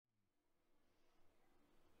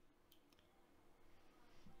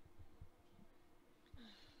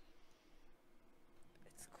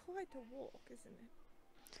quite a walk, isn't it?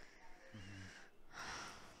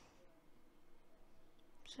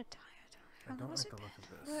 So tired. I don't like the look of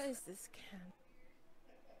this. Where is this camp?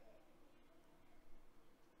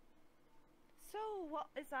 So, what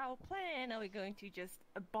is our plan? Are we going to just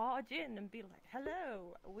barge in and be like,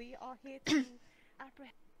 hello, we are here to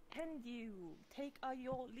apprehend you, take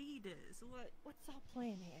your leaders? What's our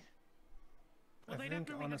plan here? Well, they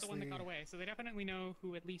definitely have the one that got away, so they definitely know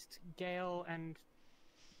who at least Gale and...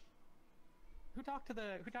 Who talked to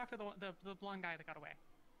the blonde guy that got away?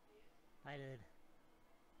 I did.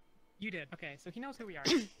 You did. Okay, so he knows who we are.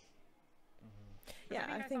 Yeah,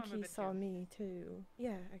 I think he saw me too.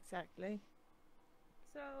 Yeah, exactly.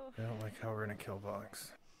 So... I don't like how we're gonna kill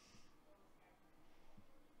Box.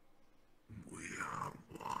 We are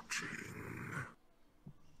watching.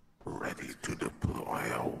 Ready to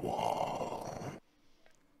deploy a wall.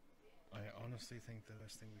 I honestly think the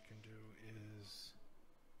best thing we can do is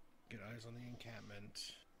get eyes on the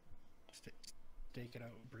encampment, stake it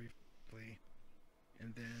out briefly,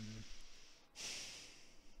 and then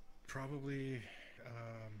probably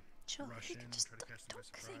rush in, just try to catch them by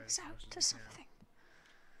surprise. things out to something.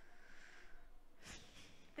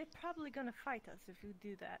 They're probably gonna fight us if we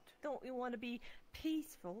do that. Don't we want to be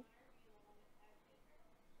peaceful?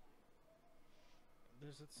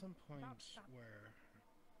 There's at some point Stop. where...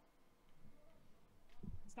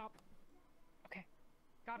 Stop. Okay.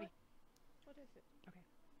 Gabi. What is it? Okay.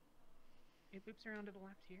 It loops around to the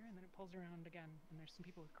left here, and then it pulls around again, and there's some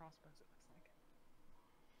people with crossbows, it looks like.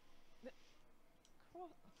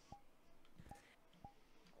 Alright.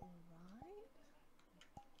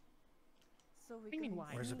 So we mean can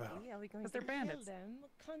why? Where's about? Are we going 'Cause to they're bandits. kill them?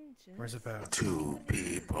 Conscience? Where's about? 2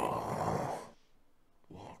 people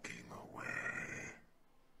walking away.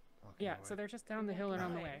 Yeah, so they're just down the hill and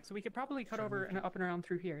on the way. So we could probably cut over and up and around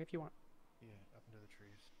through here if you want. Yeah, up into the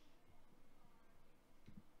trees.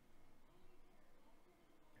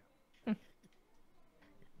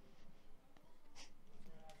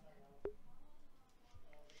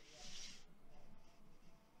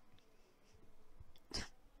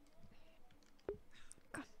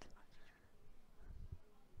 God.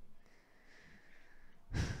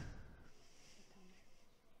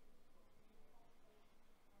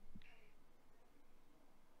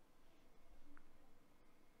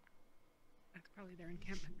 That's probably their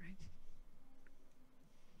encampment, right?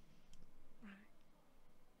 Right.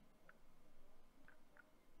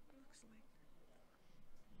 Looks like.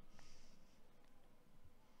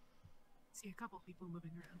 See a couple people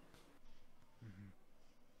moving around.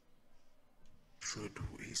 Should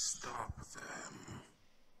we stop them?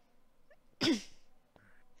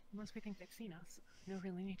 Unless we think they've seen us. We don't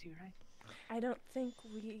really need to, right? I don't think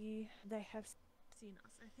they have seen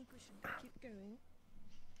us. I think we should keep going.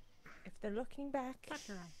 If they're looking back, Shut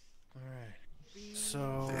your eye. Alright.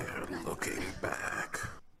 So... They're looking back.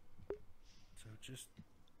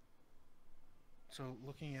 So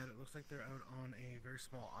looking at it, looks like they're out on a very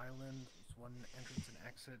small island. It's one entrance and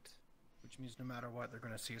exit, which means no matter what, they're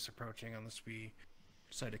going to see us approaching unless we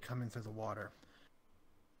decide to come in through the water.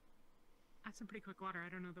 That's some pretty quick water. I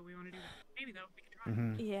don't know that we want to do that. Maybe though, we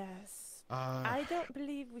could try. yes. I don't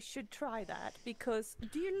believe we should try that because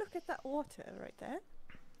do you look at that water right there?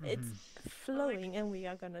 It's flowing and we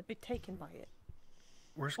are going to be taken by it.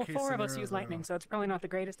 Worst Well, case 4 of us scenario, use though, lightning, so it's probably not the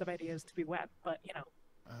greatest of ideas to be wet, but you know.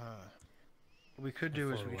 What we could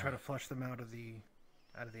do is we try to flush them out of the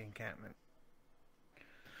encampment.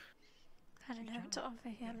 I don't know what to offer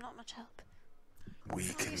here. I'm not much help. We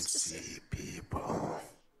can used to see people.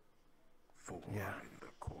 4 Yeah. in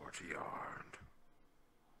the courtyard.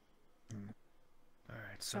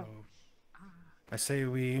 Alright, so I say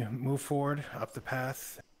we move forward up the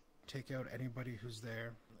path, take out anybody who's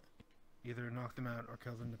there, either knock them out or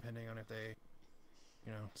kill them depending on if they,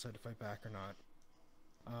 decide to fight back or not.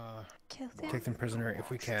 Kill them. Take them prisoner if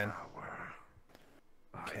we can. Tower.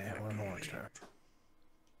 Okay, By we're in the gate. watchtower.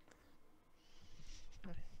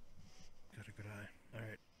 Got a good eye.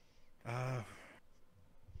 Alright.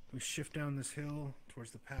 We shift down this hill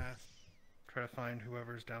towards the path. Try to find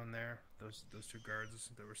whoever's down there. Those 2 guards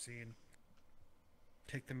that we're seeing.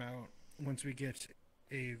 Take them out. Once we get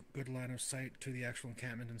a good line of sight to the actual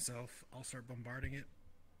encampment itself, I'll start bombarding it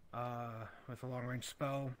with a long-range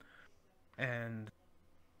spell, and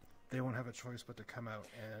they won't have a choice but to come out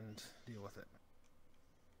and deal with it.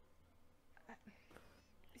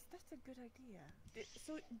 Is that a good idea?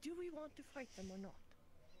 So, do we want to fight them or not?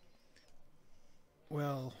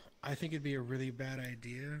 Well, I think it'd be a really bad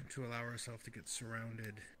idea to allow ourselves to get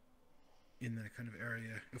surrounded in that kind of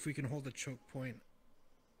area. If we can hold a choke point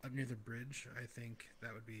up near the bridge, I think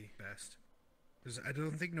that would be best. 'Cause I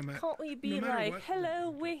don't think no matter. Can't we be matter like, what, hello,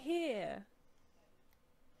 we're here?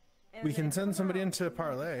 And We can then send come somebody out into and we can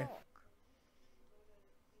parlay. talk.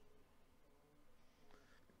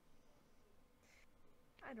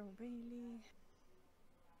 I don't really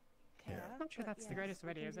care. I'm not sure but that's the yes, greatest of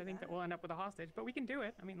we can ideas. do I think that we'll end up with a hostage, but we can do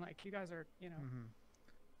it. I mean, like, you guys are, you know,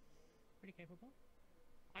 pretty capable.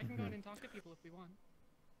 I can go in and talk to people if we want.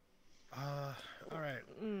 All right.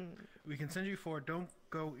 We can send you forward. Don't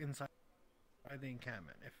go inside the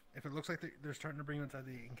encampment. If it looks like they're starting to bring you inside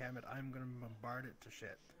the encampment, I'm gonna bombard it to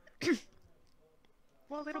shit.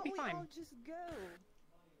 Well, it'll be we fine. all just go?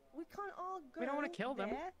 We can't all go. We don't want to kill them.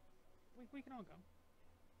 there. We can all go.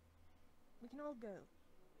 We can all go.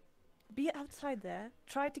 Be outside there.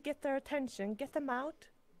 Try to get their attention. Get them out.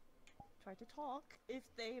 Try to talk. If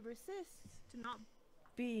they resist to not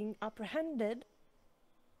being apprehended,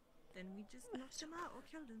 then we just knock them out or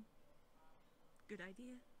kill them. Good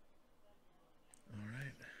idea. All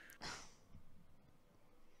right.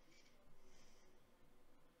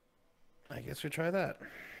 I guess we try that.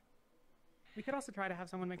 We could also try to have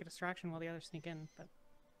someone make a distraction while the others sneak in, but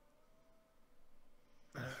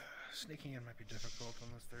Sneaking in might be difficult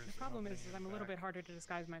unless there's. the problem is that I'm a little bit harder to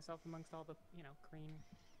disguise myself amongst all the, you know, green.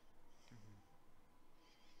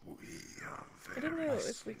 We are I don't know very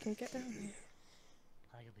if we can get down here.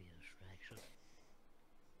 I could be a distraction.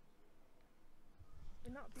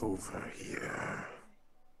 We're not being over here.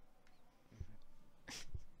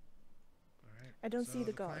 All right. I don't So see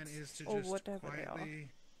the plan gods, is to or just whatever they are. quietly-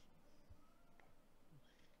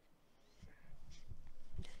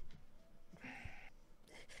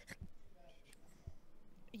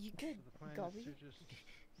 You good, So the plan Gobby? is to just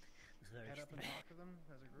It's very, head up and talk to them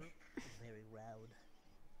as a group. very loud.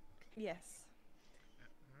 Yes.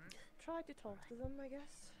 Alright. Try to talk to them, I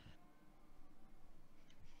guess.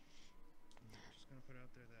 I'm just gonna put out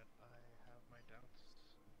there that I have my doubts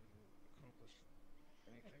that will accomplish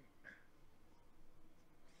anything.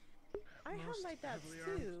 I have Most my doubts heavily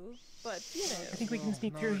armed- too, but you know. I think we can Well,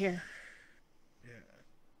 sneak through not- here. Yeah.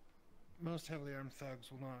 Most heavily armed thugs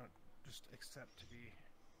will not just accept to be,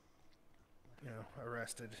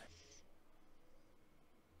 arrested.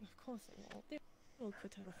 Of course they won't. They will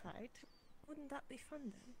put up a fight. Wouldn't that be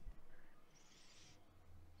fun then?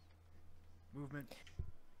 Movement.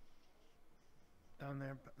 Down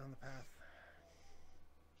there, down the path.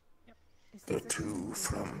 Is The this a two good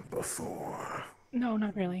from before. No,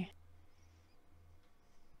 not really.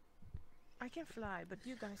 I can fly, but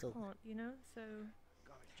you guys So- can't, you know? So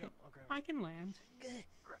Go ahead, jump. I'll grab I can land.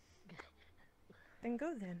 then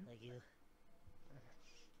go then. Thank you.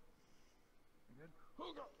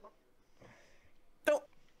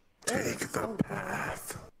 Take the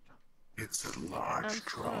path. It's a large I'm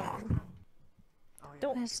draw. fine.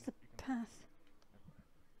 Don't. Where's the path?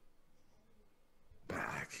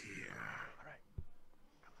 Back here. Alright.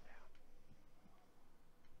 Coming down.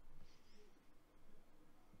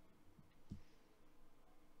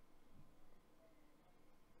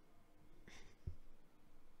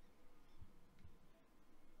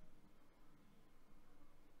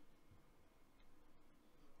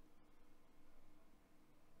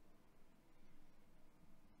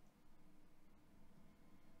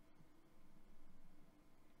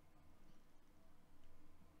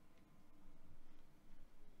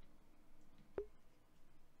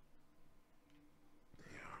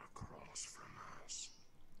 They are across from us.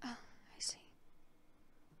 Oh, I see.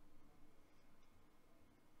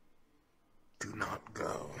 Do not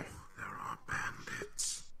go. There are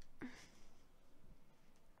bandits.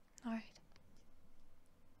 Alright.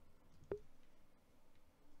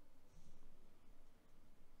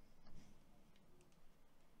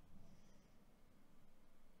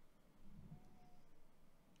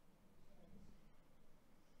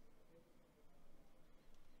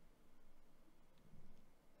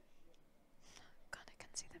 God, I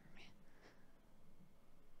can see them.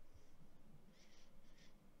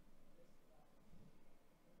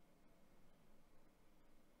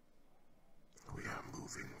 We are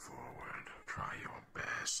moving forward. Try your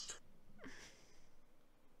best.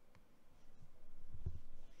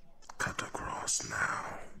 Cut across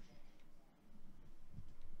now.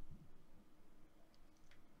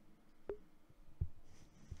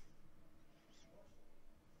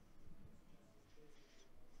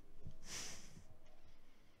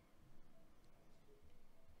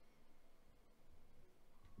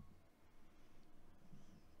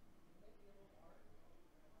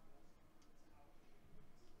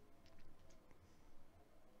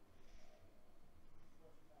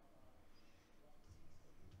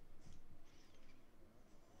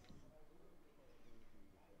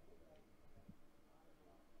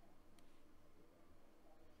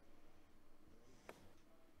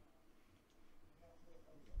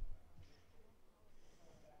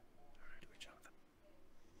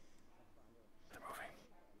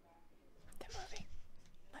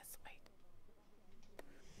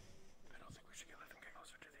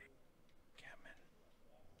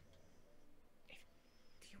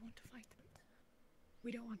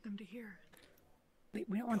 We don't want them to hear. We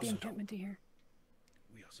don't want the encampment to hear.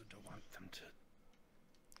 We also don't want them to.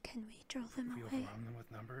 Can we draw them If we away? overwhelm them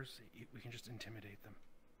with numbers, we can just intimidate them.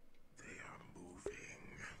 They are moving.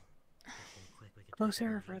 Quick, we can Closer take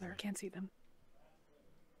or them further? over. Can't see them.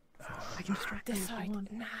 I can distract them if you Decide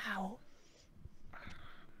want. now.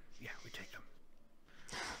 Yeah, we take them.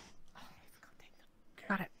 Let's go take them. Okay.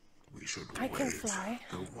 Got it. We should I wait. can fly.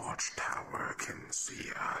 The watchtower can see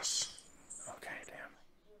us. Okay,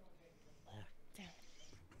 damn. Damn.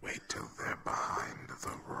 Wait till they're behind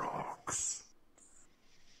the rocks.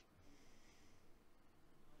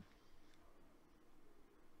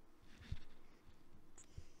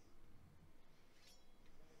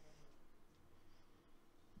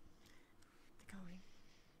 Going.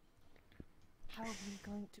 How are we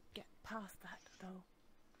going to get past that, though?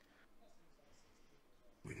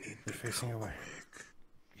 We need They're to facing go away. quick.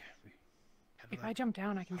 Yeah, we. If I jump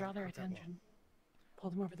down, I can draw their How'd that roll? attention. Pull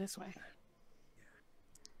them over this way.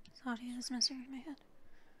 This audio is messing with my head.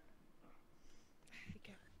 Be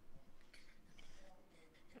careful.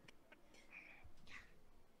 Stop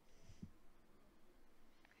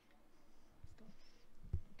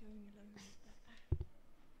going alone with that.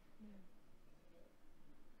 No.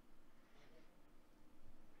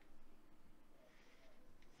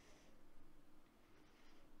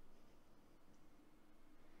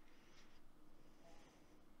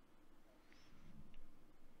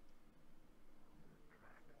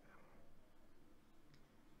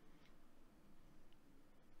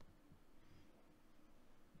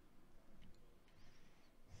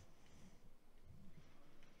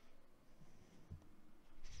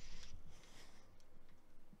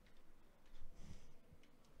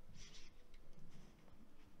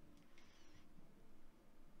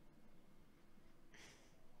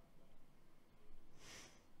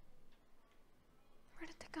 Where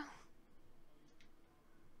did they go?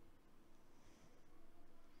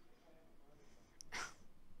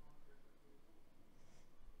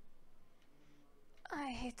 I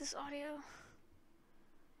hate this audio.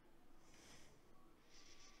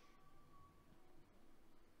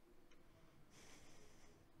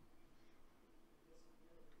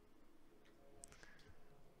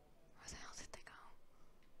 Where the hell did they go?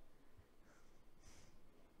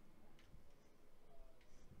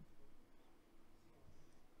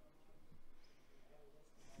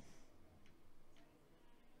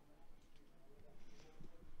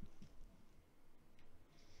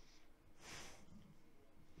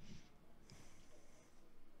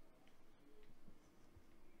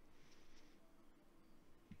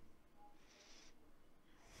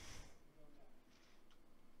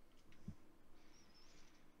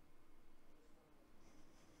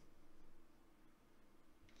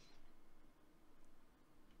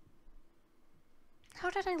 How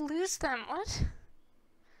did I lose them? What?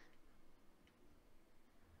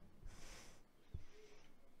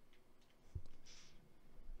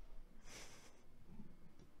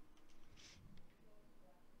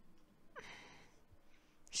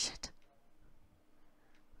 Shit.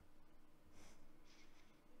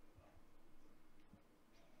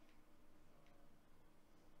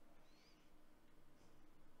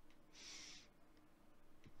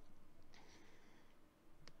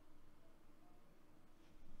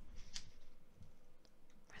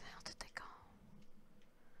 Where the hell did they go?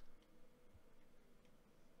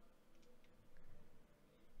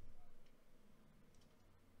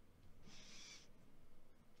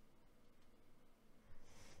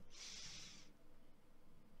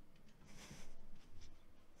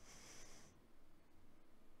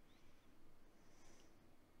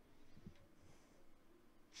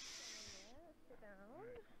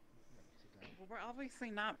 Well, we're obviously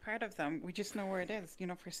not part of them. We just know where it is,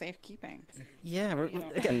 for safekeeping. Yeah, You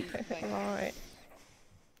know, again, like, Alright.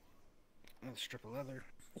 Another strip of leather.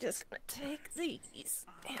 Just gonna take these.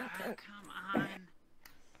 And then come on.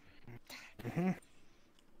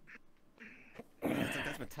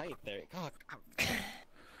 that's my type there. God,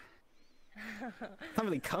 I'm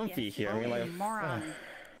really comfy Yes. here. I mean, Oh, like, you moron.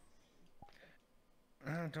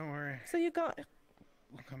 Don't worry. So you got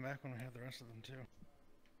We'll come back when we have the rest of them too.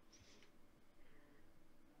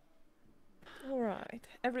 alright.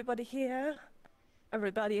 Everybody here?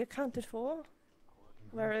 Everybody accounted for?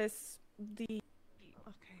 Where is the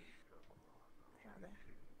okay. They are there.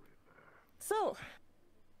 So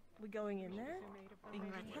we're going in there? Being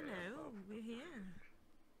like, hello, we're here.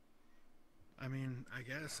 I mean, I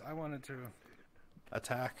guess I wanted to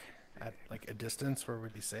attack at like a distance where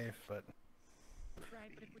we'd be safe, but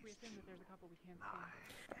Right, but if we assume that there's a couple we can't see.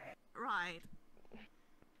 Right.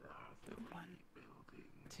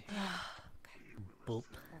 Boop.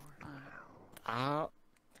 Why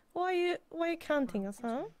are you counting us,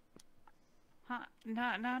 huh? Huh?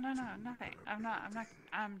 No, nothing.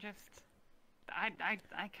 I'm just. I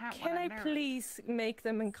can't. Can I please make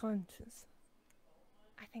them unconscious?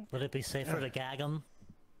 I think. Would it be safer to gag them?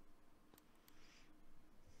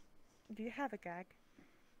 Do you have a gag?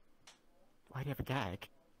 Why do you have a gag?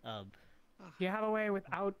 Do you have a way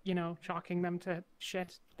without, shocking them to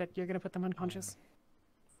shit that you're gonna put them unconscious?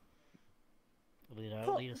 We don't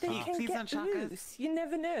Well, need a they sock. can Please get don't shock us. loose. You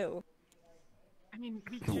never know. I mean,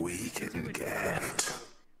 we We could can do it. get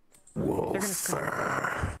They're wolf gonna scream.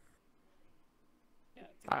 fur. Yeah,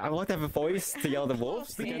 I want to have a voice to yell the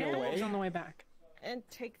wolves to get Yeah. away. it's on the way back. And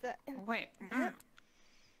take that and, Wait.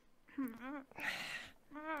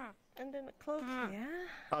 and then a cloak, yeah?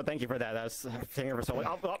 Oh, thank you for that. That was taking for so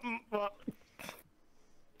long.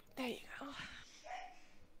 There you go.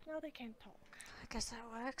 Now they can talk. I guess that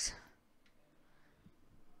works.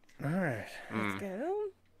 All right. Let's go.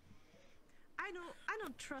 I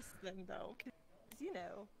don't trust them though, 'cause, you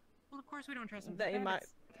know. Well, of course we don't trust them. They Bandits. might-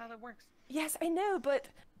 That's how that works. Yes, I know, but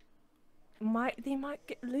they might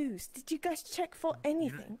get loose. Did you guys check for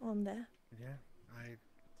anything on there? Yeah, I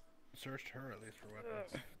searched her at least for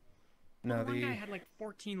weapons. Well, No, one the guy had like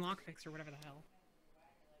 14 lockpicks or whatever the hell.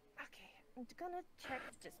 Okay, I'm gonna check,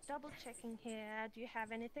 just double checking here. Do you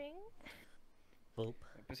have anything? Boop.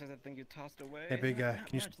 Besides that thing you tossed away. Hey, big guy, not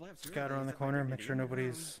can you much left, scout really, around the except for corner, dignity. make sure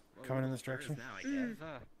nobody's coming in this there is direction? now, I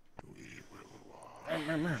guess. We will walk.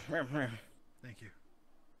 Thank you.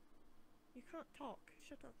 You can't talk.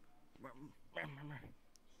 Shut up.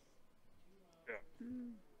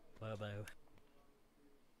 Bobo.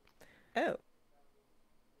 Oh.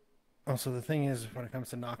 Also, the thing is, when it comes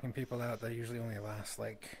to knocking people out, they usually only last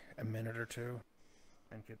like a minute or two,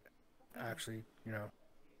 and could actually, Did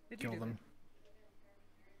you kill do them.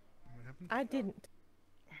 What happened? I didn't. that?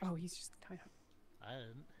 Oh, he's just tied up. I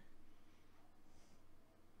didn't.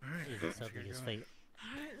 All right. He just something his feet.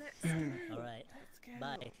 Alright, let's go. Alright. Let's go.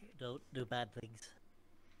 Bye. Don't do bad things.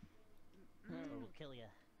 Or we'll kill you.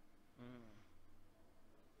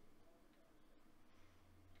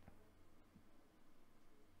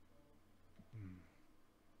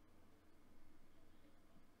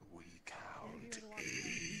 We count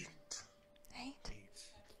 8. 8?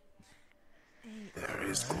 There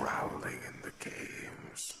is growling in the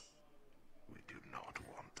caves. We do not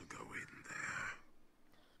want to go in there.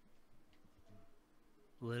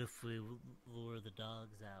 What if we lure the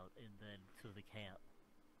dogs out and then to the camp?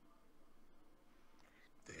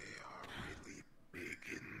 They are really big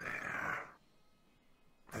in there.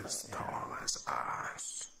 As tall as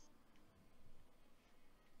us.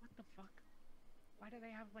 What the fuck? Why do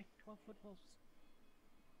they have like 12-foot wolves?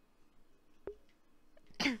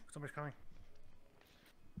 Somebody's coming.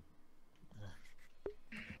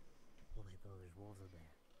 Only though there's wolves in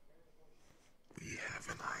there. We have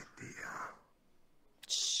an idea.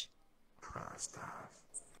 Shh. Trust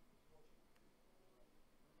us.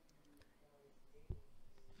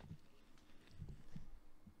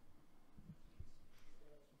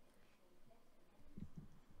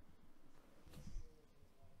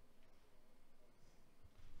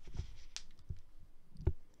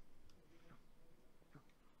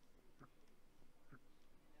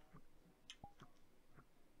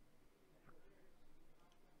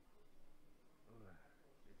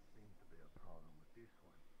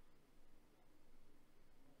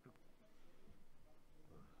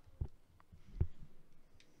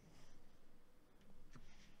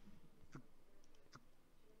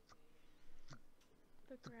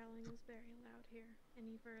 The growling is very loud here.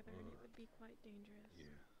 Any further and it would be quite dangerous.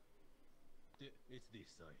 It's this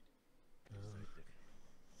side.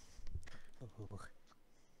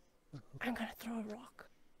 I'm gonna throw a rock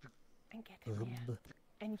and get him here.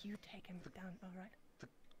 And you take him down, alright?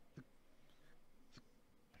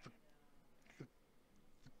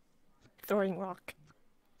 Throwing rock.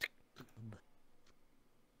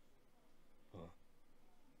 What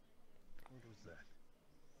was that?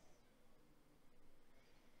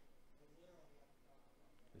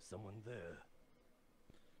 There's someone there.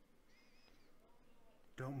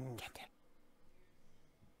 Don't move. Get him.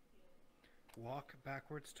 Walk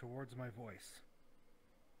backwards towards my voice.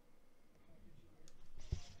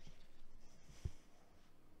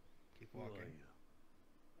 Keep Who are walking. you?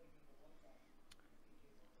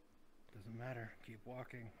 Doesn't matter. Keep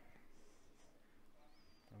walking.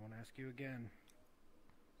 I won't ask you again.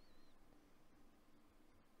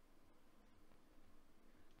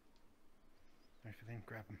 Everything,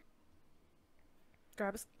 grab him.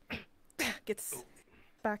 Grabs. Gets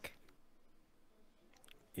back.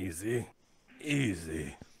 Easy.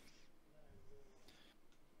 Easy.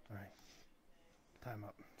 Alright. Time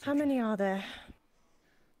up. How many are there?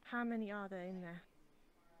 How many are there in there?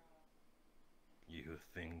 You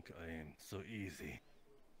think I am so easy?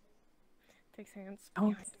 Takes hands.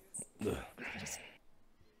 Oh. Ugh.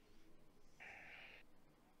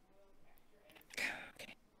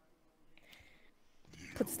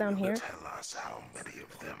 Puts down here. Tell us how many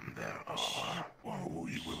of them there are, or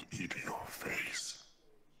we will eat your face.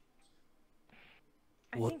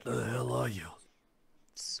 What the hell are you?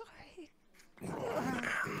 Sorry. Wrong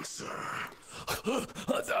answer.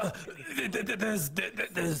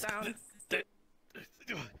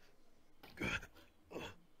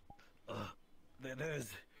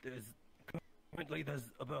 Currently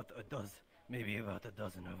there's about a dozen, maybe about a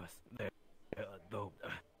dozen of us there, though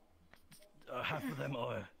half of them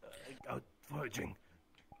are out foraging.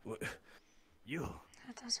 You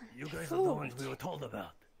guys are the ones we were told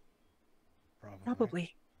about.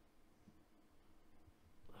 Probably.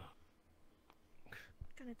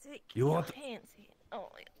 Gonna take You your want- hands here. Oh,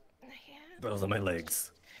 yeah. Those are my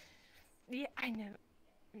legs. Yeah, I know.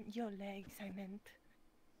 Your legs, I meant.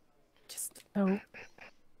 Just so.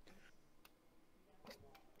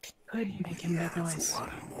 Could make him make noise.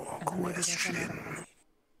 One more And then maybe there's another question. one.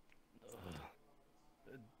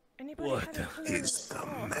 Anybody What had a clue? Is the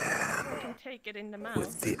Oh, man we can take it in the with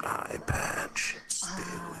mouth. the eye patch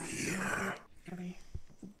still here? Really?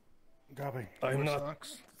 Gobby, I'm more not-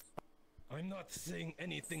 socks? I'm not saying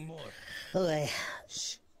anything more. Okay.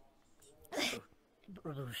 Shoe.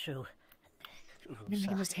 Maybe we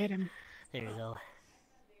can just hit him. There you go.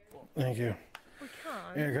 Thank you. We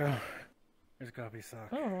can't. Here you go. Here's Gobby's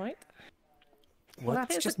sock. Alright. Well,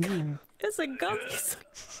 that's It's just a- mean. It's a guppies.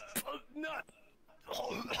 Not.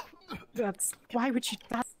 That's why would you?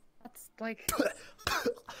 That's like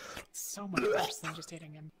so much worse than just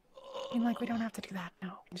hitting him. I mean, like we don't have to do that.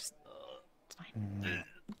 No, just it's fine.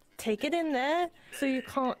 Take it in there so you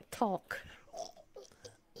can't talk.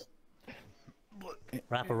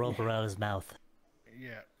 Wrap a rope around his mouth.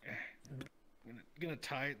 Yeah. Gonna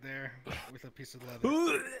tie it there with a piece of leather.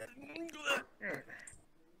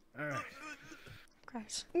 Alright.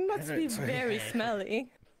 Gross. Must be Alright, so- very smelly.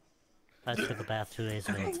 I took a bath 2 days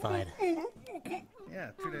ago, it's fine.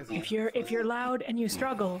 Yeah, 2 days If you're loud and you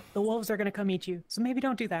struggle, the wolves are gonna come eat you. So maybe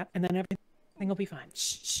don't do that, and then everything will be fine.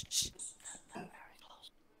 Shh, shh, shh.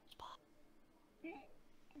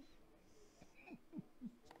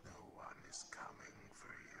 No one is coming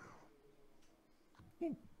for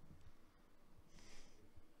you.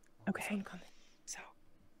 Okay. So,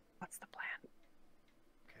 what's the plan?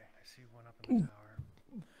 Okay, I see one up in the tower.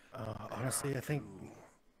 Honestly, I think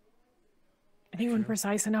Anyone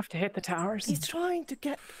precise enough to hit the towers? He's trying to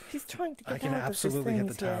get I can out absolutely of hit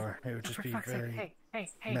this the thing tower. It would Oh, just for be fuck's sake. very Hey,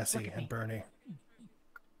 messy look at and me. burny.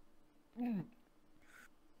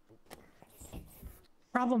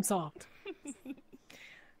 Problem solved.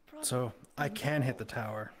 So I can hit the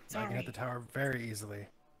tower. I can Sorry. hit the tower very easily.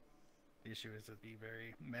 The issue is it'd be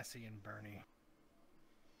very messy and burny.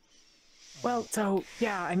 Well, so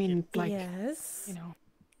yeah, I mean, like, Yes. you know,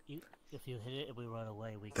 If you hit it and we run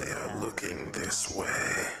away, we can They are down. looking this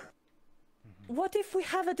way. What if we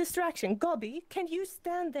have a distraction? Gobby, can you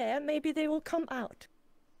stand there? Maybe they will come out.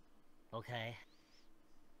 Okay.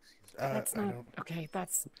 that's I not don't- okay.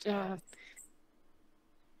 That's okay.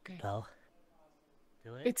 Go.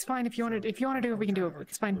 Do it. It's fine if you want to. If you want to do it, we can do it.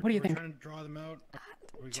 It's fine. What do you We're think? trying to draw them out. Are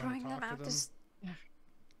we going Drawing to them talk out to them? is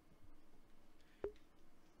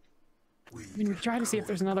I mean, we can try to see if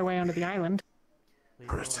there's another way onto the island. We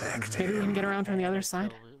Protect Maybe we can get around from the other until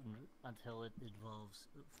side. until it involves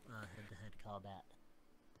head-to-head combat.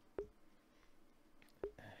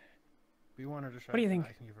 We wanted to try. What do you to- think?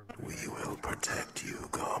 I can give her We will protect you,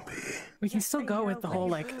 Gobby. We can still go with the whole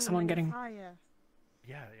like someone getting. Fire.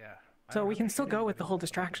 Yeah. I So don't we can really still hit go with the anybody. whole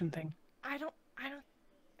distraction thing. I don't.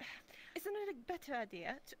 Isn't it a better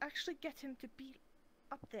idea to actually get him to be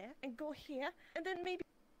up there and go here, and then maybe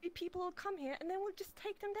people will come here, and then we'll just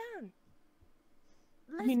take them down.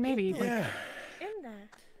 I mean, maybe. people Like, Yeah. in there.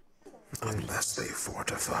 Unless they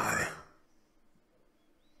fortify.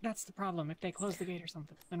 that's the problem. If they close the gate or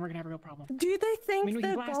something, then we're gonna have a real problem. Do they think mean, we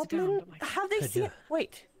can the blast it down, goblin? but, like- Have they Could seen? you?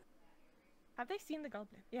 Wait. Have they seen the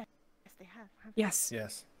goblin? Yeah. Yes, they have. Yes,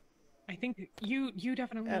 Yes. I think you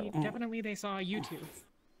definitely Oh. definitely they saw you two,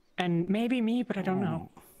 and maybe me, but I don't know.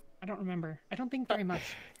 I don't remember. I don't think very much.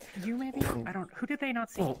 You maybe? I don't. Who did they not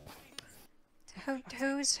see?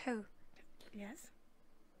 who's who? Yes.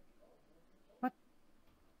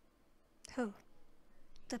 Who?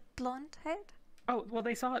 The blonde head? Oh well,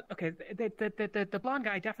 they saw it. Okay, the blonde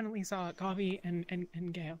guy definitely saw Gavi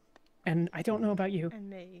and Gale, and I don't know about you And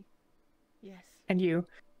me. Yes. and you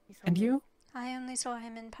He saw and me. you. I only saw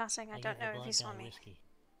him in passing. I don't give the know if he blind saw guy me. whiskey.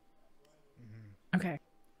 Okay.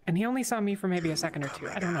 And he only saw me for maybe a second or two.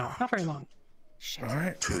 I don't know. Not very long. Shit. All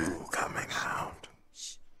right. 2 coming out.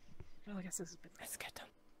 Well, I guess this has been nice. Get done.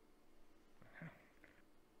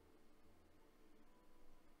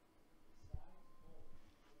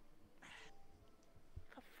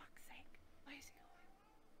 For fuck's sake. Where is he going?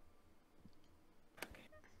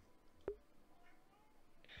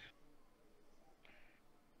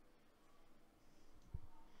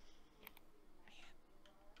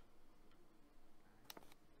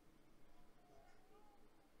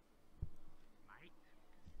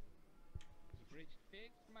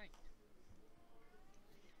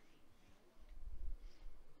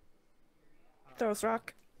 Throws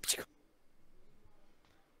rock.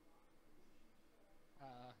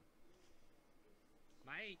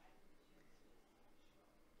 Mate.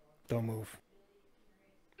 Don't move.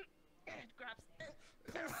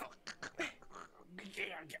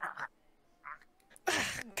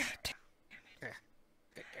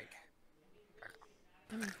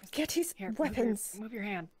 Get his Here, weapons. Move your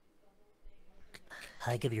hand.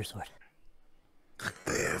 I give your sword.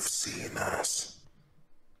 They have seen us.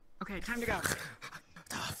 Okay, time to go.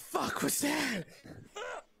 The fuck was that?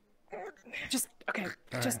 Just, okay,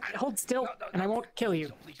 just hold still, and I won't kill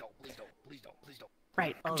you. Please don't.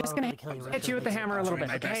 Right, I'm Oh, just I'm gonna gonna kill you. hit you with the hammer a little bit,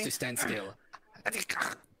 My best okay? to stand still.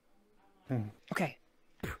 Okay.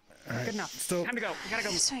 All Good enough. Still, Time to go. We gotta go.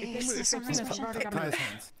 So If they useless move, if on they this move, mission. we've already gotta tie move. his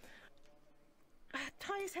hands.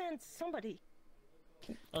 Tie his hands, somebody.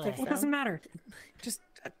 Okay. It doesn't matter. Just,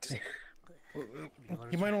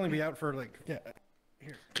 You might only be out for like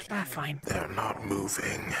fine. They're not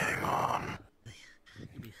moving. Hang on.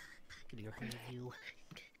 Give me your hand, you.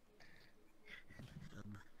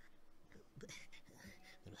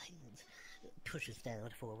 Hands. Pushes down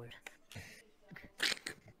forward. There's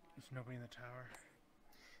nobody in the tower.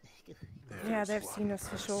 Yeah, they've seen us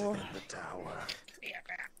for sure. In the tower.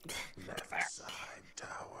 Left side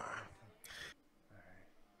tower.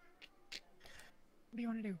 What do you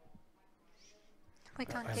want to do? We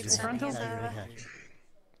can't I keep just- sending Frontal? his Yeah, over. you're right.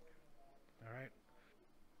 All right.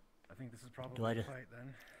 I think this is Do probably I the just- fight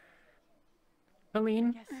then.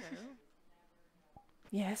 Aline, Yes, so.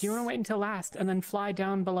 Yes. do you want to wait until last and then fly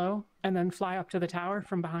down below and then fly up to the tower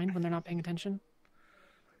from behind when they're not paying attention?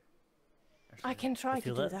 I can try If to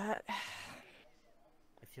you do let- that.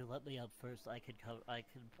 If you let me up first, I can cover. I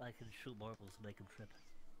can shoot marbles and make them trip.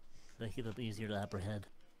 Make it easier to apprehend.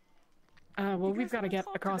 Well, You we've guys got to wanna get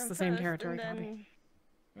talk to across them the same first, territory, and Copy. then-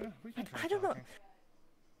 Yeah, we can try I don't know. talking.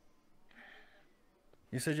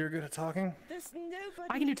 You said you're good at talking. There's nobody.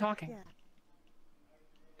 I can do talking. Yeah.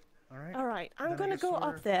 All right. All right, I'm Then I gonna guess go we're-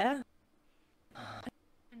 up there.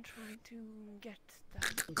 And try to get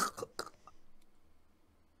them.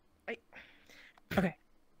 Okay.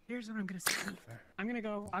 Here's what I'm gonna say. I'm gonna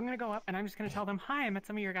go up and I'm just gonna tell them, hi, I met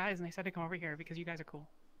some of your guys and they said to come over here because you guys are cool.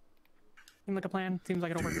 Seems like a plan. Seems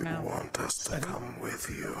like it'll Do work you now. want us to come with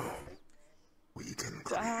you? We can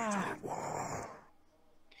create a wall.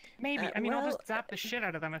 Maybe. I mean, I'll well- just zap the shit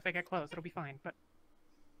out of them if they get close. It'll be fine. But,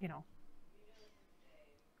 you know.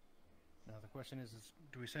 Now the question is,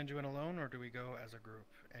 do we send you in alone or do we go as a group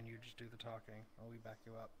and you just do the talking? Or we back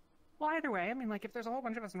you up? Well, either way, I mean, like, if there's a whole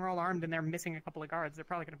bunch of us and we're all armed and they're missing a couple of guards, they're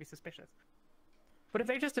probably gonna be suspicious. But if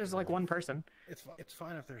they just there's like one person. It's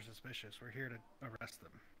fine if they're suspicious. We're here to arrest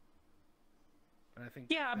them. And I think.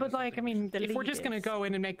 Yeah, that but is like, I something we mean, The if we're just gonna leaders. go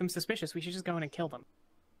in and make them suspicious, we should just go in and kill them.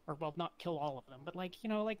 Or, well, not kill all of them, but like, you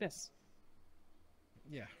know, like this.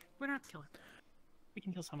 should- Yeah. We're not killing them. We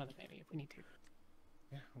can kill some of them maybe if we need to.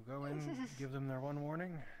 Yeah. We'll go in, give them their one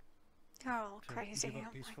warning They're all to crazy. give Oh up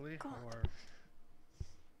my peacefully, god. or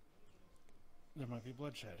there might be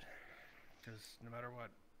bloodshed. Because no matter what,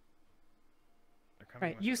 they're coming.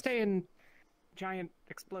 Right, with you us. stay in giant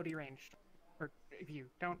explodey range. Or if you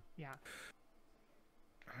don't, yeah.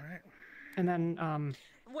 All right. And then,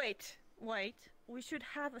 Wait. We should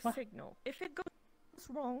have a What? signal. If it goes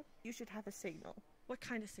wrong, you should have a signal. What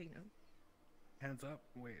kind of signal? Hands up,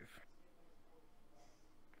 wave.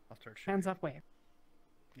 I'll start shooting. hands up, wave.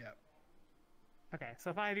 Yeah. Okay, so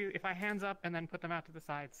if I hands up and then put them out to the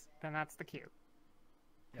sides, then that's the cue.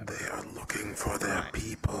 They are looking for their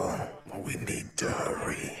people. We need to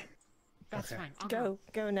hurry. That's Okay. fine. I'll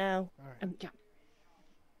Go now. All right. And yeah.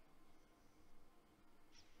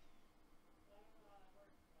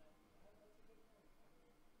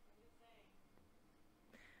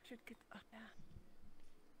 Should get up there.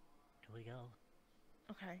 Here we go.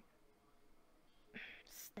 Okay.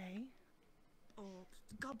 Stay. Or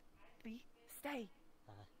Gobby, stay.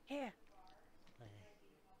 Here.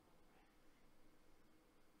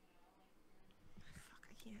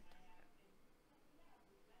 yet.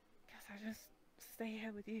 Guess I just stay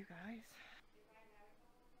here with you guys.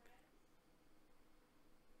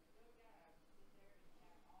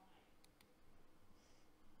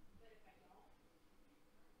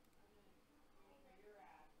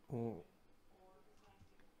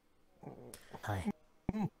 Hi.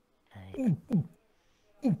 Hey.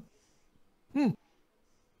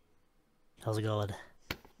 How's it going?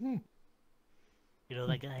 You know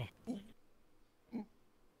that guy?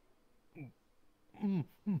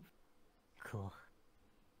 Cool.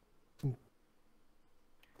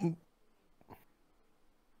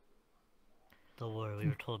 Don't worry, we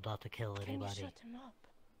were told not to kill Can you anybody. shut him up?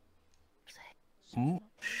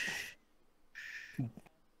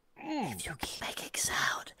 If you keep making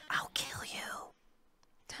sound, I'll kill you.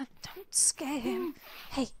 Don't scare him.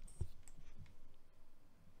 Hey.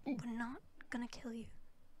 We're not gonna kill you.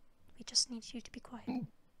 We just need you to be quiet.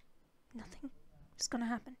 Nothing is gonna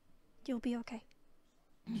happen. You'll be okay.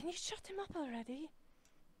 Can you shut him up already?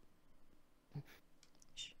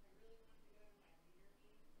 Shh.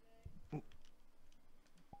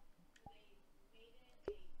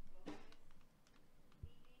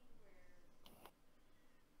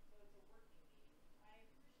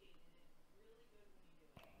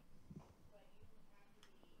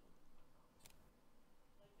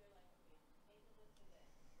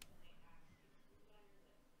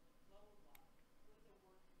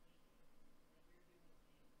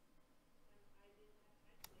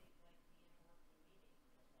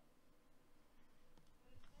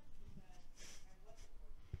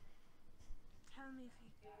 Tell me if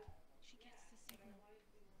she gets the signal.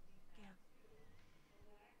 Yeah.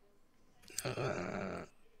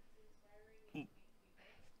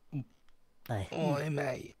 Hey. Oi,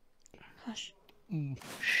 mate. Hush. You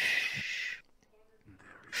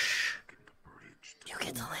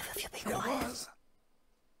get to live if you be quiet.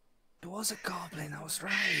 It was a goblin, I was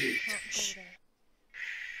right. Can't go there.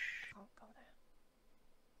 Can't go there.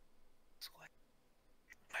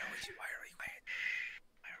 Where are we?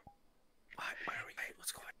 Where are we?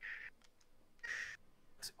 What's going on?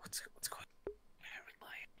 What's going on? Where are we?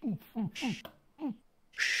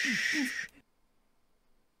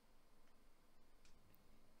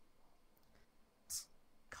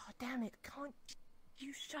 God damn it, can't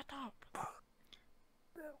you shut up?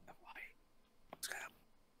 What's going on?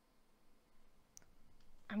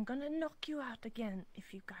 I'm gonna knock you out again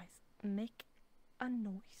if you guys make a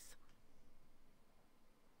noise.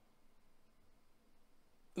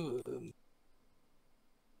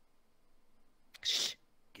 Shh.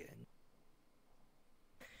 Again.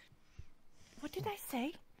 What did I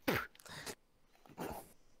say?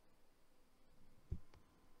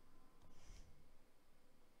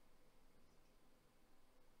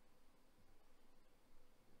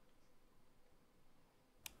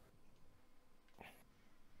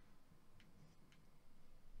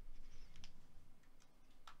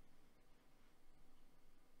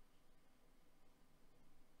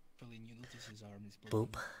 Berlin, you notice his arm is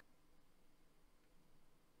Boop. broken.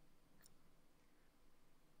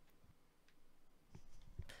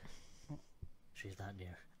 She's not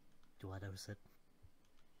near. Do I notice it?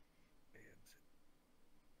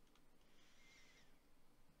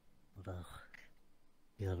 Oh no.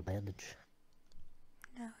 You got a bandage?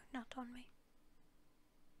 No, not on me.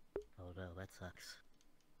 Oh no, that sucks.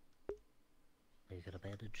 You got a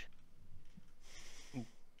bandage?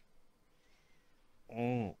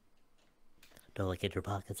 Don't look in your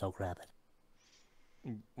pockets, I'll grab it.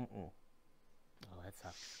 Oh, that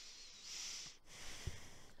sucks.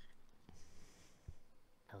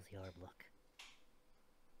 How's the arm look?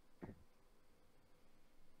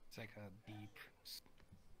 It's like a deep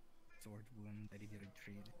sword wound that he didn't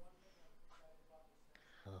treat.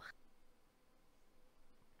 Ugh.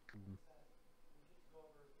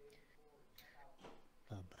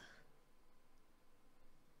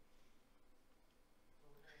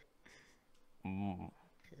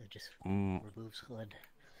 It just removes hood.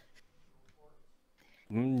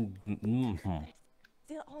 They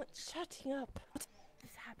aren't shutting up. What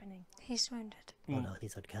is happening? He's wounded. Oh no,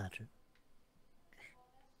 he's unconscious.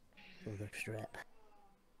 Further strap.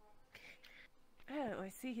 Oh, I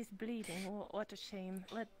see he's bleeding. What a shame.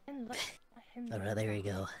 Let him. Alright, there you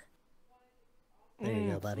go. There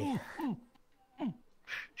you go, buddy.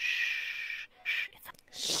 Shh.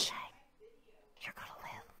 Shh. You're gonna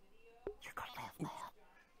live. You're gonna live, man.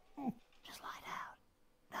 Just lie down.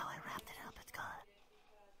 No, I wrapped it up. It's good.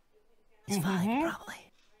 He's fine,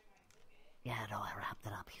 probably. Yeah, no, I wrapped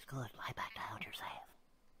it up. He's good. Lie back down. You're safe.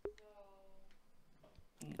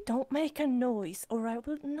 Don't make a noise, or I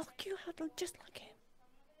will knock you out just like him.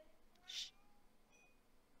 Shh.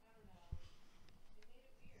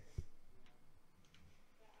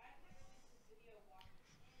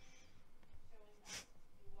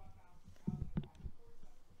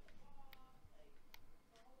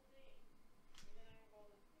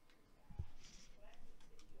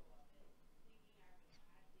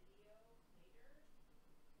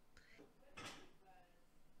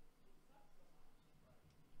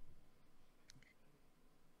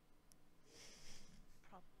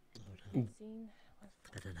 Scene.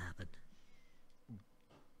 That didn't happen.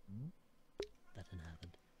 That didn't happen.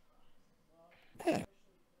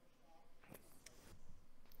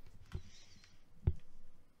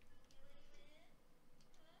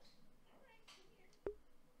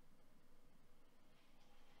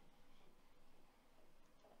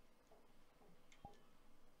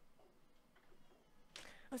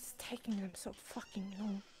 What's taking them so fucking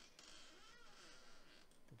long?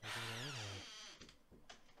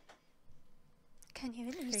 Can you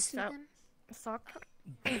at least Fix see up. them? Sock.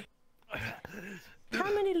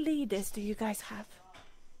 How many leaders do you guys have?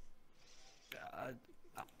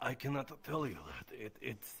 I cannot tell you that.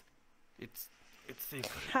 It's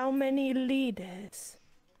secret. How many leaders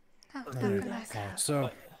How do you guys have? So,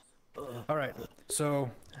 all right. So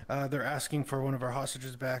they're asking for one of our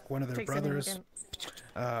hostages back. One of their Fix it in brothers. again.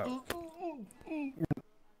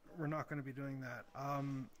 We're not going to be doing that.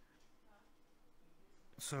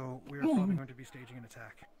 So we are probably going to be staging an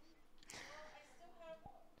attack.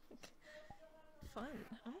 Fun.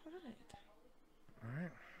 Alright. All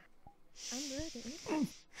right. I'm ready.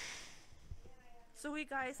 So we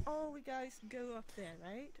guys go up there,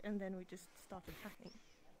 right? And then we just start attacking.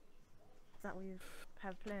 Is that what you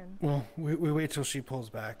have planned? Well, we wait till she pulls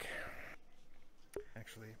back.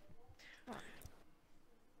 Actually. Alright.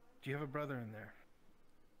 Do you have a brother in there?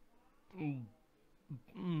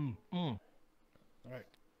 All right.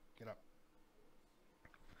 Get up.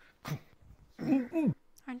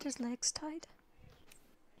 Aren't his legs tied?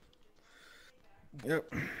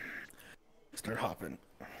 Yep. Start hopping.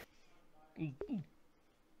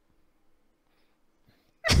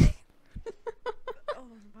 Oh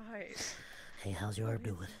my. Hey, how's your arm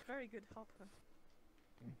doing? Very good hopper.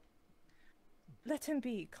 Let him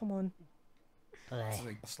be. Come on.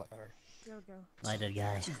 Okay. Go, go. Lighted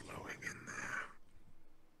guy.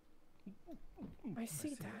 I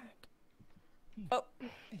see that. Oh.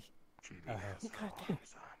 God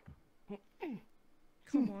damn.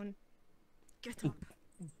 Come on. Get up.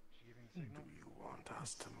 Do you want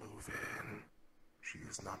us to move in? She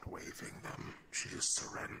is not waving them. She is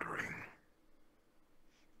surrendering.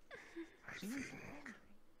 I think.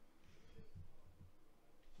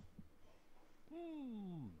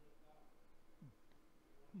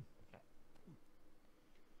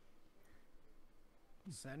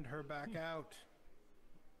 Send her back out.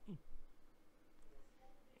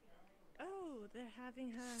 Oh, they're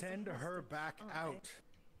having her. as a Send her hostage. back Oh, out.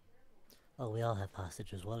 Oh, we all have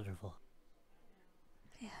hostages. Wonderful.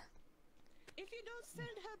 Yeah. If you don't send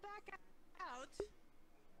her back out,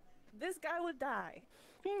 This guy will die.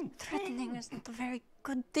 Threatening is not a very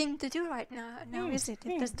good thing to do right now, is it?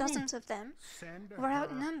 If there's dozens of them, Send we're her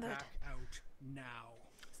outnumbered. back out now.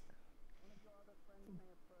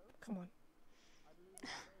 Come on.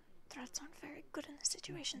 Threats aren't very good in this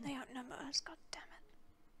situation. They outnumber us, god damn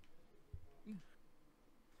it.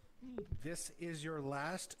 This is your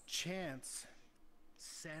last chance.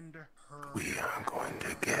 Send her. We are going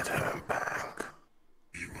to get her back.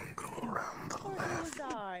 You will go around the Or he left. will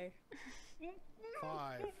die.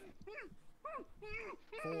 5,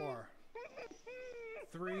 4,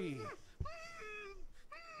 3,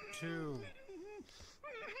 2,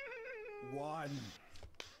 1.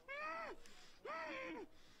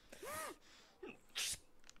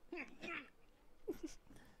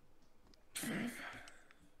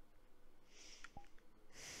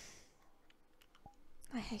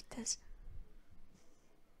 I hate this.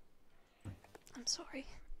 I'm sorry.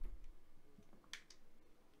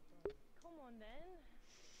 come on then.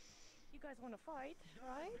 You guys want to fight,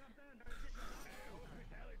 right?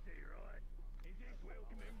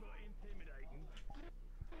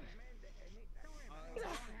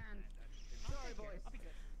 Sorry, boys. I'll be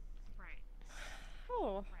good. Right.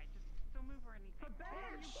 Oh. Right. Just don't move or anything.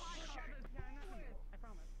 I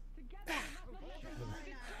promise.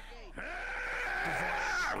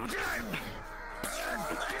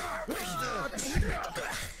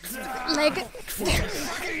 Leg.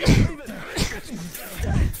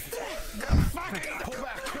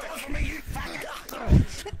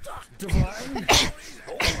 Divine.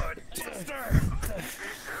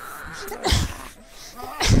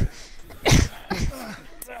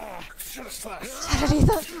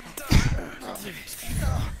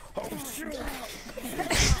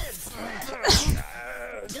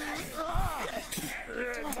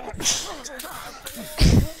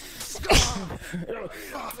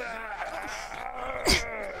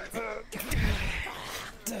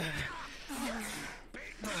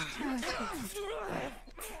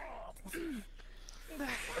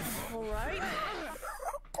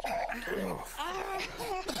 All right.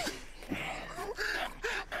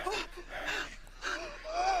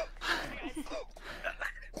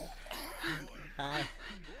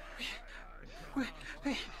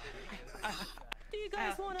 Do you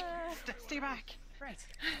guys wanna stay back? Right.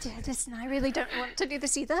 Yeah, listen, I really don't want to do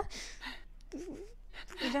this either.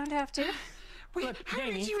 You don't have to. Wait, Look, how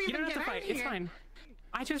Jamie, did you even don't have get to fight. out It's here? fine.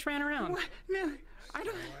 I just ran around. What? No, I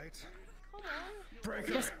don't.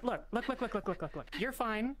 Just look. You're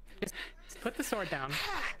fine. Just put the sword down.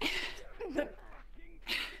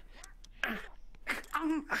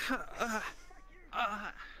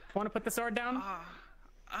 Want to put the sword down?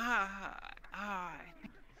 I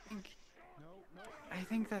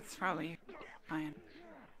think that's probably fine.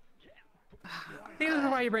 This is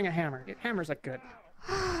why you bring a hammer. Hammers are good.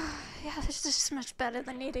 Yeah, this is much better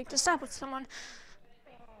than needing to stop with someone.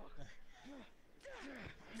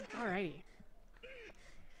 Alrighty.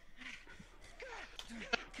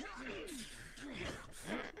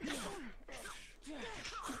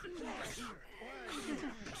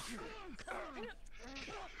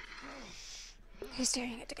 He's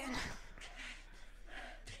doing it again.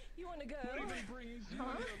 You wanna go?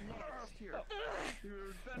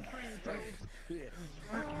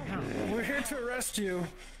 We're here to arrest you.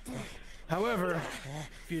 However,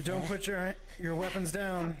 if you don't put your weapons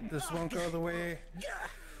down, this won't go the way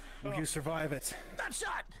you survive it. That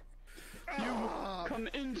shot! You come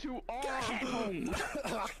into our home.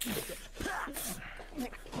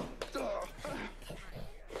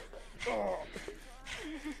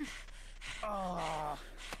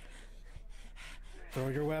 Throw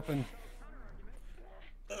your weapon.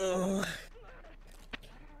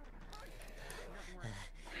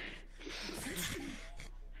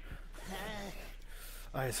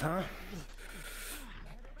 Ice, huh?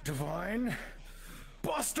 Divine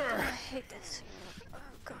Buster! I hate this. Oh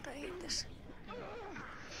god, I hate this.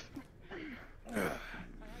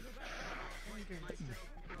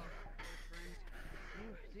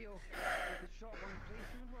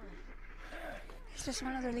 Is this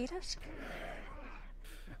one of the leaders?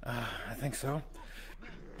 I think so.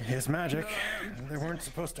 He has magic. They weren't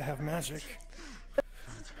supposed to have magic.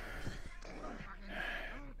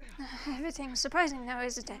 Everything's surprising now,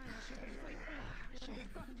 isn't it?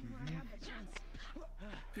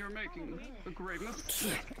 You're making a great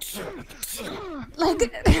mistake.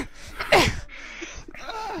 Like...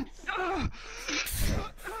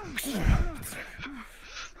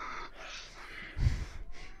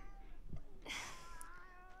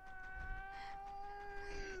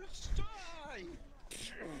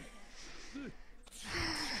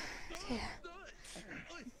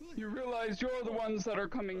 You realize you're the ones that are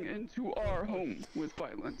coming into our home with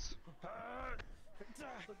violence.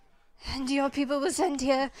 And your people were sent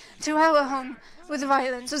here to our home with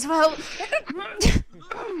violence as well.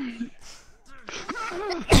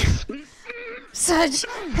 Such...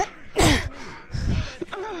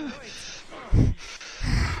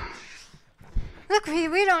 Look,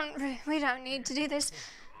 we don't need to do this.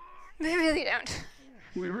 We really don't.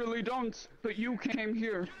 We really don't, but you came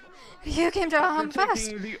here. You came to our home After first.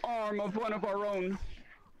 taking the arm of one of our own.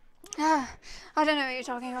 I don't know what you're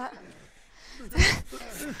talking about.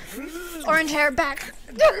 Orange hair back.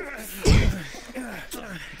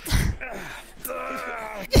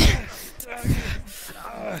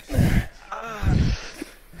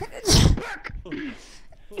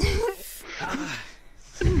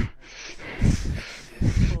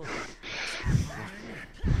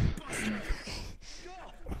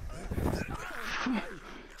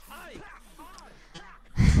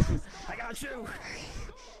 I got you.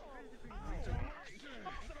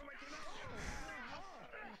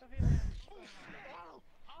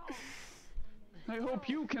 I hope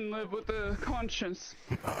you can live with the conscience.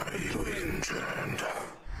 A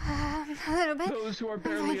little bit. Those who are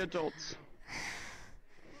barely adults.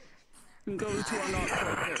 And those who are not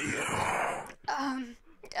quite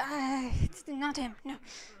there. It's not him, no.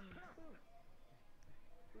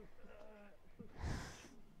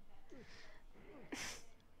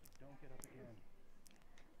 Don't get up again.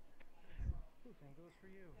 Same goes for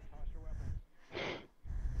you. Toss your weapons.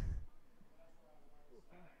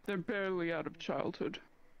 They're barely out of childhood.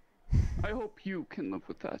 I hope you can live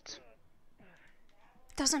with that.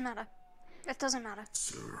 Doesn't matter. It doesn't matter.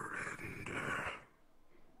 Surrender.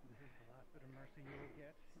 This is the last bit of mercy you will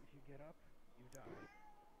get. If you get up, you die.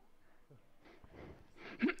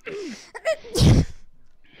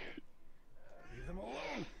 Leave them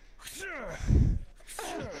alone.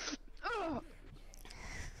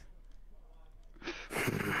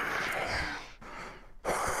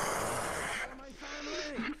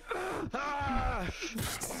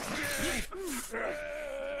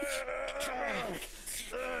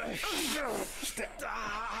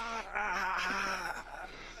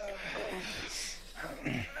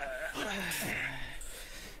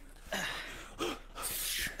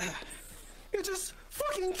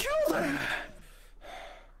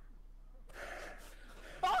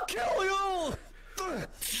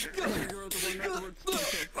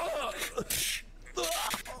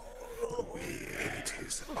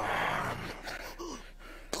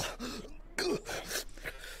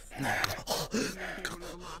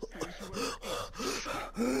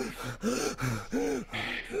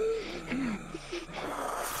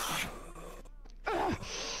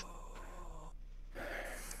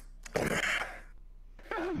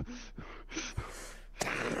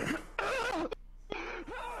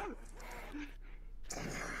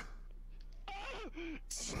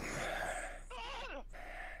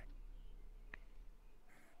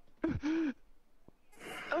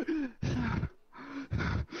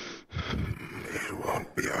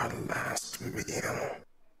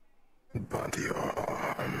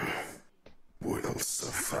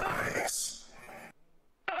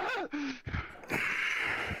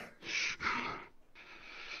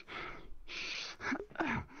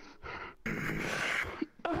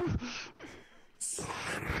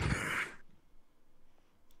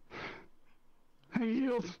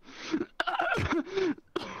 shield.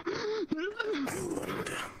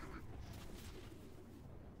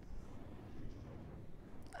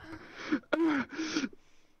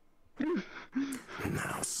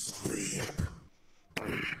 Now sleep.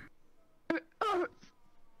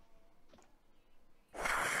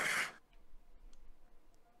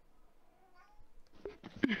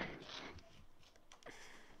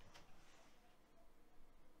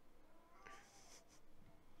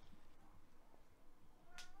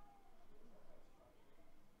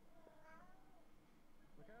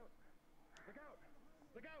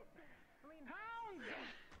 Look out! Clean hounds!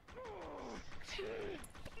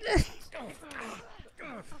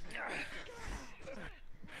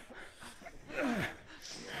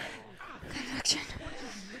 Connection.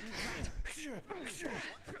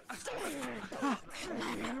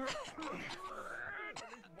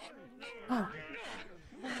 Oh.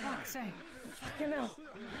 For fuck's sake. You know.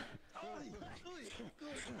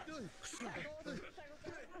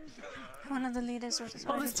 One of the leaders was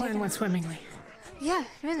Well, this plan went swimmingly. Yeah,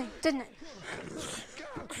 really, didn't it?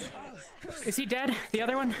 Is he dead? The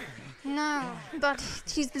other one? No, but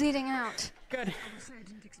he's bleeding out. Good. I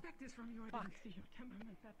didn't expect this from you. I didn't see your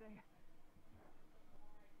temperament that day.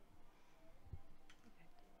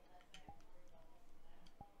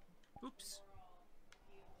 Oops.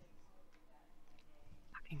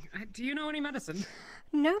 Do you know any medicine?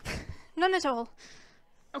 Nope, none at all.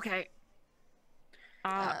 Okay.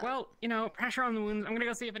 Well, you know, pressure on the wounds. I'm gonna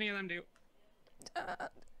go see if any of them do.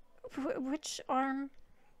 Which arm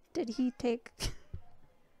did he take?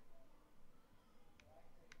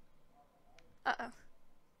 Uh-oh.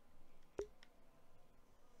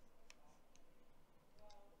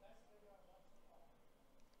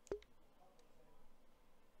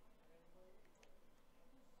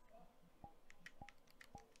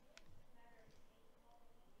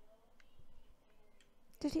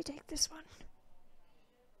 Did he take this one?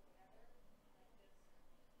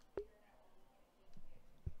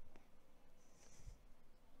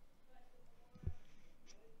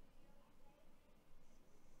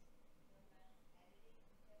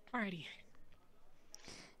 Alrighty.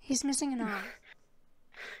 He's missing an arm.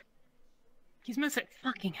 He's missing.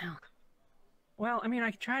 Fucking hell. Well, I mean,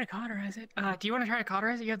 I could try to cauterize it. Do you want to try to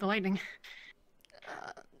cauterize it? You have the lightning.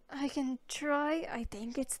 I can try. I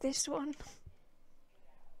think it's this one.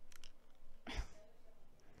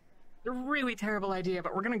 A really terrible idea,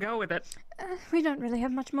 but we're gonna go with it. We don't really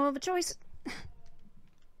have much more of a choice.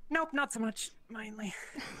 Nope, not so much. Mainly.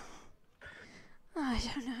 I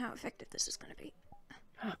don't know how effective this is gonna be.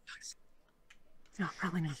 Oh, no,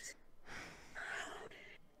 probably not.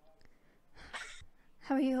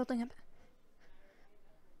 How are you holding up?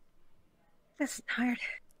 Just tired.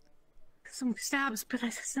 Some stabs, but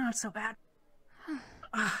it's not so bad.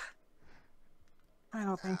 I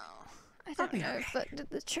don't think. I don't know if that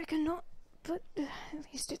did the trick or not, but at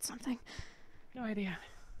least it's something. No idea.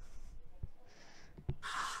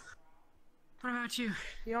 What about you?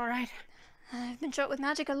 You alright? I've been shot with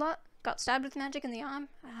magic a lot. Got stabbed with magic in the arm.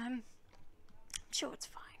 I'm sure it's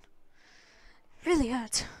fine. Really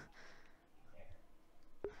hurts.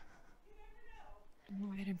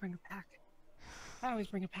 No, I didn't bring a pack. I always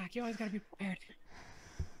bring a pack. You always gotta be prepared.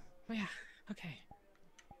 Oh yeah, okay.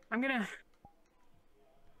 I'm gonna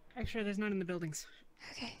make sure there's none in the buildings.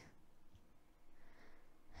 Okay.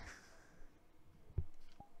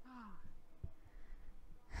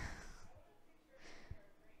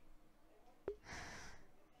 If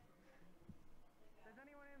there's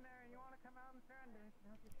anyone in there and you want to come out and surrender,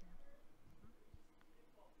 now's your chance.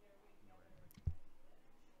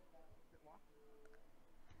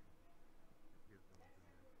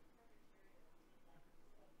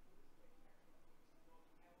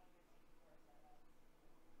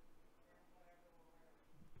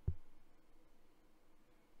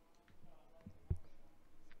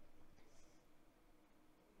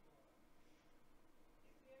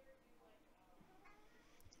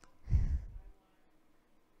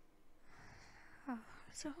 Oh,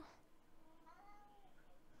 so... I'm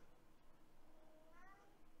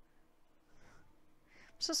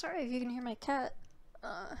so sorry if you can hear my cat.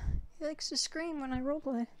 He likes to scream when I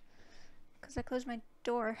roleplay. Because I closed my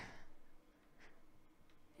door.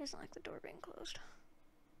 He doesn't like the door being closed.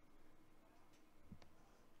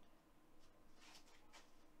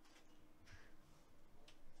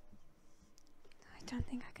 I don't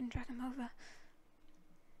think I can drag him over.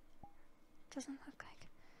 Doesn't look like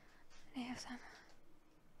any of them.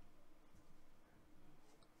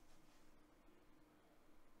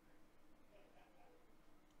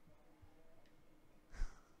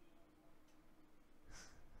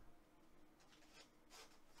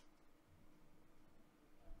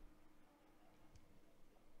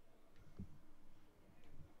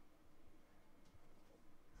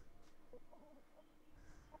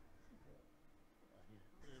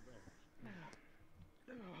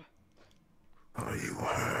 Are you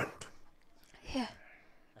hurt? Yeah.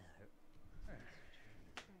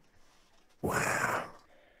 Where?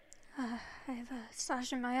 I have a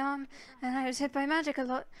slash in my arm, and I was hit by magic a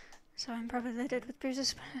lot, so I'm probably littered with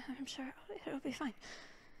bruises, but I'm sure it'll be fine.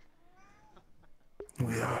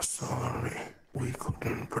 We are sorry. We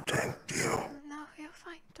couldn't protect you. No, you're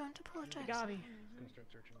fine. Don't apologize. Gavi,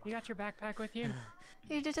 you got your backpack with you?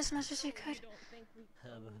 You did as much as you could.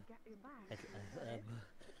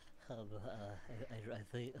 I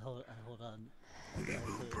think. Hold on. We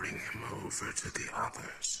will bring him over to the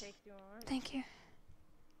others. Thank you.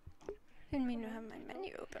 Didn't mean to have my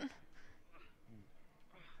menu open.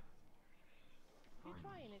 If you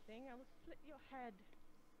try anything, I will split your head.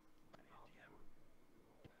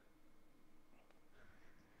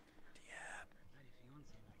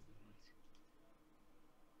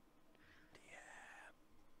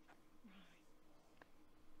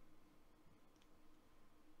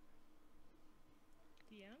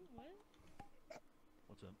 DM, what?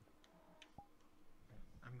 What's up?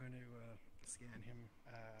 I'm going to scan him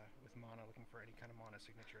with mana, looking for any kind of mana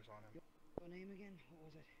signatures on him. Your name again?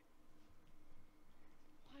 What was it?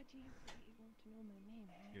 Why do you really want to know my name,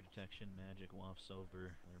 man? Your detection magic wafts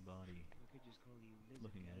over their body. We could just call you Liz.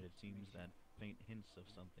 Looking at it, it seems that faint hints of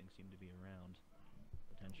something seem to be around,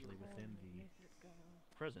 potentially within the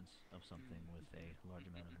presence of something with a large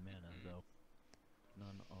amount of mana, though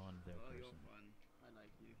none on their person. You're fun. I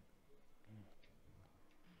like you.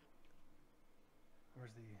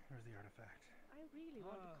 Where's the artifact? I really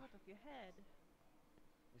want to cut off your head.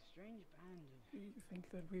 A strange band of... Do you think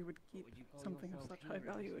that we would keep would you call something of yourself such high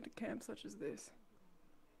value heroes? at a camp such as this?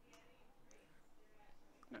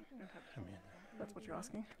 No, you don't have to. I mean, That's what you're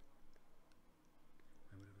asking.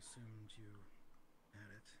 I would have assumed you had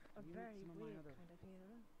it. A You very some of my weird other- kind of hero.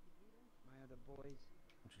 My other boys.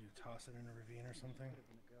 Would you toss it in a ravine or something? Could have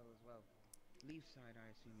been a girl as well. Leefside, I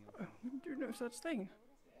assume you're from. Do no such thing.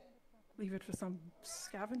 Leave it for some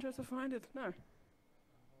scavenger to find it? No.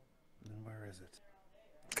 Then where is it?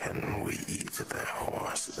 Can we eat their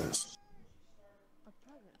horses? A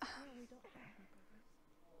brother? No, we don't have any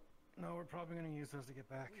brothers. No, we're probably going to use those to get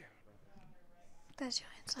back. There's your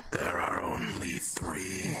answer. There are only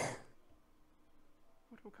 3.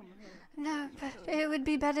 What will come of it? No, but it would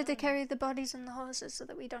be better to carry the bodies and the horses so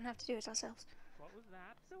that we don't have to do it ourselves. What was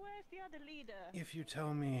that? So where's the other leader? If you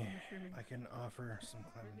tell me, I can offer some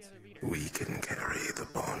clemency. We can carry the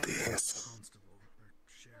bodies. Constable or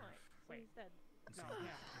sheriff. So he's dead. No, So, yeah.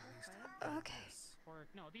 at least have Okay. this. Or,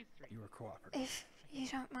 no, these three. You were cooperative. If you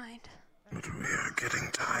don't mind. But we are getting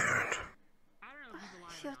tired. I don't know if he's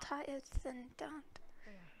alive If or you're not. tired, then don't.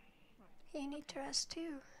 You need to rest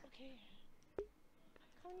too. Okay.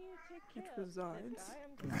 Can you take It care of resides this guy?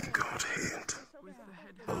 We got hit. with the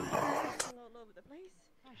head. All over the place.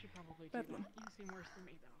 I should probably do Bedlam. that. You seem worse than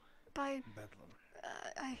me, though. Bye. Bedlam.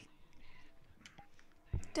 I...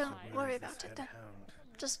 Don't Where worry is this about it head then. hound?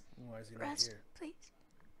 Just Why is he not rest, here? please.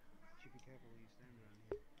 Should be careful where you stand around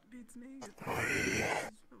here. Beats me. We It's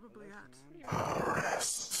probably at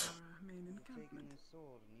arrest. our main You've taken encampment. this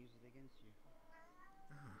sword and used it against you.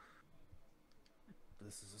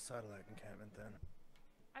 This is a satellite encampment then.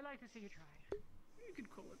 I'd like to see you try. You could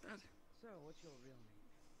call it that. So, what's your real name?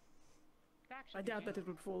 It's actually I doubt that Ginny. it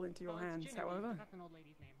would fall into your Oh, it's hands, Ginny. however. That's an old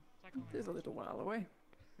lady's name. So I call her It is a little while away.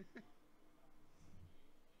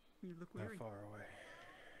 You look How weary. far away?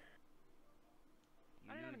 You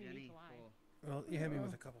I don't know have any Jenny need to lie. for... Well, you hit me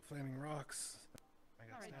with a couple flaming rocks. I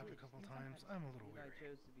got Alright, stabbed a please, couple it's times. okay. I'm a little I weary.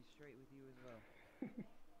 chose to be straight with you as well.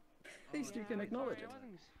 At least you Yeah, can I'm acknowledge sorry, it. I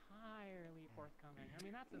wasn't entirely forthcoming. I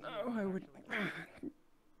mean, that's a No, I would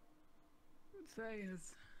say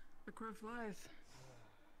as the crow flies.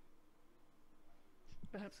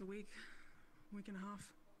 Perhaps a week and a half.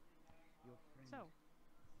 Your friend.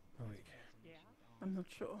 So, A week. yeah. I'm not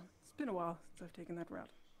sure. It's been a while since I've taken that route.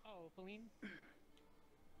 Oh, Feline?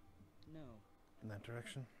 No. In that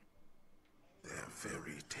direction? They're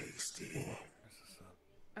very tasty.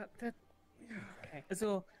 That... Okay.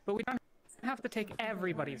 So, but we don't have to take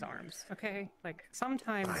everybody's arms, okay? Like,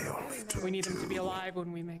 sometimes we need them to be alive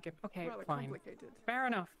when we make it. Okay, Rather fine. complicated. Fair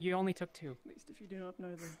enough. You only took 2. At least if you do not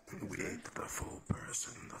know the We history. ate the full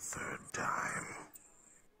person the 3rd time.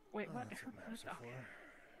 Wait, what? That's what matters Okay. for.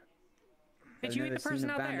 Did I've you eat never the person seen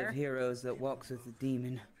a out band there? of heroes that walks with a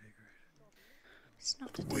demon. It's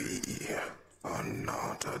not a We are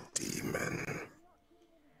not a demon.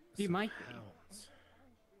 You might be. Hounds.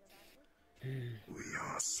 We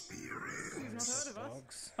are spirits. Heard of us?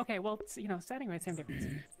 Dogs. Okay, well, it's, you know, setting right, same difference.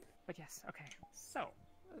 But yes, okay. So,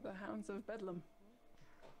 The Hounds of Bedlam.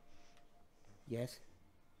 Yes?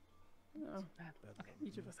 Oh,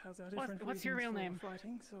 each of us has our different What's your real reasons name? for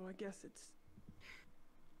fighting, so I guess it's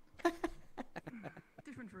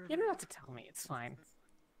different for You everyone. don't have to tell me. It's fine.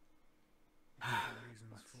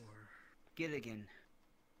 Reasons for Gilligan.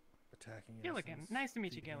 attacking Gilligan. innocents, Nice to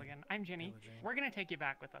meet you, thieving, Gilligan. I'm Ginny. pillaging. We're gonna take you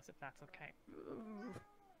back with us if that's okay.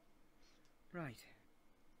 Right.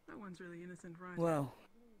 That one's really innocent, right? Well,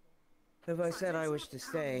 if I said I wish to It's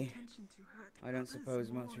not our stay, intention to hurt I don't others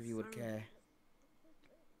suppose more much of you would so- care.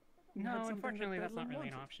 You had No, something that unfortunately, that's not Bedlam really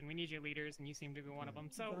an wanted. option. We need your leaders, and you seem to be one of them.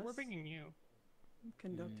 So we're Thus, bringing you.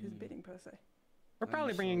 Conduct his bidding, per se. We're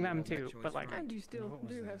probably bringing them too, but like. And you still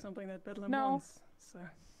do have something that Bedlam No. wants, so...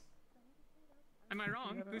 Am I You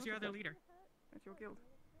wrong? have an Who's your offer. other leader? At your guild.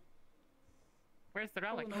 Where's the I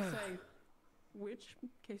relic? will not say which, in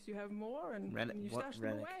case you have more, and Relic- you what stash them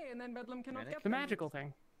relic? away, and then Bedlam cannot Relic? get The them. magical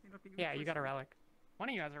thing. May not be good Yeah, you got a choice. relic. One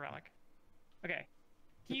of you has a relic. Okay.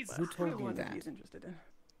 He's Who told you One that? he's interested in.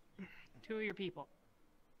 two of your people.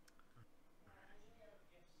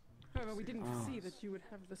 However, we didn't Oh. foresee that you would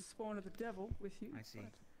have the spawn of the devil with you. I see.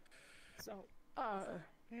 So,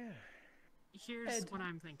 Yeah. here's Ed. what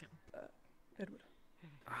I'm thinking. Edward.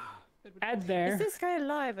 Ed there. Is this guy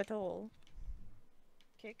alive at all?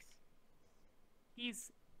 Kicks?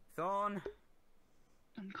 He's Thorn.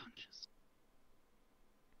 Unconscious.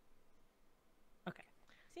 okay.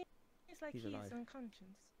 Seems like He's he's alive. unconscious.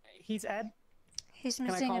 He's Ed. He's Can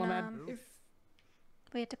I missing call an him Ed? arm. If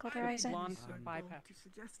We had to cauterize it. Blonde so with bold biped. to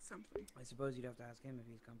suggest something, I suppose you'd have to ask him if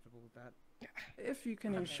he's comfortable with that. if you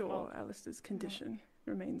can Okay, ensure well- Alistair's condition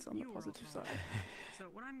remains on the You were positive also- side, So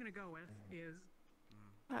what I'm gonna go with is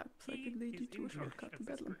perhaps I he could lead you is to a in charge shortcut to of this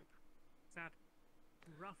Bedlam. group. Is that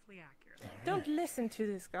roughly accurate? Don't listen to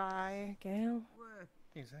this guy, Gail.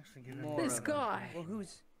 He's actually giving More me This of a- a- guy. Well,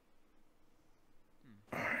 who's?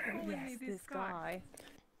 Yes, this guy.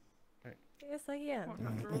 Right. Yes, I am. What,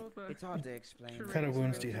 after all the It's hard to explain. What kind of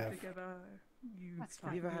wounds do you charades have? together, you That's struck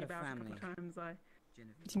Have you ever me had a about family? couple of times. I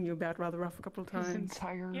Genevieve. beating you about rather rough a couple of His times.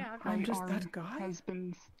 entire Yeah, I've right I'm just arm that guy. has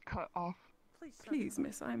been cut off. Please,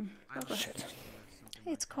 miss, I'm... Shit.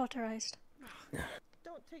 It's cauterized.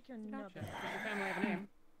 Don't take your Gotcha. nub. Does your family have a name?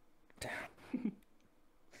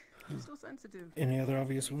 I'm still sensitive. Any other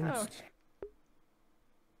obvious wounds?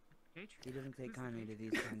 H? He doesn't take kindly to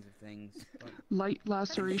these kinds of things. But Light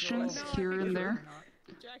lacerations No, I here think and you're there. not.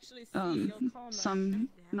 Did you actually see your comment? Some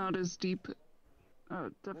not as deep.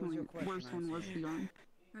 Definitely your question, worst one was the arm.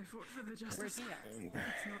 I fought for the Where's justice. he at?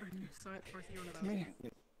 It's not a new sight Where's he to me.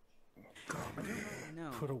 no,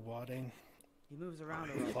 Put a wadding. he moves around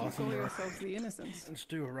a You lot. Cloth call in the rough. yourselves the innocents. Let's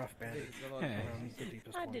do a rough bandage. It's a lot of Around the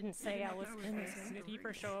deepest I one. didn't say I was innocent. Did he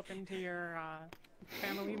first show up into your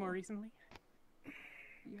family more recently?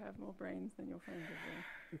 You have more brains than your friends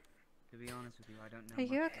have. To be honest with you, I don't know. Are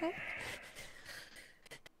you much okay?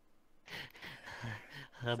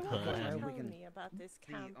 So what can we you tell can me about this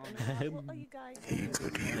be camp? on And what are you guys doing?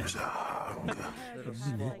 There's a hug. I heard Little you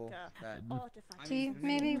had squabble like that- a artifact. Do you for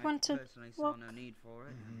me, maybe I want to personally saw walk? no need for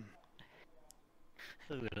it.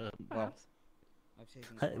 Well, I've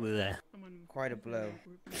taken Someone quite a blow.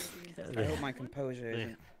 I hope my composure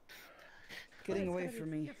isn't getting away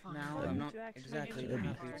from me now. I'm not exactly the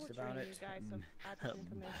happiest about it.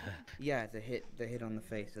 Yeah, the hit on the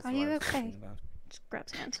face. That's Are what you I was okay? talking about. Just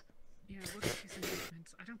grabs hands. Yeah, we'll get you some treatment.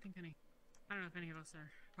 I don't know if any of us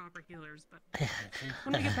are proper healers, but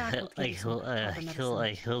when we get back, we'll give you some proper medicine.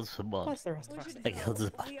 I killed someone. Plus the rest of us. I killed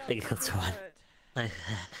someone. I killed someone. I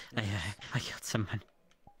killed someone.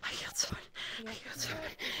 I killed someone. I killed someone.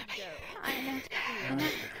 I know.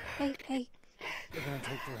 Hey, We're gonna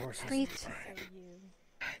take the horses. breathe.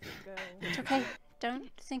 It's okay.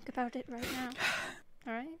 Don't think about it right now.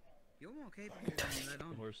 Alright? You're more capable than you let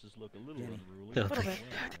on. Horses look a little unruly. A little bit.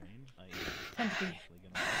 I Tend to be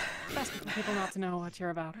best for people not to know what you're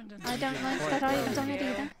about. I don't like that I haven't done it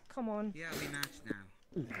either. Come on. Yeah, we match now.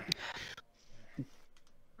 Well,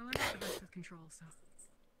 I'm not the best with control, so.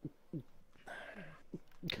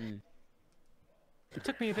 It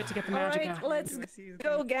took me a bit to get the magic Alright, out. let's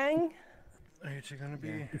go, gang. Are you two gonna be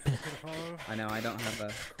gonna follow? I know, I don't have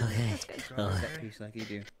a Okay. set piece like you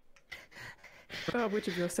do. Which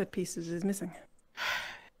of your set pieces is missing?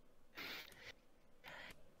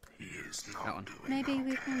 He is That not one. doing Maybe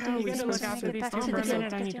we can Oh, do we this gotta when look I after get these back to the for a guild.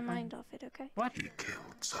 minute. I Get need your to mind off it, okay? What? He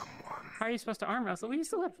killed someone. How are you supposed to arm wrestle? We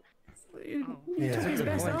used to live. You Yeah, took his good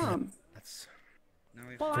best point. arm. That's Now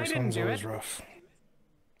we've Well, I first didn't one's do always it. rough.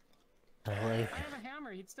 If I have a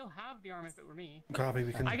hammer, he'd still have the arm if it were me. Copy.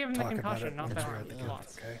 We can I give him the talk about concussion, it not once the we're at the guild,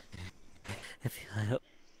 loss. okay? If you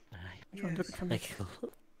Trying to become I killed.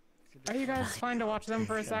 Are you guys fine to watch them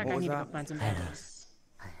for a sec? What I was need to that? go find some bandits.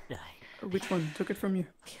 Which one took it from you?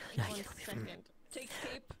 1 second. Take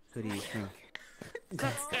tape. Who do you think?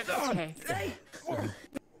 Okay.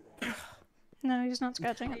 No, he's not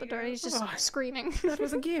scratching at the door. He's just screaming. That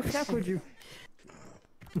was a gift. How could you?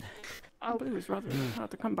 But it was rather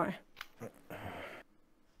hard to come by.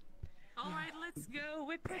 Alright, let's go.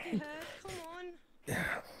 We're pretty hurt. Come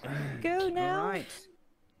on. Go now. Alright.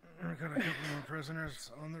 We've got a couple more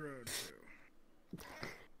prisoners on the road, too.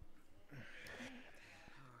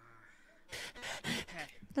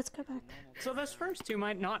 Let's go back. So those first two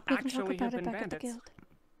might not We can talk actually about have it been back at the bandits. guild.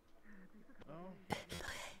 Oh.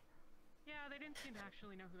 Yeah, they didn't seem to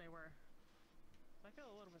actually know who they were. So I feel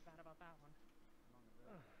a little bit bad about that one.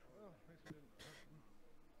 Well, at least we didn't hurt them.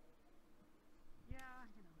 Yeah,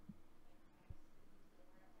 you know.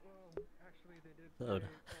 Well, actually, they did Oh. say,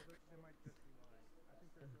 well, they might just be lying. I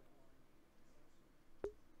think they're just lying.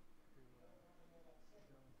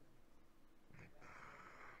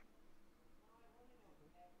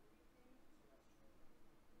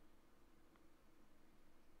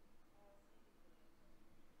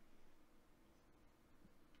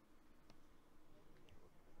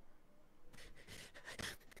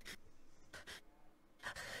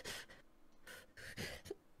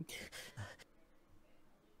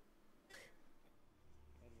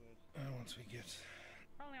 Once we get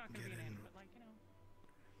Probably not gonna be an in, end, but like, you know.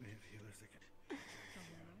 we have healers that can.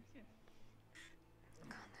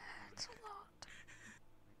 That's a lot.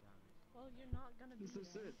 Well, you're not gonna be This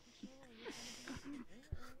is it. sure. You're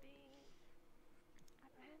gonna be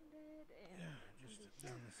apprehended and Just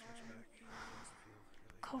down the switchback.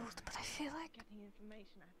 Cold, but I feel like getting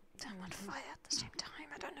information. I have to someone fight at the same time.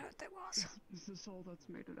 I don't know what that was. Is this all that's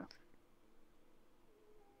made it up?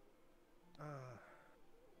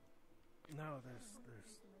 No, there's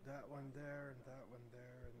that one there, and that one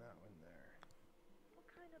there, and that one there. What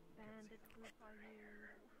kind of bandit group are you?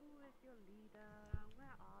 Who is your leader?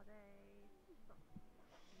 Where are they?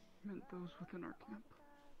 Meant those within our camp.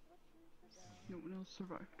 No one else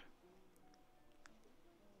survived.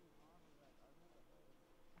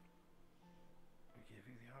 We gave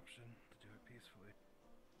you the option to do it peacefully.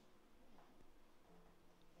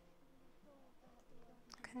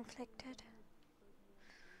 Conflicted.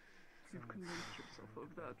 You've convinced yourself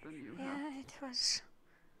of that, then you have. Yeah, it was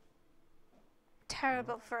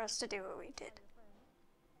terrible for us to do what we did.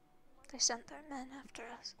 They sent their men after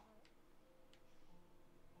us.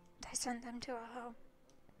 They sent them to a home.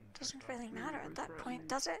 Doesn't really matter at that point,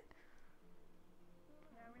 does it?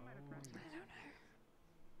 I don't know.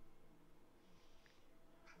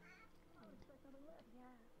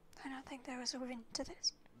 I don't think there was a win to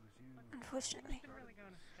this, unfortunately. Coming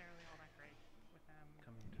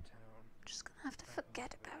to town. Just gonna have to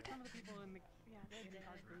forget about it. Some of the people in the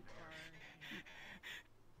our group are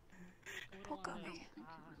Poor Gummy.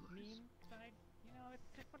 mean side. You know, it's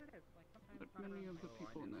just what it is. Like sometimes But it's not many really- of the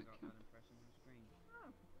people in that camp.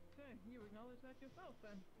 Oh, okay. You acknowledge that yourself,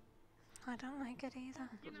 then. I don't like it either.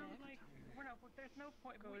 You know, like there's no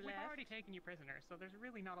point. We've already taken you prisoners, so there's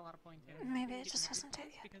really not a lot of point in. Maybe it keeping just you hasn't hit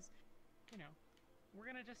yet. Because, you know, we're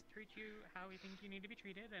gonna just treat you how we think you need to be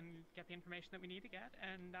treated and get the information that we need to get,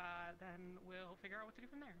 and then we'll figure out what to do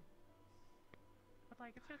from there. But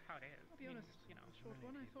like, it's just how it is. I'll be honest. You know, Short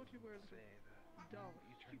one, I thought you were dull.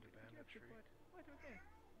 You turned to banditry. Quite okay.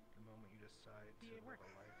 The moment you decide to it live works.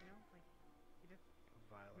 a life You know, like you just of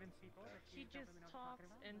violence convince and people that death, She you don't just really know what talks you're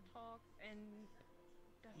talking and about. talks and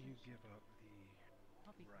doesn't. you give up the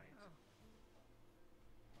Puppy. right Oh. to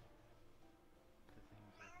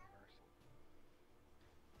things like mercy.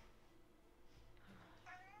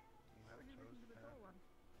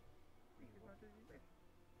 You have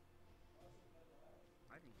chose the path.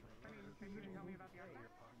 I think you I mean, can you tell me about the Your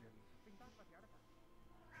artifact? pockets. We can talk about the artifact.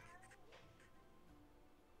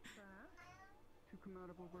 To come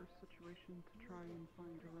out of a worse situation to try and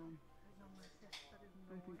find your own.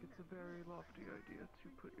 I think it's a very lofty idea to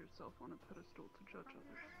put yourself on a pedestal to judge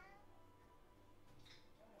others.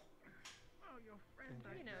 Oh, your friend.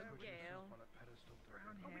 You know, Put Gail. yourself on a pedestal to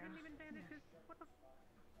Brown Oh, we hair. didn't even bandage his. What the?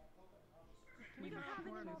 We don't have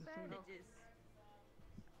any One more is a single- bandages.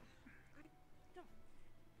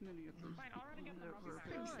 Many of those Fine, I'll run and get people them. that I'll be were back.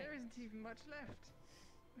 Thanks, there isn't even much left.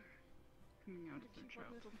 coming out of their Keep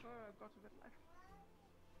what little childhood. fur I've got of it left.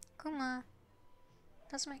 Kuma.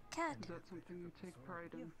 That's my cat. Is that something you take pride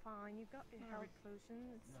You're in? fine. You've got your health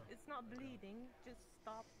potion. It's not bleeding. Just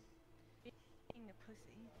stop being a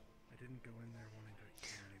pussy. I didn't go in there wanting to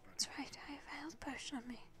kill anybody. That's right, I have a health potion on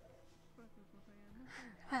me.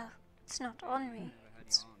 Well, it's not on me.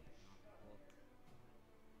 It's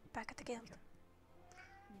back at the guild.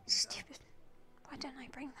 Stupid. Why didn't I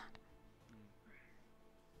bring that?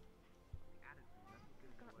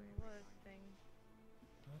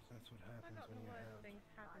 That's what happens when you have things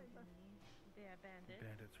happen to me. They're bandits.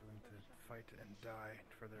 bandits willing to fight and die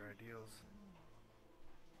for their ideals.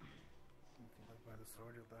 If you live by the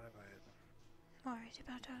sword, you'll die by it. Worried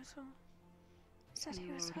about Ozil. Said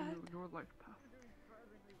he You was already hurt. know your life path. I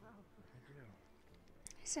do.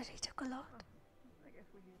 He said he took a lot. I guess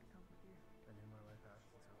we're here to comfort you. I knew my life path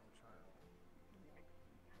since I was a child.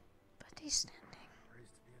 But he's standing.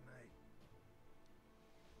 Raised to be a knight.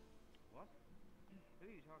 What? Who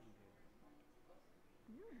are you talking to?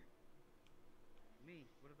 Me?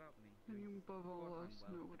 What about me? And you above all Well, else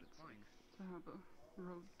know what it's fine. like to have a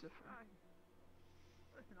road differ.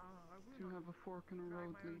 Listen, I will To not have a fork in a drag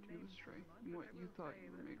road my lead own you name astray too much, in but what I you will thought say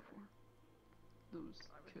you were that made for. Those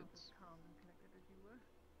I was not kids. as calm and collected as you were.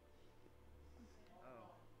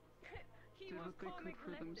 Oh. He Did was what they calm could and for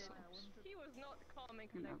collected. themselves. He was not calm and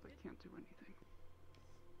And now collected. they can't do anything.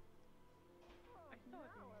 I thought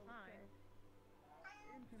he was fine.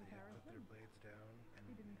 In They have put their comparison, blades down and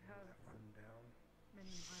he didn't have left them down.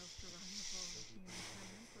 many miles to run before he and his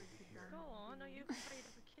family were to down. Go on, are you afraid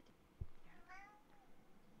of a kitty?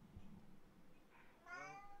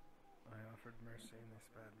 I offered mercy and they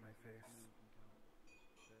spat in my face.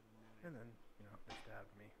 And then, you know, they stabbed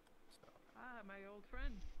me. So. Ah, my old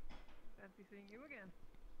friend. Fancy seeing you again.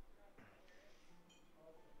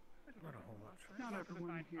 Not a whole lot. Not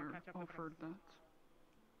everyone here offered that.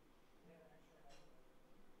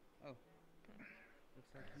 Oh.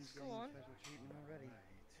 Looks like he's Go getting on. special treatment already.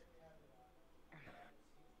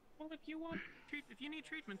 Well, if you need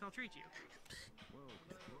treatment, I'll treat you.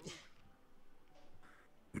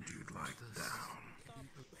 Would you like down?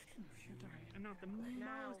 Sorry, I'm not the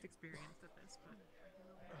most experienced at this, but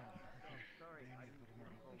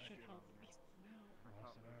we should help at least now.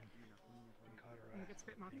 I'm gonna get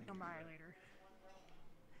spit monkey come by later.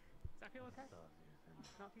 Does that feel okay?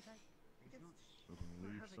 Not too tight? Welcome to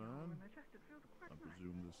Leefside. I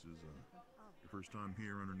presume this is your first time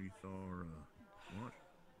here underneath our watch?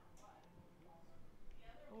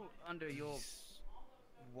 Oh, under your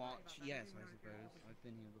watch, yes, I suppose. I've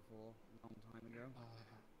been here before, a long time ago.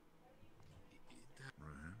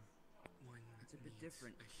 Right. It's a bit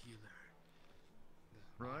different.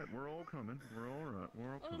 Right, we're all coming. We're all right.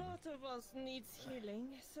 We're all A coming. lot of us needs healing,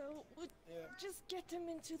 so we'll just get them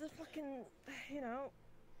into the fucking, you know,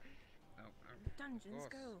 dungeons.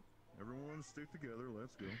 Go. Everyone stick together.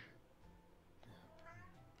 Let's go.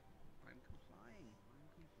 I'm complying.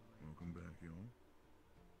 Welcome back, y'all.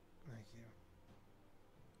 Thank you.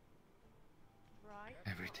 Right.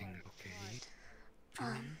 Everything okay?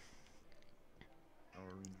 Our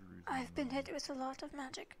injuries. I've been hit with a lot of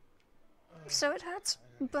magic. So it hurts,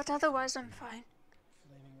 but otherwise I'm fine.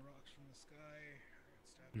 Flaming rocks from the sky. I got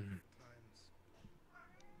stabbed a few times.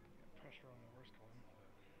 Got pressure on the worst one.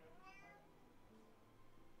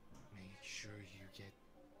 Make sure you get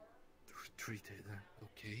treated,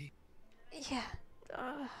 okay? Yeah,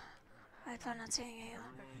 I plan on seeing you.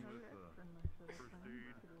 First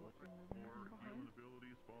aid or healing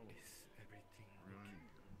abilities follow. Is everything Right.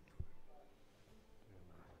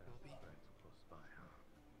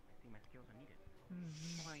 I think my skills are needed.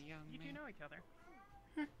 Well, young You do know each other.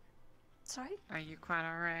 Sorry? Are you quite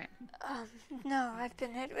alright? No, I've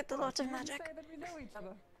been hit with a lot of magic. Say that we know each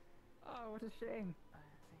other. Oh, what a shame.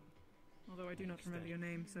 Although I do not remember your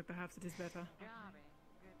name, so perhaps it is better. I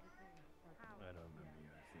don't remember you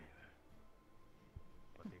as either.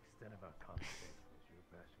 But the extent of our conversation was you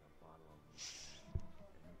bashing a bottle on me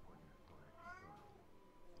and you pointing at black as well.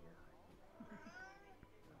 Yeah, I think.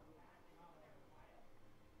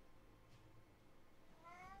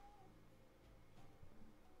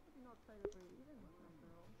 Not say that we're even after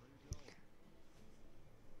all.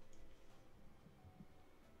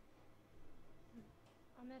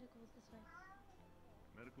 Our medical's this way.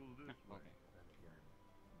 Medical's this way.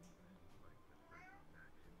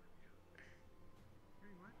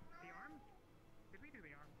 Doing what? The arm? Did we do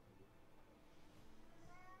the arm?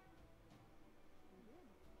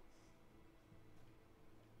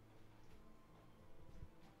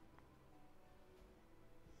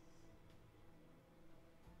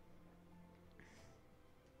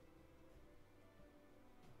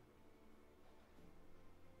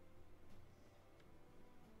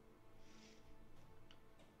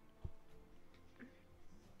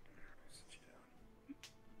 Sit you down.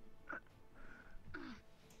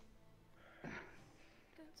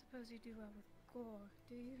 Don't suppose you do well with gore,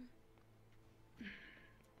 do you?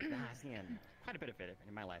 I've seen quite a bit of it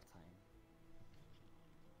in my lifetime.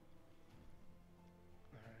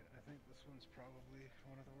 Alright, I think this one's probably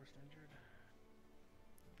one of the worst injured.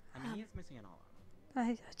 I mean, he is missing an arm.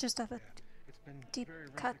 I just have it. It's been deep very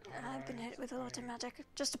cut. roughly I've been hit with a lot of cauterized. magic,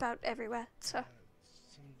 just about everywhere. So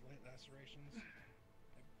Some light lacerations.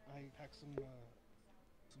 I packed some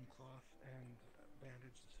cloth and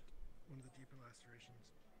bandaged one of the deeper lacerations.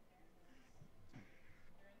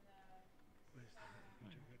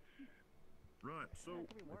 Right, so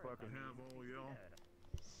if I could have all y'all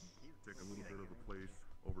take a little bit of the place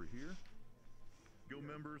over here. Guild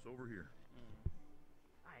members over here.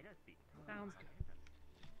 Sounds good.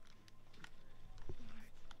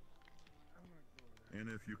 And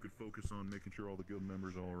if you could focus on making sure all the guild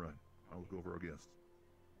members are all right, I'll look over our guests.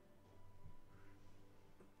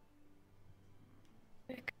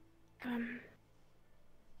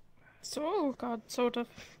 So, God, sort of.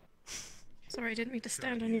 Sorry, I didn't mean to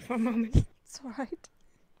stand on you for a moment. It's alright.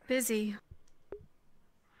 Busy.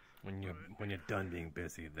 When you're done being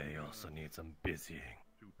busy, they also need some busying.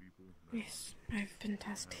 Yes, I've been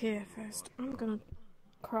tasked here first. I'm gonna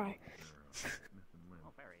cry.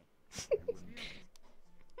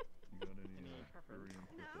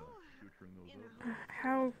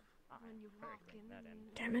 How...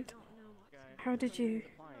 Damn it. How did you...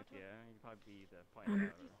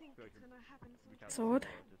 Sword?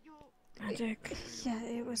 Magic? Yeah,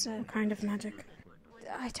 it was a... What kind of magic?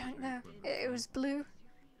 I don't know. It was blue.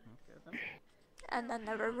 And then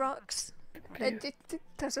there were rocks.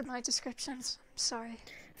 Those are my descriptions. Sorry.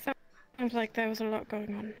 Sounds like there was a lot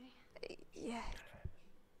going on. Yeah.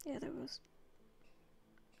 Yeah, there was.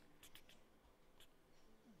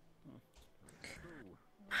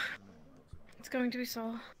 It's going to be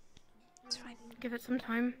sore. It's fine. Give it some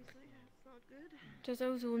time.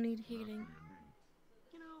 Those will need healing.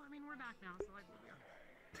 You know, I mean, we're back now, so like...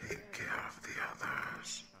 Take care of the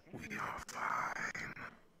others. We are fine.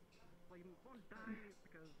 Well, you won't die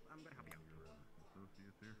because I'm gonna help you.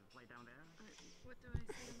 Lay down there. What do I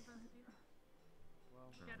see in both of you?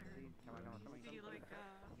 Get her. See, like,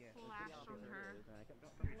 flash on her.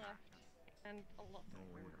 Left. And a lot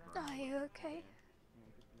of Are you okay?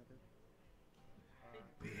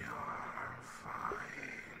 We are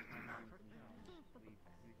fine.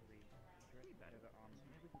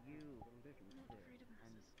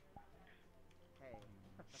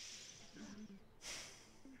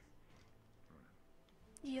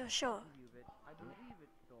 You're sure?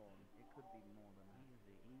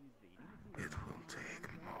 It will take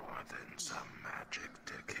more than some magic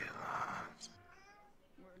to kill us.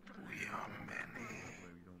 We are many.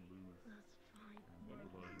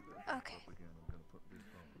 Okay.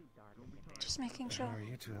 Just making sure. How are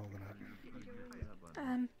you two holding up?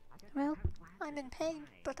 Well, I'm in pain,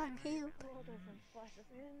 but I'm healed.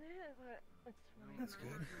 That's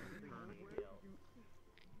good.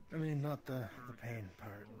 I mean, not the pain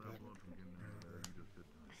part, but...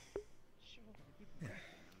 yeah.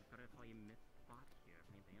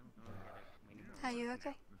 Are you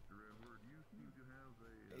okay?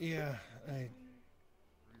 Yeah, I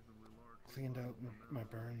cleaned out my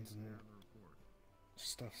burns and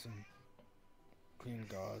stuffed some clean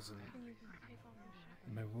gauze and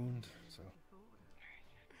my wound, so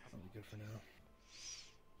I'll be good for now.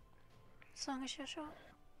 As long as you're sure.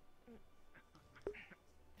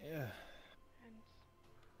 Yeah. And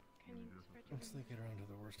can you spread your Once they get around to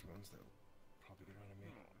the worst ones, they'll probably get around to me.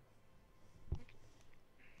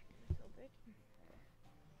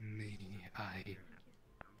 May I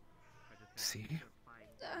see?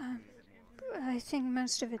 I think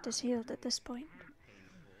most of it is healed at this point.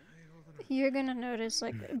 You're gonna notice,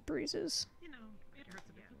 like, bruises. You know, it hurts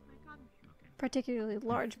a bit. Particularly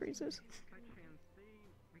large bruises.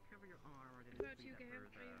 What about you, Gabe?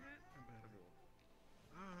 Are you hurt?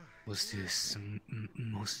 Was this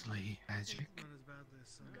mostly magic?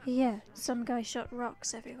 Yeah, some guy shot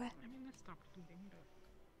rocks everywhere.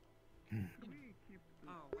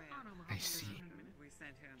 I see. We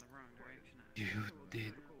sent her in the wrong direction. You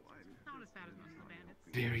did Not as bad as most of the bandits.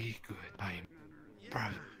 very good. I'm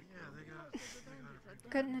proud.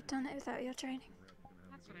 Couldn't have done it without your training.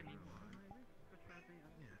 That's what I mean.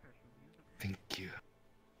 Thank you.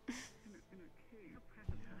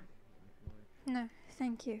 No,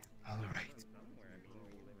 thank you. All right.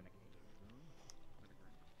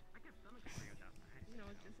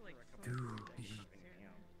 Do be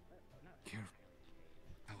careful.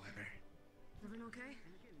 However, Everyone okay?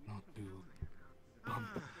 not to bump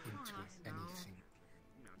into anything.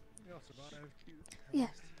 Yeah,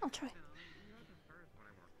 I'll try.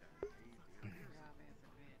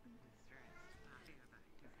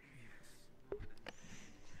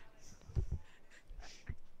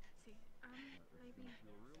 See, maybe having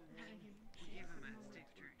him Give him a stick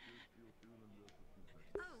drink.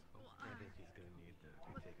 Oh, well, I think he's gonna need to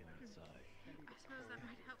be taken outside. I suppose that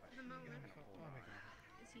might help for the moment.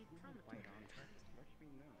 he traumatized?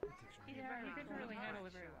 Yeah, he didn't really handle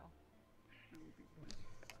it very well.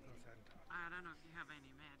 I don't know if you have any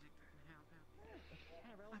magic that can help him.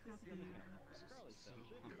 I've got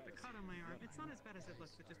the cut on my arm. It's not as bad as it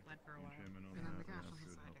looks. It just bled for a while. And then the gash on the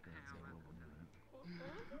side.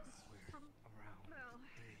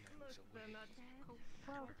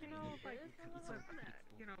 Well, you know, like,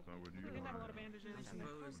 you know, we didn't have a lot of bandages. It's been a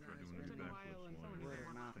while, and someone needed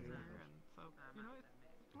more after there, and so, you know, it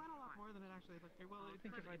bled a lot more than it actually looked. Well, I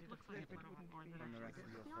think if I did a flip, it wouldn't more than it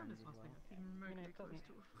actually did. The arm is mostly remotely close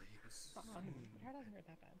to a flip. Your hair doesn't hurt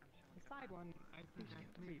that bad. The side one, I think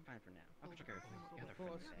It'll be fine for now. I'll check out the other Of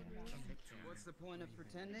course. What's the point of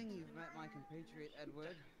pretending? You've met my compatriot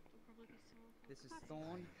Edward. This is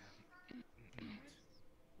Thorn.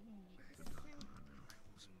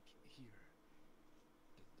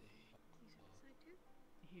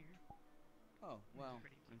 Here. Oh, well,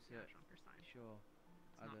 I'm sure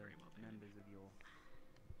other members of your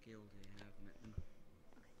guild here have met them.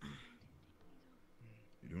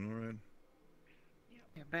 You doing alright?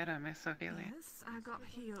 You're better, Miss Ophelia. Yes, I got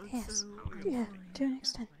healed. Yes. So Yeah, to an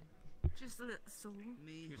extent. just a little sore.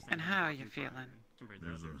 And how are you feeling?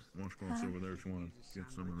 There's a washcloth over there if you want to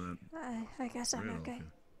get some of that. I guess I'm red off okay. you.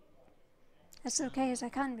 As okay as I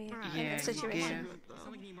can be in Yeah, this situation.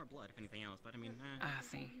 Something need more blood, if anything else, but I mean, I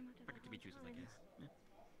see. better to be choosers, I guess. Yeah.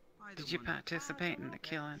 Did you participate in the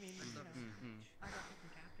killing?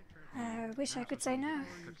 I wish I could say no,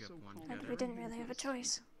 but we didn't really have a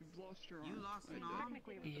choice. You lost an arm?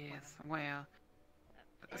 Yes, well,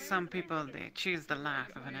 some people, they choose the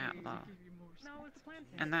life of an outlaw.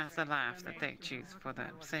 And that's the life that they choose for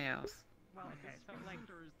themselves.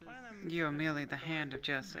 You are merely the hand of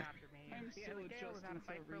justice.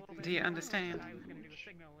 Do you understand?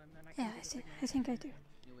 Yeah, I think I do.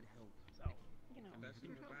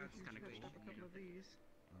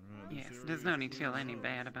 Yes, there's no need to feel any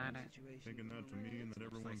bad about it. Thinking that to mean that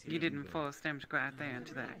everyone's You didn't force them to go out there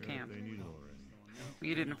into that camp. They need it already.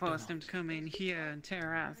 You didn't force them to come in here and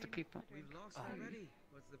terrorize the people. We've lost already.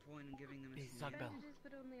 What's the point in giving them a Bandages, bell?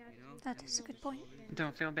 but only I That is a good point.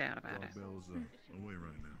 Don't feel bad about it. Bell's away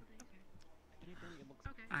right now.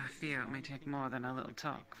 I fear it may take more than a little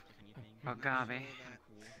talk for Garvey.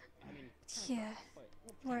 Yeah,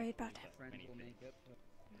 worried about him.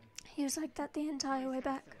 He was like that the entire way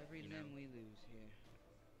back. Every limb we lose here.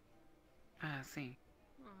 I see.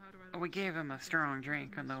 We gave him a strong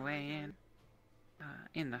drink on the way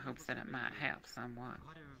in the hopes that it might help somewhat.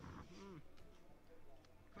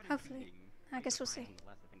 Hopefully. I guess we'll see.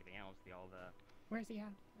 Where's he at?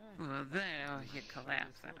 Well, there he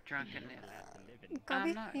collapsed out of drunkenness.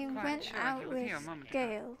 Gobby, not he quite went sure out he was with here a moment ago.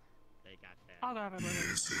 Gale. I'll go have a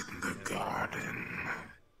He's in the garden.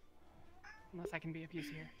 Unless I can be of use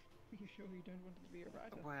here. Are you sure you don't want it to be a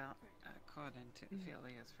rider? Well, according to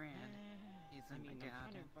Ophelia's friend, he's in the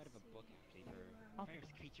garden. Part of a book actually for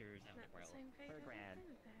various creatures out in the wild. Very grand.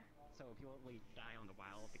 So people really die on the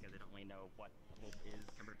wild because they don't really know what a wolf is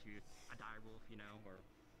compared to a dire wolf, you know, or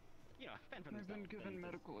fend for I've themselves. been given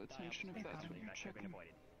medical attention if that's what you're checking.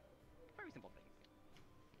 Very simple things.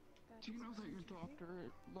 Do you know that your doctor had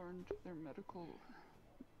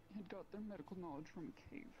got their medical knowledge from a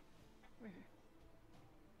cave?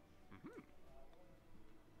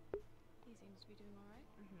 He seems to be doing alright.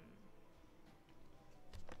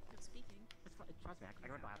 Good speaking. Trust me, I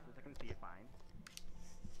got glasses, I can see it fine.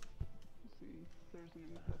 Let's see, there's an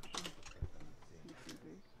infection. In a few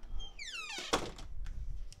days.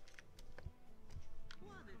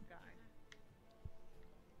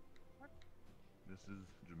 This is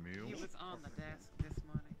Jamil. He was on the desk this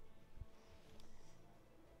morning.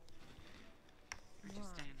 We're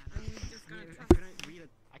just standing up.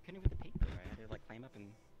 I couldn't read the paper. I had to climb up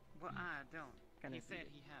and. Well, I don't. Kinda He said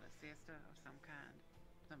he had a sister of some kind,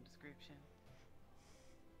 some description.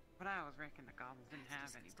 But I was reckoning the goblins didn't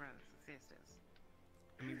have any brothers or sisters.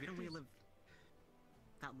 I mean, we don't really live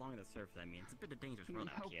that long on the surface. I mean, it's a bit of a dangerous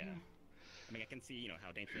world out here. I mean, I can see,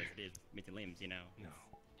 how dangerous it is with your limbs, No. No,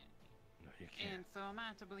 you can't. And so am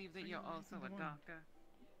I to believe that you're also a doctor?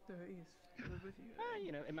 Yes, with you.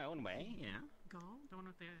 In my own way, Gall? The one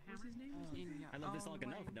with the hammer? What's his name? I love this long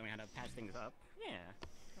enough knowing how to patch things up. Yeah.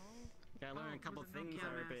 Gotta learn a couple things that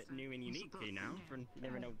are a bit new and unique, you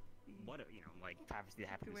never know what, obviously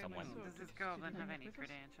happened to someone. Does this goblin have any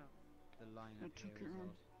credentials? The line up here is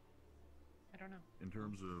off. I don't know. In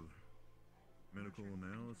terms of medical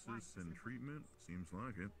analysis and treatment, seems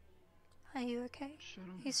like it. Are you okay?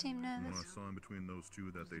 You seem When nervous. I saw in between those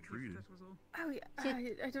two that they treated. Oh yeah,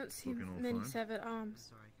 I don't see Looking all many fine? severed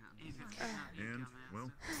arms. And,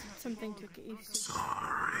 well, Something to get used to.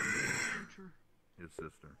 Sorry. his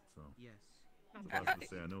sister. So Yes. suffice to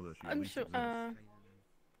say, I know that she at I'm least sure. exists.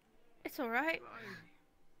 It's all right.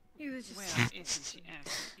 You was just. Well, isn't she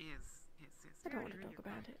actually is his sister? I don't want to talk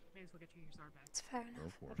about it. May as well get you your sword back. It's fair Go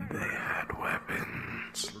enough. for it. Bad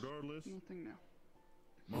weapons. Regardless, Nothing now.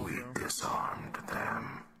 We disarmed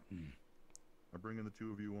them. I'm bringing the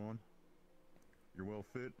two of you on. You're well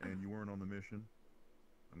fit, and you weren't on the mission.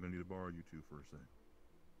 I'm gonna need to borrow you two for a sec.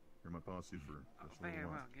 You're my posse for just a Very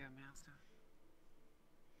little well, while. good master.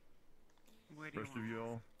 What do Rest you of want?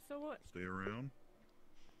 y'all, So what? stay around.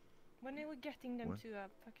 When are we getting them What? to a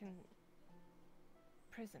fucking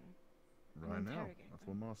prison? Right now. interrogate That's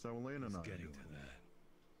what Ma Sawalena and I are Getting doing. to that.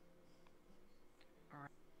 Right,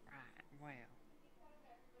 well.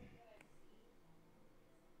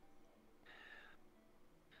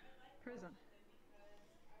 Prison.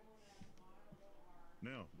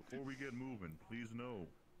 Now, before we get moving, please know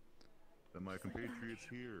that my compatriots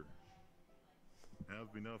here have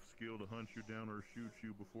enough skill to hunt you down or shoot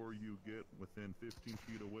you before you get within 15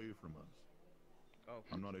 feet away from us. Oh.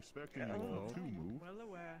 I'm not expecting you all to move. Well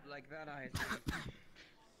aware. Like that, I.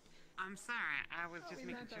 I'm sorry, I was just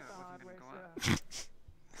we making learned sure that it the hard wasn't way, gonna go up.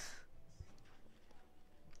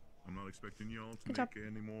 I'm not expecting y'all to Good job. make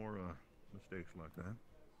any more mistakes like that.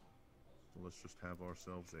 So let's just have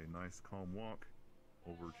ourselves a nice, calm walk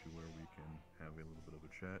over to where we can have a little bit of a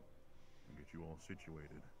chat and get you all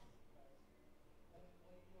situated.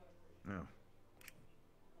 Now,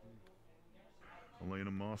 Elena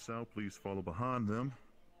Mossau, please follow behind them.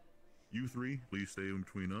 You three, please stay in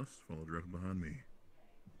between us. Follow directly behind me.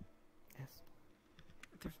 Yes.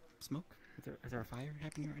 Is there smoke? Is there a fire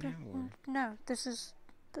happening right now? Or? No, this is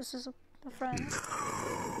a friend.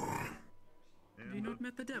 And, you not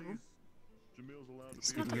met the devil? Jamil's allowed to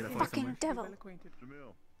It's be not here. the fucking devil. Well acquainted.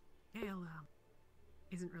 Jamil. Gale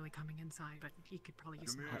isn't really coming inside, but he could probably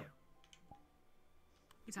use some Jamil. help.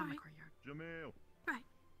 He's out in the courtyard. Jamil. Right.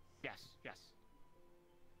 Yes, yes.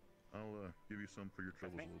 I'll give you some for your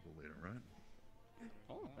troubles a little bit later, right?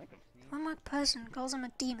 Oh, thank you. One more person calls him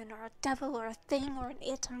a demon or a devil or a thing or an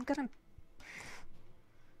it, I'm gonna.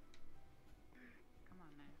 Come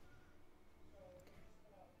on now.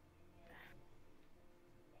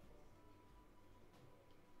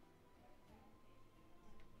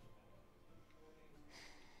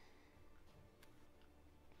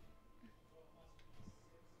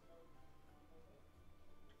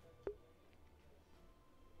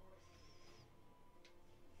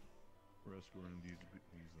 We're escorting these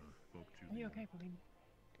folk to Are you the okay, Pauline?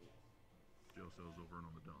 jail cells over and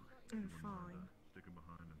on the dock. I'm You wouldn't mind, fine. sticking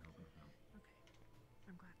behind and helping us out.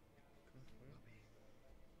 Okay. I'm glad.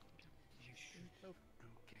 You should Oh. go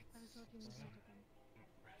get I was hoping you some would again.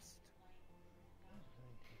 rest.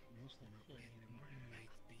 It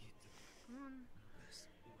might be the Come on. best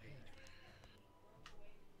way.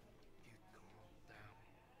 You calm down.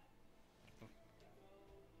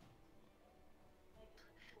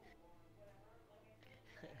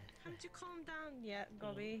 Haven't you calmed down yet,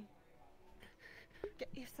 Bobby? Get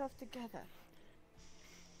yourself together.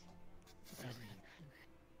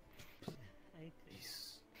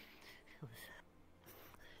 Please.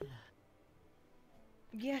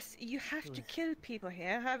 Yes, you have to kill people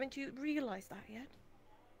here. Haven't you realized that yet?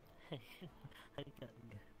 I got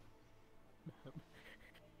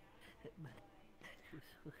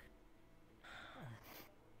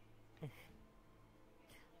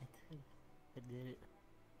I did it.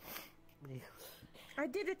 I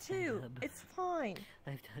did it too. It's fine.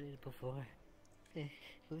 I've done it before. It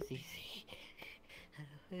was easy.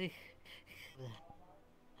 It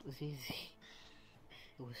was easy.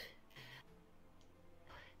 It was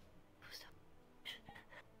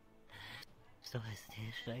no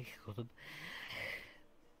hesitation. I killed him.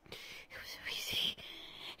 It was so easy.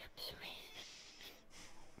 It was so easy.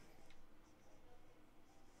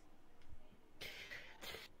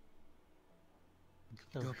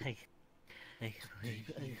 Oh, I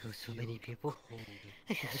killed so many people.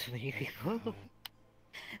 I killed so many people. Are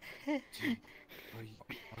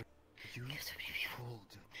you so many people.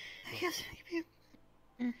 cold? I killed so many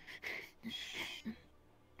people.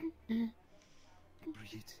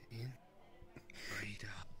 Breathe in. Breathe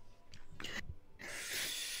out.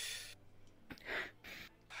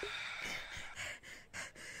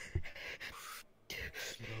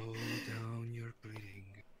 Slow down your breathing.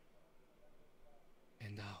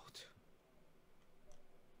 And out.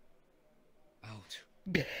 Out.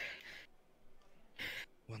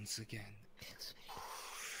 Once again.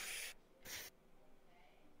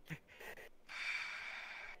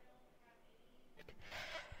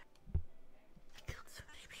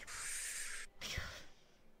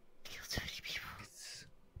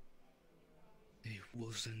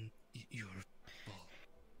 wasn't your fault.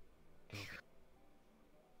 Bobby.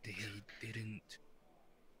 They didn't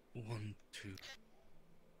want to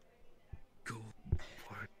go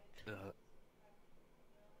for the...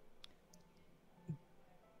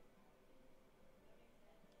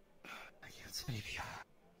 I killed so many people.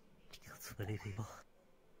 I killed so many people.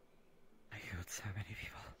 I killed so many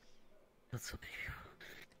people. I killed so many people.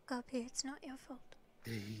 Guppy, it's not your fault.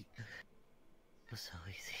 They... It was so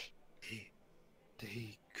easy.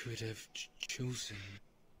 They could have chosen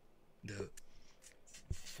the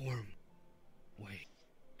form way.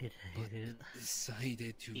 But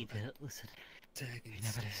decided to he didn't listen. Attack He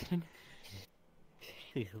never listened.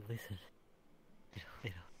 They don't listen. They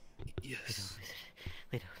don't. Yes. They don't listen.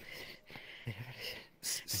 They don't listen. They never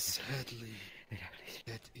listen. Sadly, They never listen.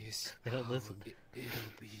 that is They don't how listen.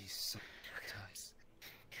 it'll be sometimes.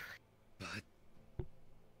 But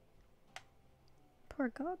Poor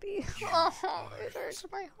Guppy. Oh, it hurts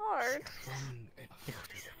my heart.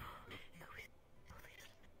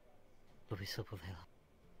 It'll be so fulfilling.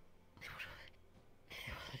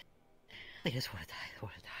 They just want to die. They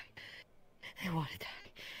want to die. They want to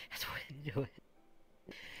die. That's why they do it.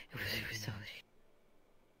 It was so.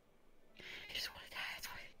 They just want to die. That's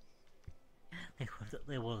why.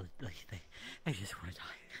 They want to. They just want to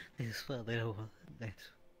die. They just well. They don't want. They.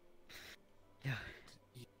 Yeah.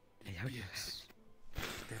 They don't. Yes.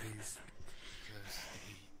 That is because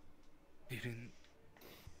they didn't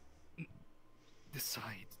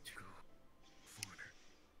decide to go for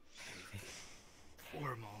a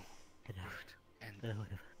formal route and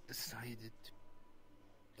decided to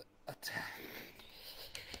attack.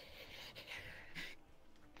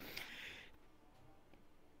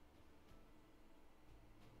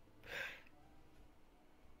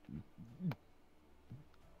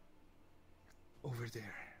 Over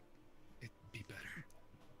there, it'd be better.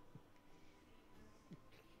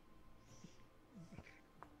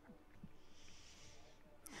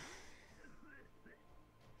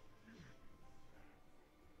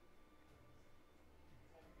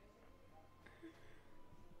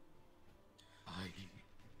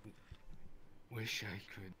 Wish I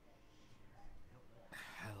could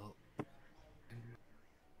help,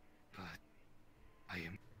 but I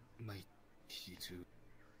am mighty too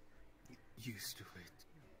used to it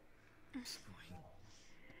at this point.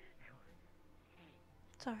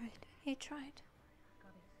 It's alright. He tried.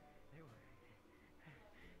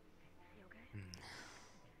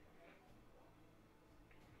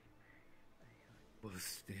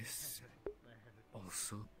 Was this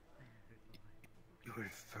also your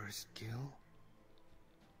first kill?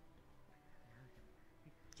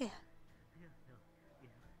 Yeah.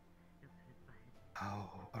 How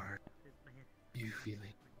are you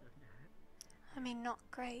feeling? I mean, not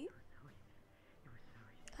great.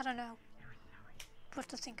 I don't know what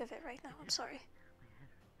to think of it right now. I'm sorry.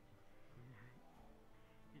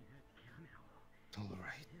 It's all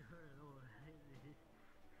right.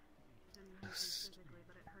 Just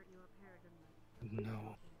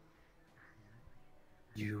no.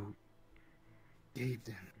 You gave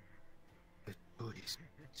them the choice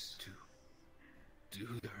to do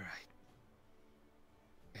the right,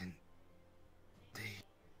 and they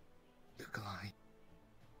declined.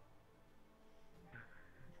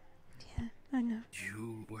 Yeah, I know.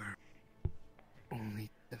 You were only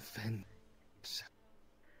defending yourself.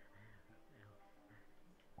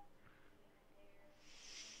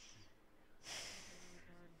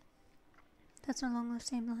 That's along the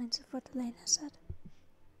same lines of what Elena said.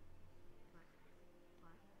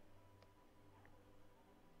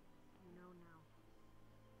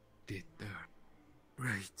 Did the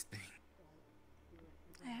right thing.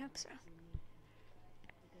 I hope so.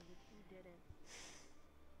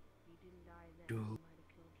 You'll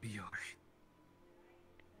be alright.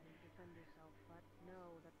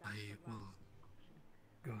 I will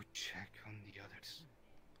go check on the others.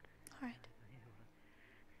 Alright.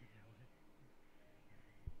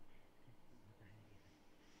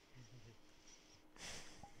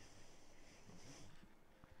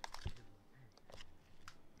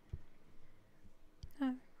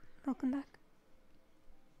 Welcome back.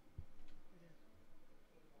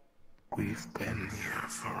 We've been here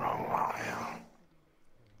for a while.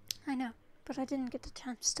 I know, but I didn't get the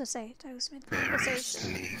chance to say it. I was mid Very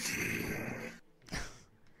conversation. sneaky.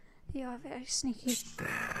 You are very sneaky.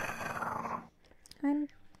 I'm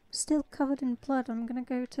still covered in blood. I'm gonna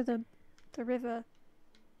go to the river.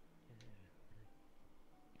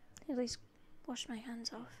 At least wash my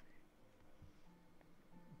hands off.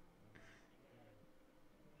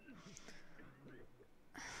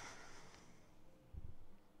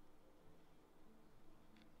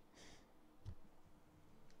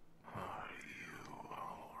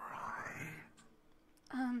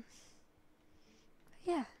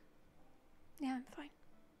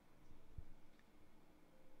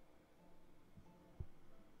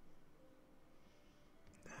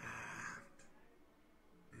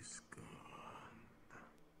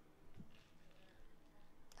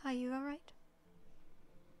 Are you alright?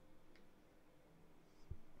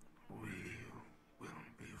 We will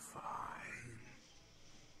be fine.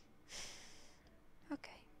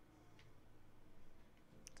 Okay.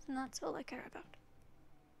 And that's all I care about.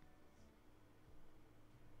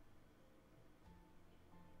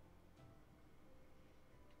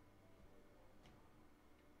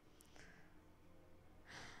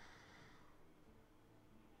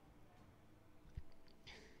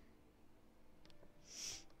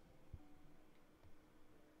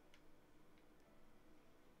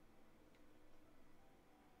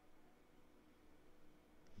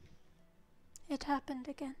 It happened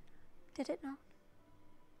again, did it not?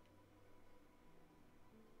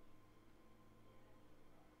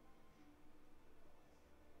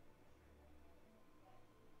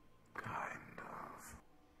 Kind of.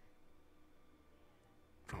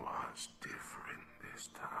 It was different this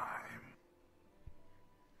time.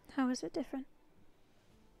 How is it different?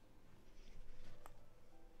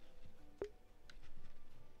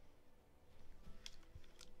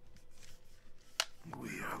 We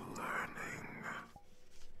are learning.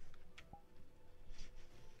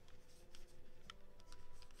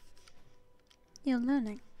 You're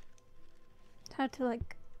learning how to,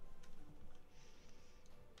 like,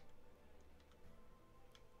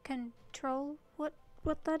 control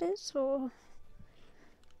what that is, or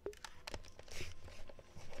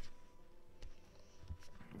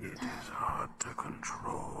It is hard to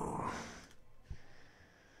control.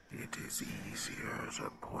 It is easier to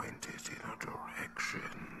point it in a direction.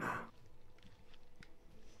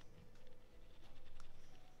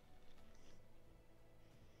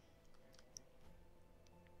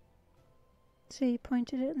 so you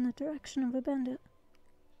pointed it in the direction of a bandit.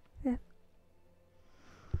 Yeah.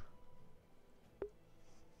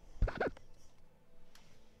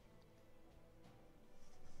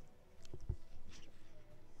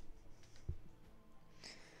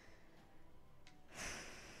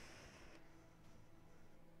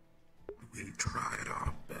 We tried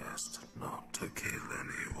our best not to kill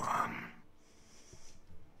anyone.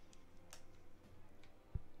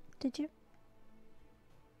 Did you?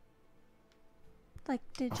 Like,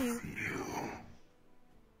 did you? You.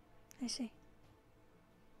 I see.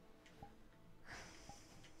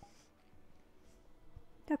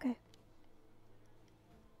 Okay.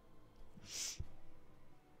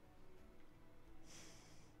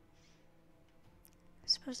 I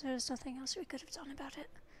suppose there was nothing else we could have done about it.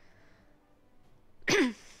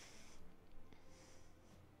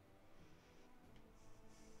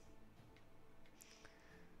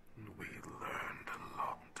 We learned a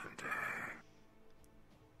lot today.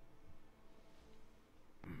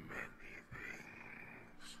 Many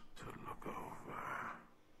things to look over.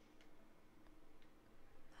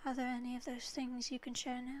 Are there any of those things you can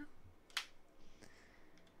share now?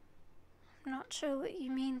 I'm not sure what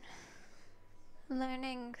you mean.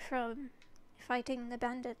 Learning from fighting the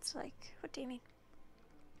bandits, like, what do you mean?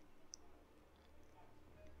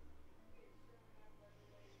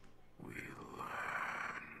 We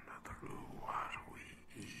learn through what we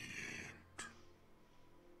eat.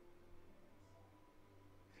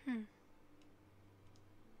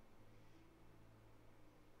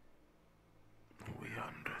 We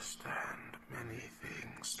understand many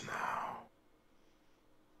things now.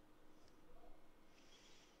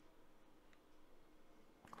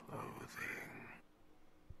 Clothing,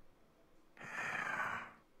 hair,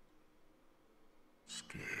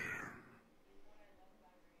 skin,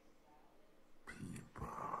 people.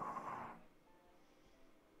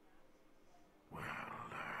 We're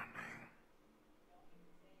learning.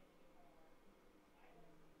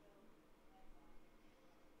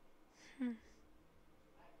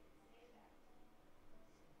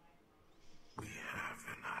 We have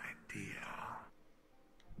an idea.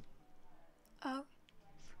 Oh?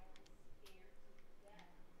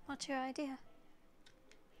 What's your idea?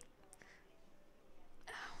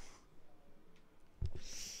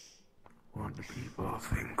 What do people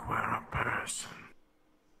think we're a person?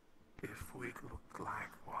 If we look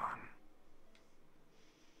like one.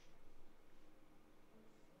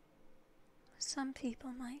 Some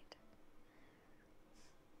people might.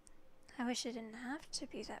 I wish it didn't have to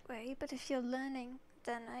be that way, but if you're learning,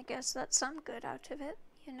 then I guess that's some good out of it,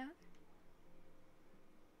 you know?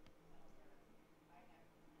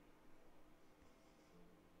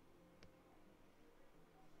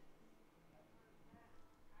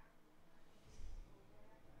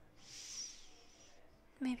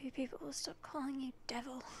 Maybe people will stop calling you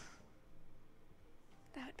devil.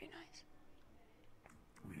 That would be nice.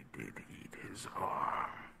 We did eat his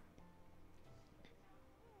arm.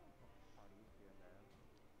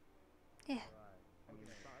 Yeah.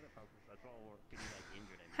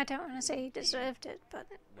 I don't want to say he deserved it, but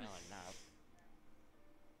well enough.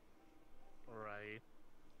 Right.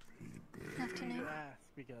 Afternoon. Ask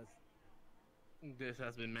because this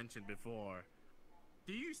has been mentioned before.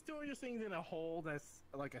 Do you store your things in a hole that's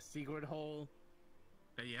like a secret hole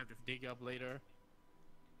that you have to dig up later?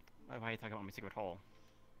 Why are you talking about my secret hole?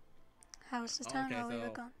 How was the town Okay, while we were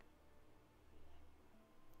so- gone?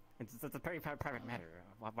 It's a very private matter.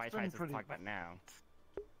 Why It's try been to pretty- talk about it now?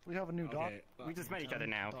 We have a new doc. We just met each other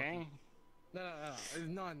now, okay? No. It's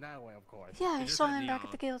not in that way, of course. Yeah, I It's just saw that, him you back know,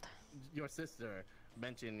 at the guild. Your sister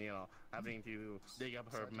mentioned, having to dig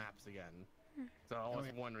up her maps again. So I was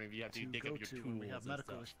wondering if you have to dig up your tools when we have and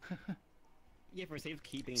medical. stuff. Yeah, for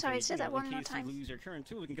safekeeping. Sorry, so, say that in one more case time. we lose your current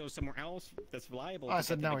tool, we can go somewhere else that's reliable. I to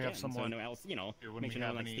said get them now we have again, someone- So no else, Here, when make we sure no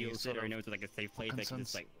have one like any steals sort it or of knows it's like a safe place that can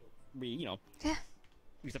just concerns. Yeah.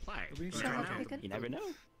 resupply it. We You should never have know. pretty good You never food.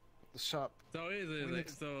 know. The shop. So We need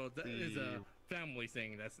that is a family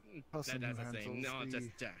thing. That's a thing, not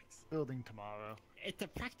just Jack's. Building tomorrow. It's a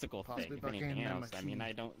practical Possibly thing, if Bucky anything and then else. I mean, McKee.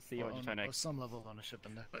 I don't see what you're trying to... Or some level of ownership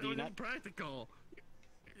in there. But Do you it was not- practical.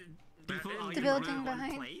 Do you put all The your building money in one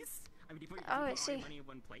behind- place? I mean, do you put, Oh, I all your see. money in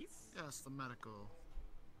one place? Yes, the medical.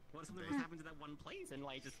 What if something else happens to that one place and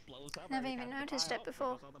like just blows up? Never every even time the noticed fire? it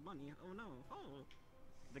before. All the money. Oh no! Oh,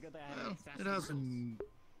 the good that I Well, had it has been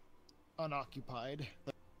unoccupied.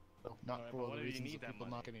 So not Alright, for but all what the if you reasons need of that people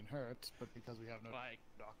money? not getting hurt, but because we have no Like,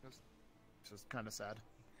 doctors. Which is kind of sad.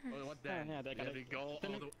 well, what then? yeah, they You gotta- have to go all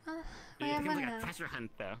then the... We It have becomes one like now. a treasure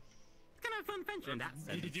hunt, though. It's kind of a fun venture in that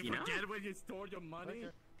sense. Did you know? forget where you stored your money?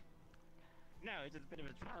 No, it's just a bit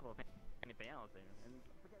of a travel thing. Anything else? And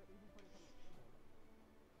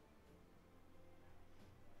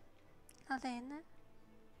Are they in there?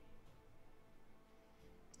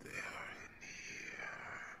 They are in here.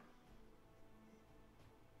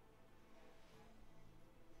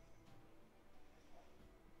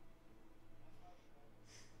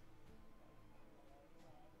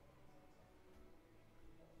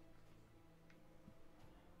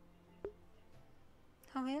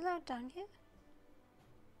 Are we allowed down here?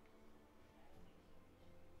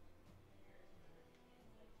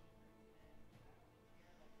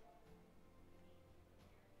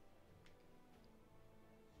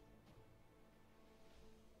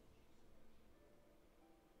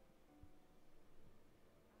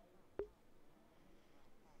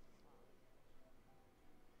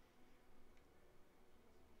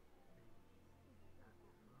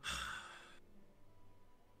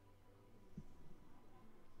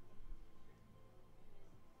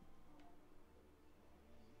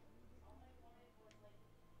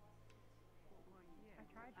 I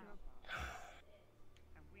tried to.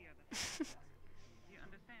 And we are the you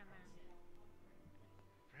understand that?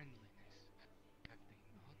 Friendliness. Have they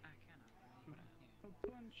not? I cannot. A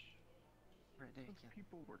bunch of Ridiculous.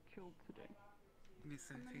 people were killed today. Miss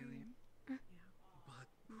Ophelia. But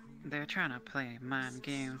They're trying to play mind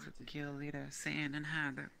games with the guild leader, saying and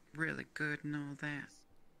how they're really good and all that.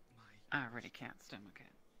 I already can't stomach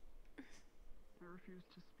it. I refuse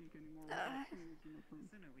to speak anymore Uh. without things in the room.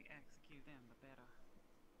 The sooner we execute them, the better.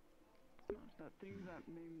 Smash that thing that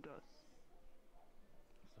maimed us.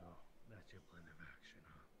 So, that's your plan of action,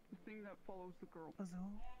 huh? The thing that follows the girl.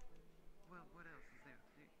 Well, what else is there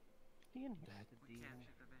to do? We captured the bad.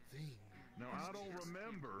 Thing. Now, I don't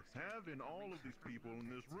remember having all of these people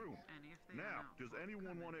in this room. And if they are Now, not, does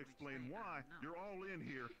anyone want to explain why you're all in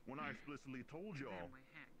here when I explicitly told y'all then we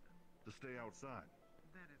hang them. to stay outside?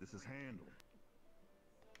 That is This is the way. handled.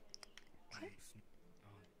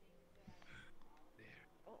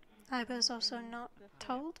 I was also not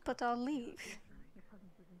told, but I'll leave.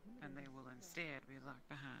 And they will instead be locked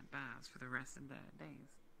behind bars for the rest of their days.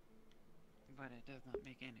 But it does not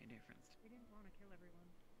make any difference. We didn't want to kill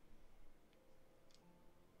everyone.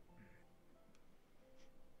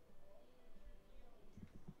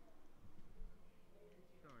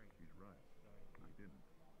 Sorry. She's right. I didn't.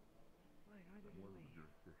 Like, I didn't More of a leave.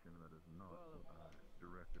 jurisdiction that is not what I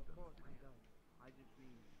directed them to do. I just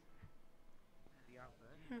mean the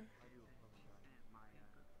outfit. Hmm. I do apologize.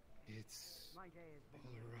 It's all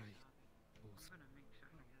right.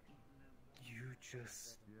 You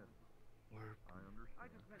just were I understand.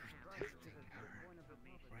 protecting her, right?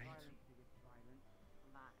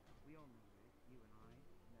 We all know this. You and I know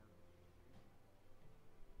this.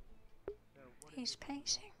 So what He's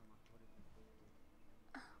pacing.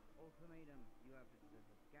 ultimatum? You have the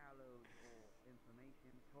gallows or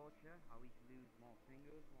information torture? Are we to lose more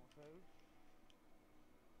fingers, more toes?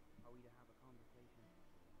 Are we to have a conversation?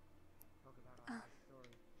 Talk about our life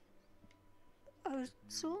story. Oh,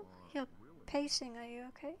 Saul, you're pacing. Are you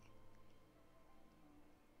okay?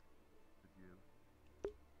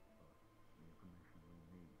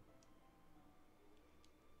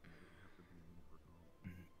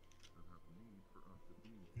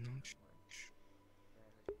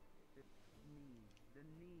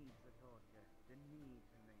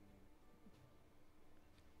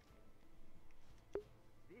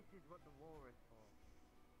 what the war is for.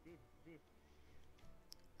 This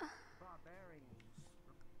barbarians,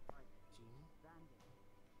 like bandits,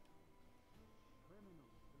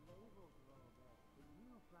 criminals, the labels are all there, but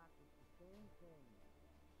you practice the same thing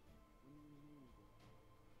when you need it.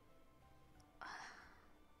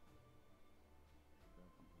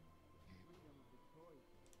 Freedom of the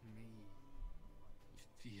choice. Me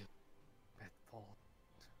feel at fault.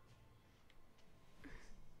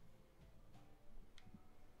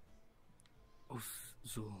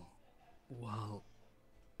 Also, while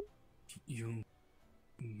you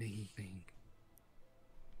may think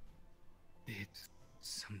did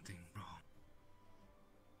something wrong,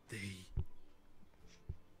 they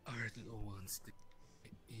are the ones that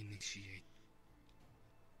initiate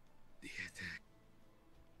the attack.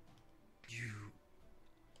 You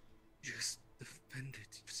just defended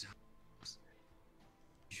yourselves.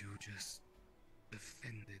 You just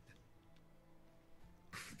defended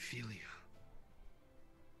Ophelia.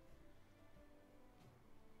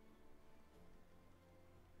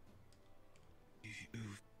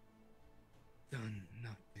 You've done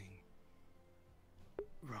nothing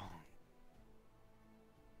wrong.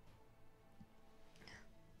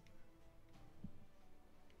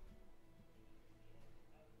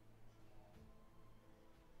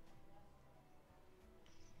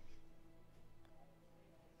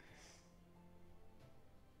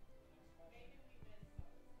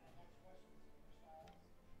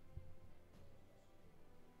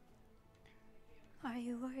 Are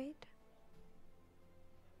you worried?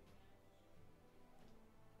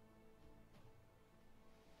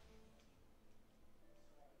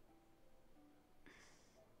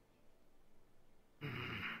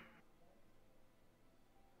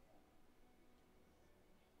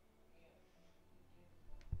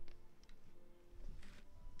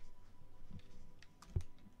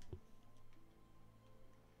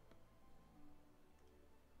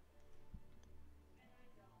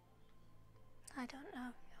 I don't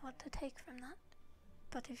know what to take from that,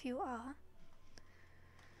 but if you are,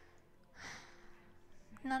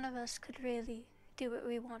 none of us could really do what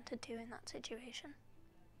we want to do in that situation.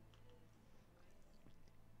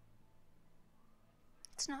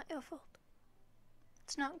 It's not your fault.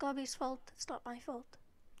 It's not Gobby's fault, it's not my fault.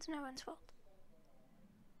 It's no one's fault.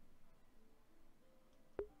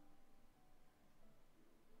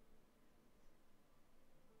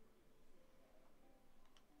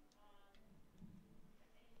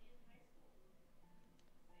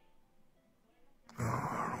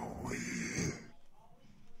 Are we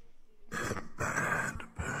a bad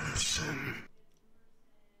person?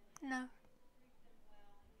 No.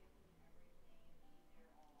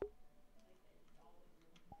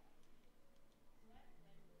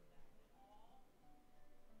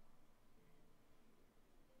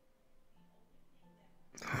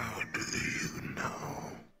 How do you know?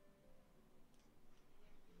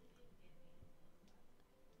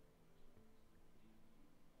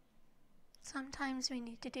 Sometimes we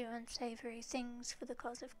need to do unsavory things for the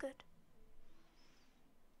cause of good.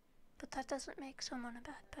 But that doesn't make someone a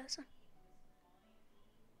bad person.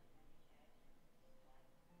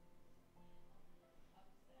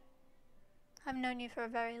 I've known you for a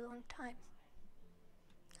very long time.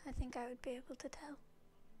 I think I would be able to tell.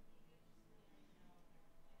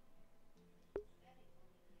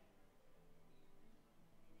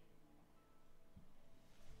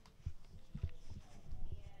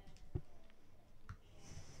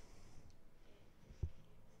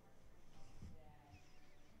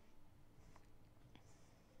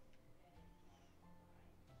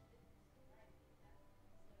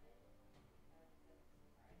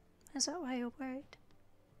 Is that why you're worried?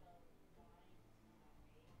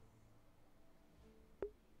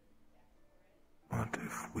 What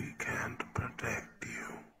if we can't protect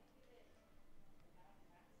you?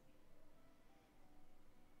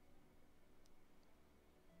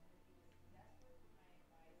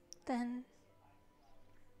 Then,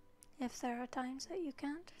 if there are times that you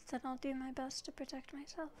can't, then I'll do my best to protect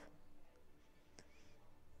myself.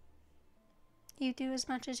 You do as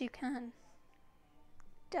much as you can,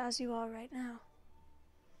 as you are right now.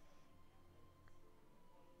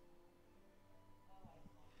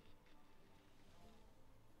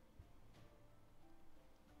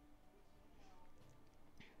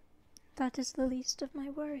 That is the least of my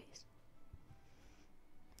worries.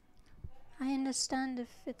 I understand if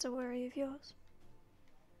it's a worry of yours.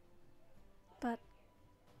 But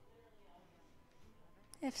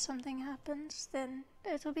if something happens, then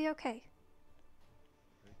it'll be okay.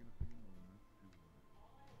 Taking a few moments to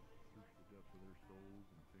search the depths of their souls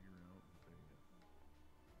and figure out what they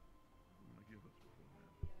want to give us before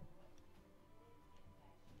that.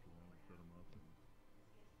 After that,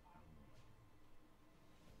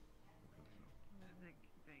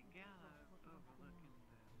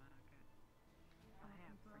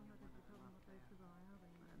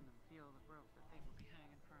 letting them feel the rope that they will be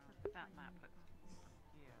hanging from. That might put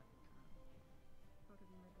fear into them.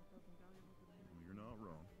 Well, you're not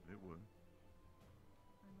wrong. It would.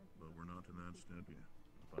 But we're not to that step yet.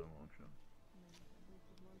 By a long shot.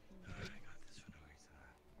 I got this for no reason.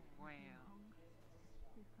 Well,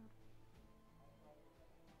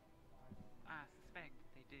 I suspect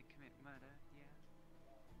they did commit murder, yeah.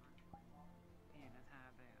 Being as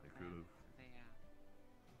how They could have. They are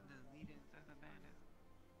the leaders of the bandits.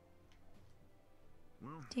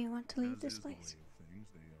 Well, Do you want to leave as this is the place? way of things,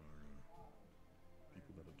 they are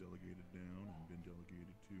people that have delegated down and been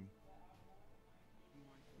delegated to.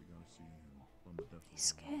 We gotta see plumb the depths. He's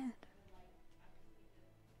scared.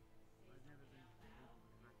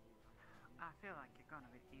 I feel like you're gonna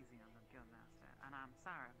be easy on the guildmaster, and I'm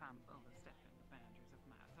sorry if I'm overstepping the boundaries of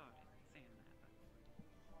my authority in saying that,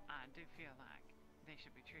 but I do feel like they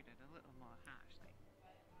should be treated a little more harshly.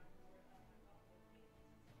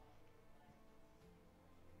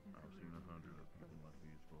 I've seen 100 of people like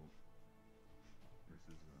these folk. This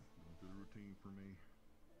is going through the routine for me.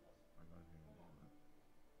 I got handled all that.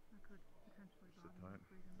 Sit tight.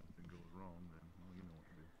 If something goes wrong, then well, you know what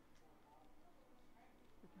to do.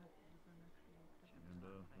 And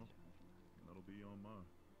well, that'll be on my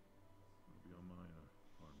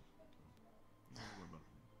arms. So don't worry about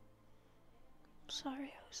it.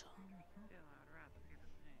 Sorry, Ozo. Still, I'd rather see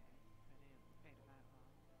them hang than is the fate of outlaws.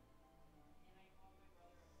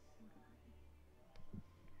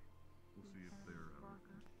 We'll see if they're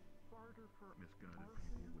misguided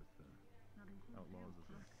people with outlaws as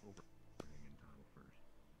an overhanging title first.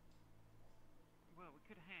 Well, we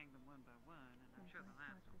could have hanged them one by one, and I'm sure the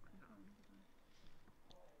last one would come.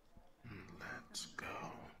 Let's go.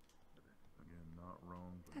 Again, not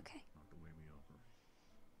wrong, but Okay. not the way we operate.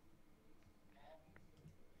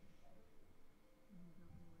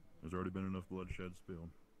 There's already been enough bloodshed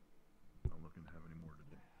spilled. Not looking to have any more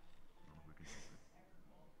today. As long as we can help it.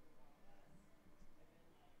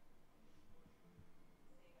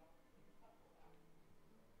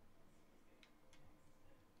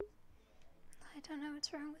 I don't know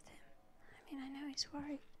what's wrong with him. I mean, I know he's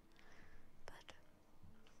worried, but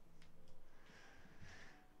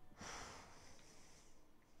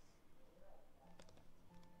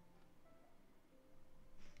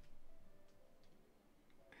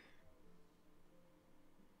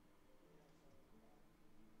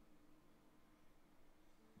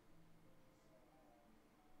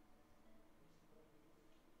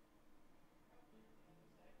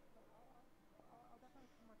I'll definitely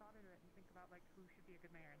put more thought into it and think about like who should be a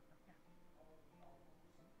good mayor and stuff. Yeah.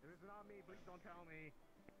 If it's not me, please don't tell me.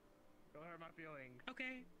 Don't hurt my feelings.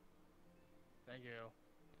 Okay. Thank you.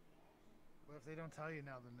 Well, if they don't tell you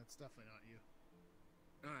now, then it's definitely not you.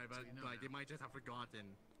 Alright, but you know like now. they might just have forgotten.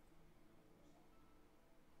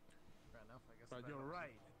 Fair enough, I guess. But that you're helps.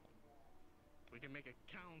 right. We can make a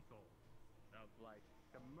council of like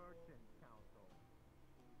the merchant council.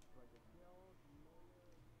 Like a guild,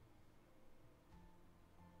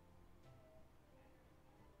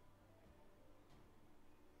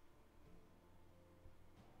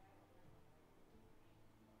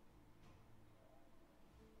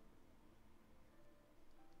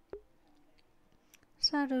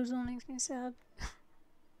 sad Ozone makes me sad.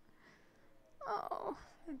 Oh,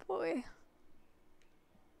 my boy.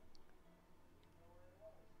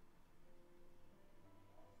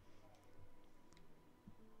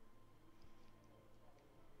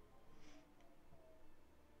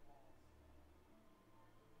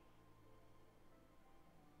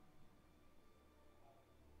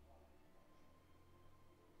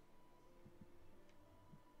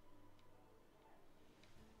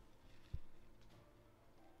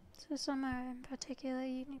 So somewhere in particular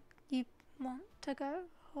you want to go,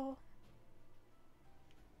 or?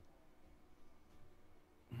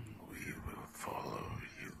 We will follow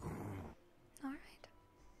you. Alright.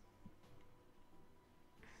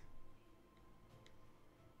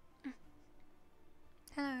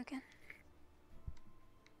 Hello again.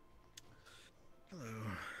 Hello.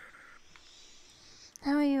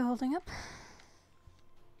 How are you holding up?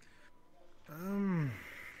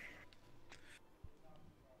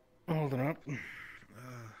 Holding up. I'm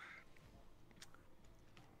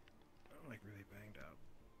like really banged out.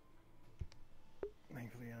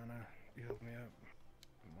 Thankfully, Anna, you helped me up.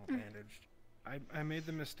 I'm all bandaged. I made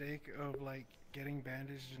the mistake of like getting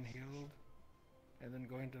bandaged and healed, and then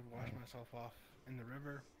going to wash myself off in the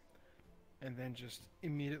river, and then just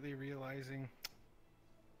immediately realizing,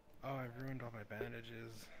 oh, I've ruined all my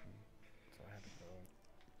bandages, so I had to go.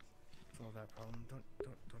 Solve that problem. Don't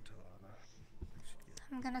tell Anna.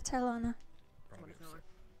 I'm gonna tell Anna. Probably Somebody tell her.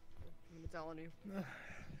 I'm telling you.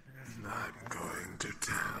 Not going to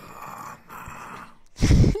tell Anna. Yeah,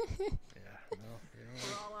 no, you know.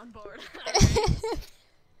 We're all on board.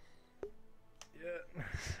 Yeah,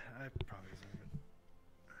 I probably deserve it.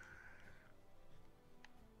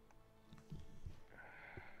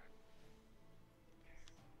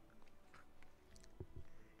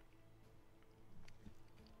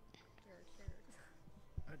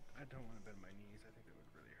 I don't want to bend my knees. I think that would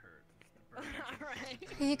really hurt. Right.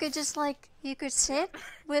 You could just like, you could sit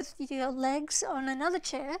with your legs on another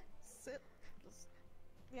chair. Sit. Just,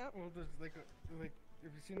 yep. Well, there's like,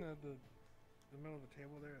 have you seen the middle of the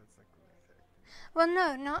table there? It's like really thick. Well,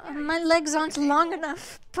 no, not my legs aren't long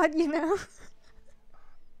enough, but you know.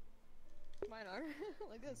 Mine are.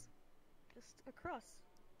 Like this. Just across.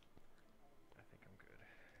 I think I'm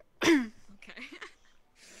good. Okay.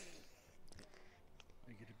 I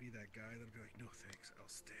get to be that guy that'll be like, no thanks, I'll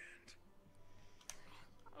stand.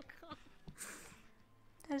 Oh god.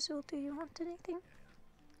 Azul, do you want anything?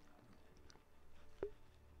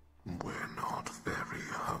 We're not very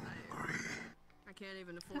hungry. I can't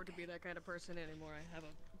even afford to be that kind of person anymore. I have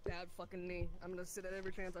a bad fucking knee. I'm gonna sit at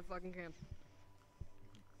every chance I fucking can.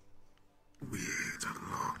 We ate a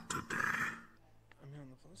lot today. I mean, on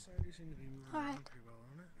the plus side, you seem to be moving around pretty well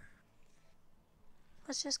on it.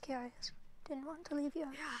 Was just curious. Didn't want to leave you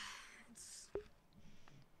out. Yeah, it's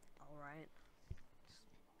alright.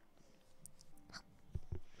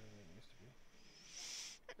 Better than it used to be.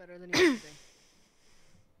 Better than it used to be.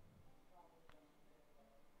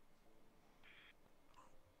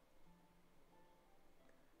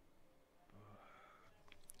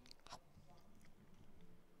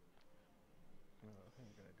 I think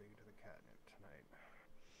I'm gonna dig into the catnip tonight.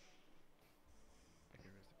 I give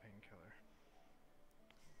it the painkiller.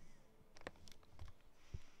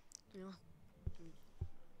 Yeah.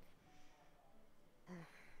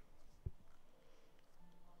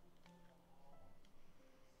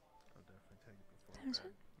 I'll definitely take it before There's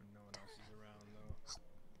bed when no one else is around, though.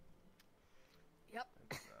 Yep.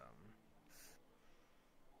 It's,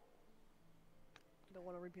 Don't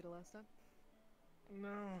want to repeat it last time?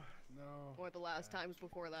 No. Or the last times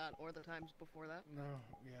before that, or the times before that? No,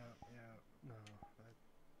 yeah, no.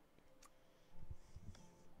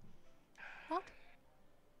 What?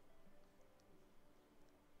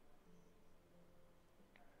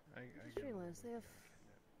 I just realized they have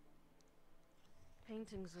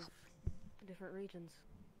paintings of different regions.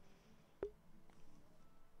 Oh,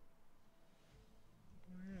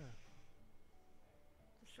 yeah.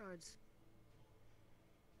 The shards.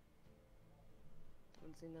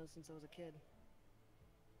 Haven't seen those since I was a kid.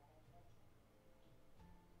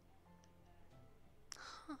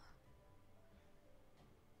 Huh.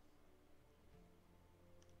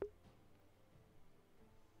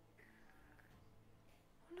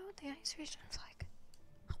 I wonder what the ice region's like.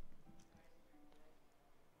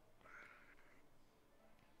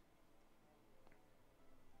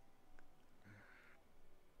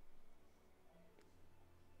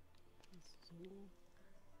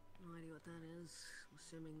 No idea what that is. I'm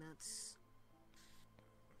assuming that's...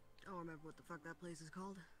 I don't remember what the fuck that place is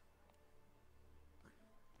called. I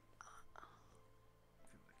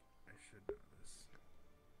feel like I should know this.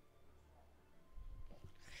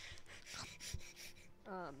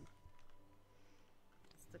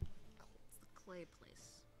 It's the clay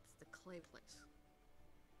place. It's the clay place.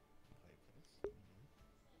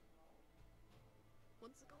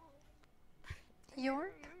 What's it called?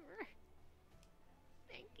 York?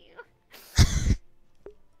 Thank you.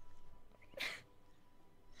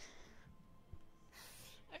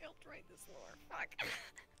 I helped write this lore. Fuck.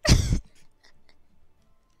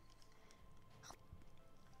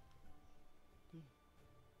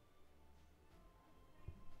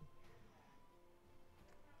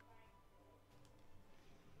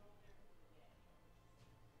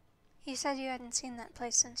 You said you hadn't seen that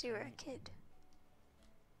place since you were a kid.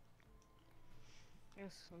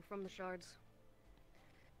 Yes, I'm from the shards.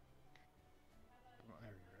 Well,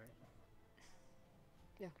 Irie, right?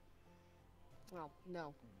 Yeah. Well,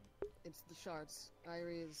 no. It's the shards.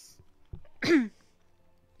 Irie is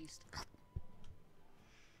east.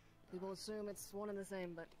 People assume it's one and the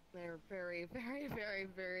same, but they're very, very, very,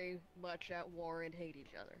 very much at war and hate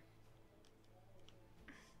each other.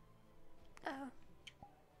 Oh.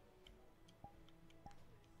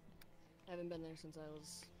 I haven't been there since I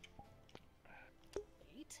was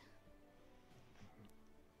 8.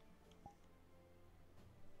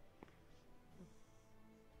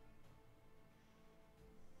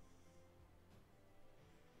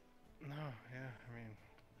 No, yeah, I mean,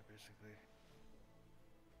 I basically,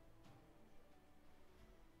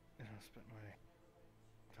 spent my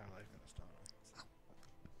entire life in Astana.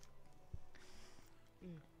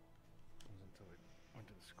 Mm. It was until I went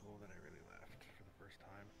to the school that I really left for the first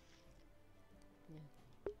time. Yeah.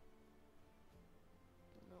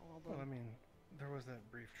 Well, I mean, there was that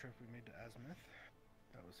brief trip we made to Azimuth.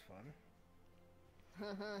 That was fun.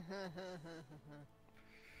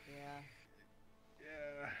 Yeah.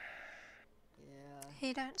 Yeah. Yeah.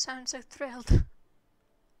 You don't sound so thrilled.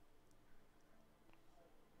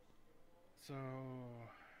 So,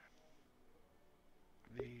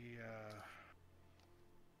 the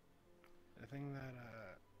things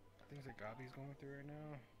that Gabi's going through right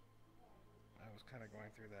now, I was kind of going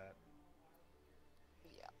through that.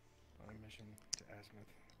 Yeah. On a mission to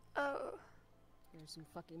Azimuth. Oh. There's some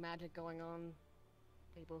fucking magic going on.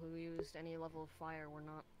 People who used any level of fire were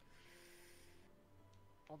not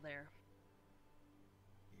all there.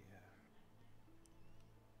 Yeah.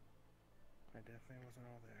 I definitely wasn't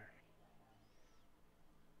all there.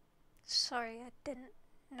 Sorry, I didn't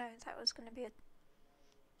know that was going to be a...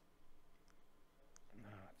 No,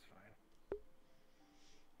 it's fine.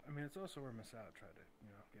 I mean, it's also where Masao tried to,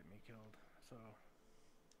 get me killed, so...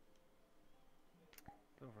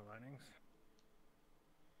 Silver linings.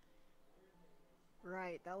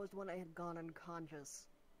 Right, that was when I had gone unconscious.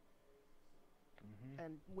 Mm-hmm.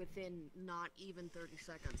 And within not even 30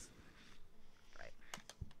 seconds. Right.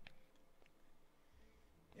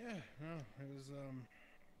 Yeah, no, it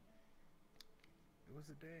was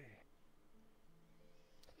a day.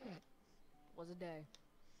 Was a day.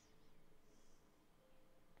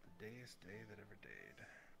 The dayest day that ever dayed.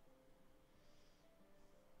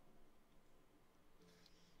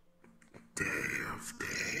 Day of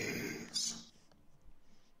days.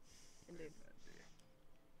 Indeed.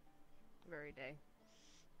 Very day.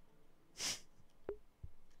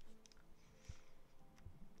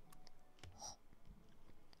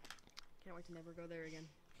 Can't wait to never go there again.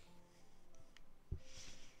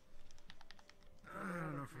 I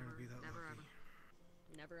don't know if we're gonna be that Never lucky.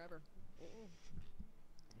 ever. Never ever.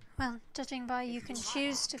 Well, judging by you can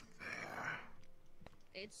choose to...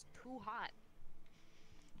 It's too hot.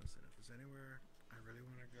 Listen, if there's anywhere I really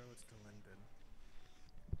want to go, it's to Linden.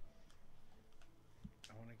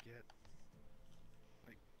 I want to get,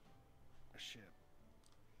 like, a ship.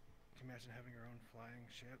 Can you imagine having your own flying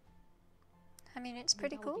ship? I mean, it's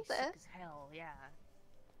pretty That would cool be there. sick as hell, yeah.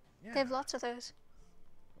 They have lots of those.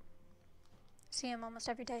 See them almost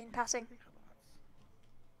every day in passing.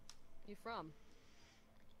 You from?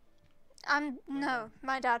 No,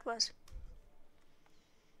 my dad was.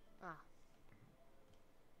 Ah.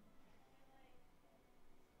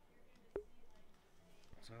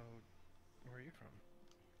 So, where are you from?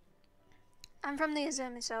 I'm from the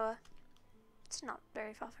Azumisoa. It's not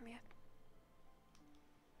very far from here.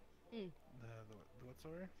 The what,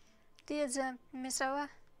 sorry? The Azumisoa.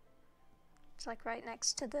 It's like right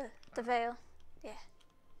next to the Vale. Yeah.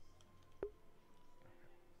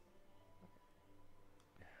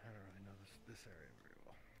 I don't really know this area very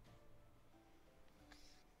well.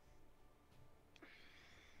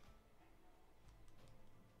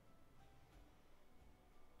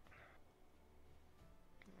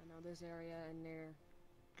 I know this area and near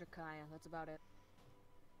Jakaya, that's about it.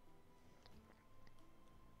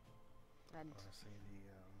 And Honestly,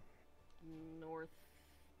 north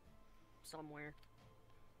somewhere.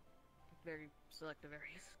 Very selective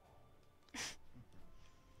areas.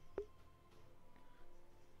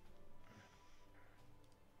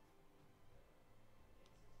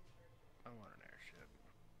 I want an airship.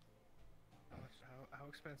 How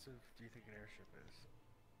expensive do you think an airship is?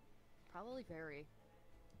 Probably very.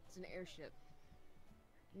 It's an airship.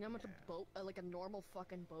 You know how much a boat, like a normal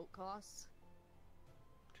fucking boat costs?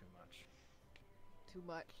 Too much. Too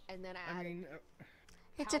much. And then I add mean,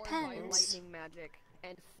 it powered by depends. lightning magic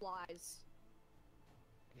and flies.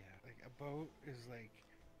 yeah, like a boat is like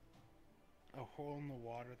a hole in the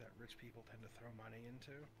water that rich people tend to throw money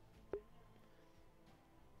into.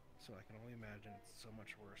 So I can only imagine it's so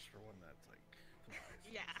much worse for one that's like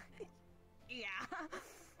flies. Yeah. Yeah.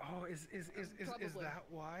 Oh, is Probably. that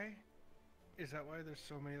why? Is that why there's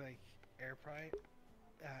so many like air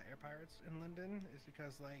pirates in London? Is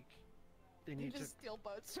because like they You need to just steal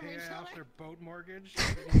boats from pay each off other. their boat mortgage.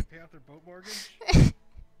 They need to pay off their boat mortgage.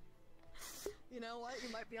 You know what? You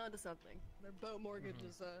might be onto something. Their boat mortgage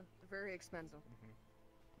is very expensive.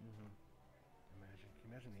 Imagine, can you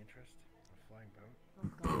imagine the interest of a flying boat?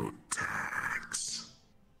 Boat tax.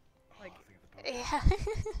 Like, Think of the boat. Yeah.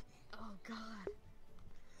 oh god.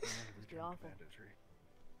 It'd be awful. Banditry.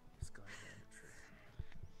 Sky banditry.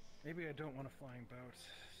 Maybe I don't want a flying boat.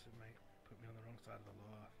 So it might put me on the wrong side of the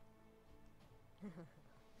law.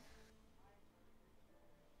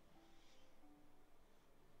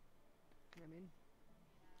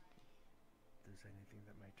 there's anything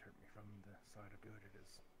that might hurt me from the side of good, it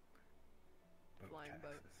is boat Flying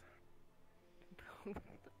boat. taxes.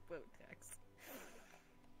 Boat tax.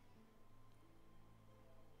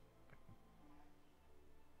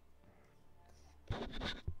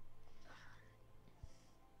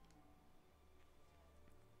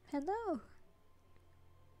 Hello.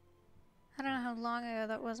 I don't know how long ago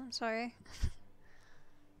that was, I'm sorry.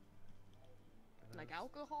 Like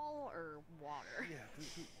alcohol or water? Yeah,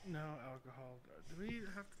 no alcohol. Do we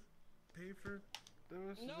have to pay for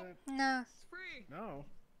those? Is Nope. that... No. It's free. No.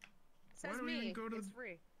 Says Why do we me. even go to It's the...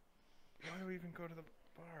 free. Why do we even go to the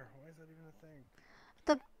bar? Why is that even a thing?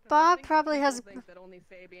 The bar probably People has. think that only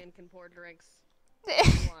Fabian can pour drinks.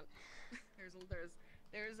 If you want.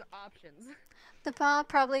 There's options. The bar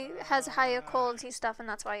probably has higher quality stuff, and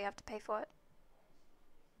that's why you have to pay for it.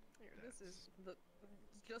 Here, this is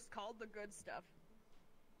it's just called the good stuff.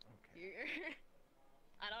 Okay.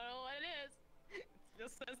 I don't know what it is. It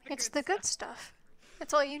just says the It's good the stuff. good stuff.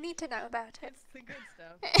 That's all you need to know about it. It's the good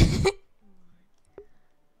stuff. I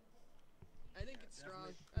think it's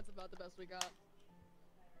strong. That's about the best we got.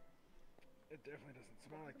 It definitely doesn't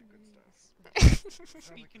smell like the good stuff.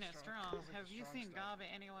 Speaking of strong, have you seen Gabe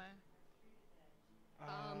anyway?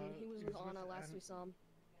 He was with Anna last we saw him.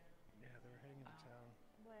 Yeah, they were heading into town.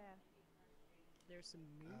 Where? There's some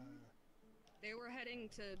moon. They were heading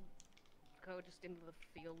to go just into the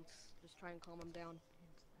fields, just try and calm him down.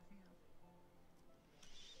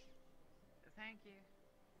 Thank you.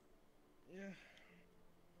 Yeah.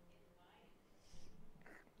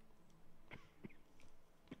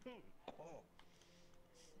 Oh.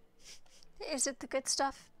 Is it the good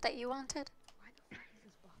stuff that you wanted? Why the fuck is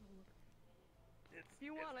this bottle look? If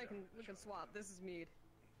you want, we can swap. This is mead.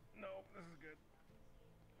 No, this is good.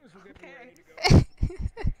 This will get me Okay. ready to go.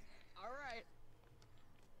 All right.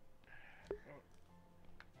 Oh.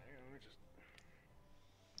 Hang on, let me just...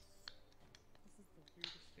 This is the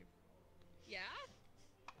weirdest thing. Yeah?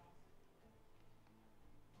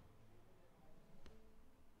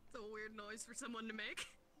 It's a weird noise for someone to make.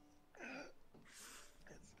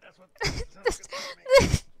 That's what sounds good to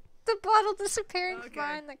me. The bottle disappearing Okay.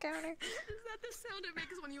 behind the counter. Is that the sound it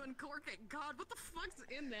makes when you uncork it? God, what the fuck's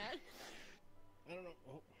in that? I don't know.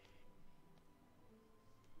 Oh.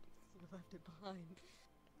 You left it behind.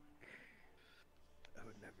 I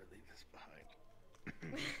would never leave this behind.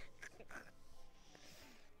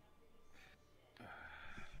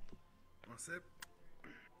 Want a sip?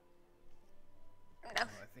 No. Oh, I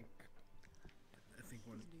think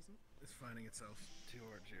one is finding itself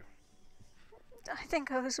towards you. I think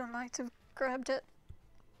Ozu might have grabbed it.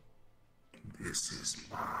 This is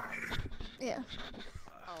mine. Yeah.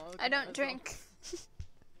 Oh, okay, I don't that's drink. Wait,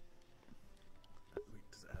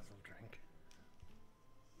 does Azel drink?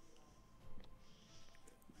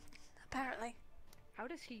 Apparently. How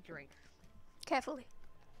does he drink? Carefully.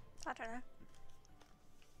 I don't know.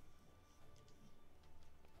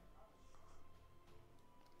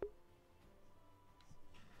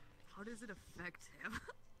 How does it affect him?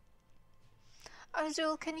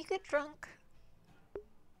 Ozul, can you get drunk?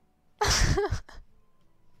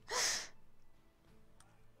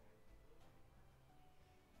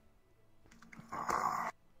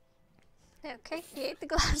 Okay, he ate the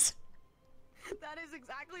glass. That is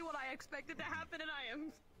exactly what I expected to happen, and I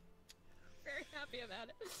am very happy about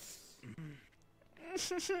it. That was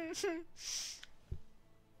the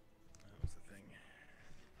thing.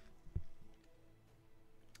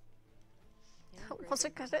 Was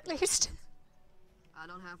it good at least? I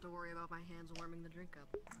don't have to worry about my hands warming the drink up.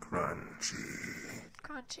 Crunchy.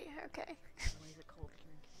 Crunchy, okay. Why is it cold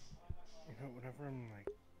drink? You know, whenever I'm like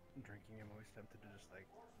drinking, I'm always tempted to just like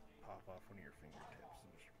pop off one of your fingertips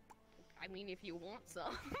and just... I mean, if you want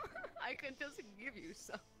some, I could just give you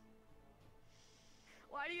some.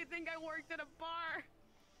 Why do you think I worked at a bar?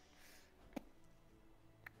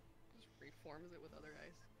 Just reforms it with other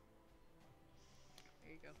ice.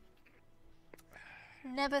 There you go.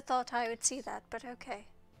 Never thought I would see that, but okay.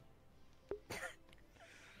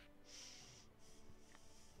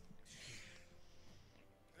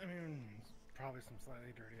 I mean, probably some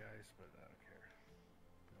slightly dirty ice, but I don't care.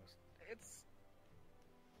 It's...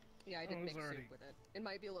 Yeah, I didn't it's mix already soup with it. It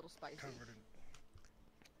might be a little spicy. Covered in...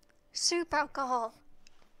 Soup alcohol.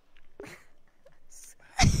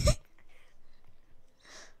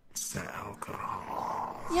 It's the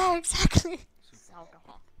alcohol. Yeah, exactly. It's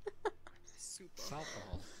alcohol. Soup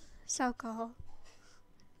alcohol. It's alcohol.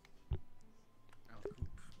 Al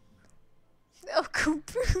Oh,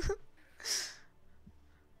 coop.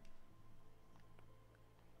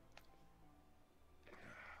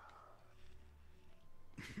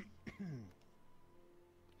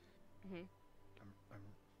 Mm-hmm.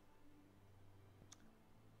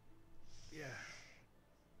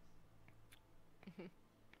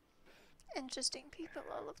 interesting people,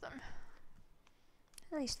 all of them.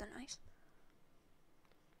 At least they're nice.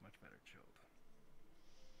 Much better chilled.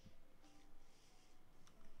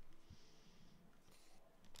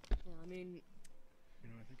 Yeah, I mean... You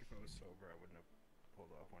know, I think if I was sober, I wouldn't have pulled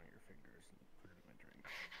off one of your fingers and put it in my drink.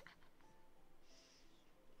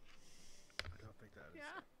 I don't think that is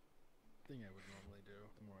a thing I would normally do,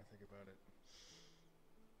 the more I think about it.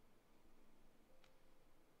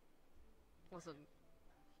 Listen,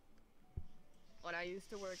 when I used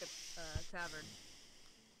to work at a tavern,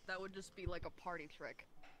 that would just be like a party trick.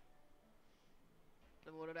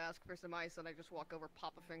 Someone would ask for some ice and I just walk over,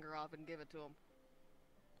 pop a finger off, and give it to them.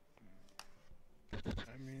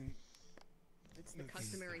 I mean... It's the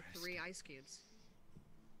customary 3 ice cubes.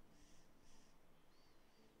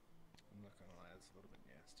 I'm not gonna lie, it's a little bit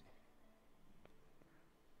nasty.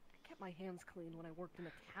 I kept my hands clean when I worked in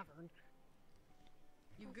a tavern.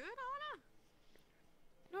 You good, Anna?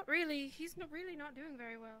 Not really. He's not really not doing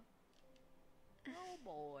very well. Oh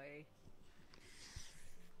boy.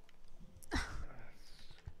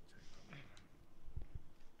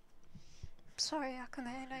 Sorry, Akame,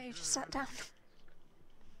 I know you just sat down.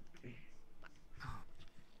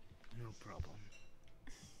 No problem.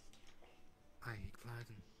 I glad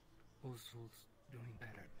Ozul's doing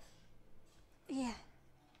better. Yeah,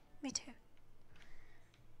 me too.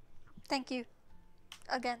 Thank you.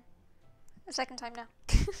 Again. A second time now.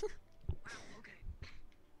 Wow, okay.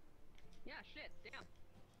 Yeah, shit, damn.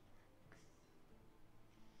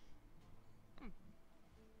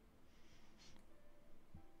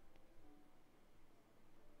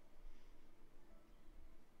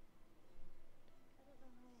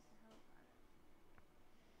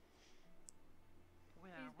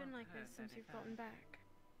 Well, He's been like this since you've gotten back.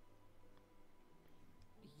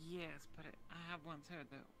 Yes, but I have once heard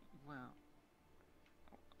that, well,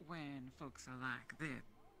 when folks are like this,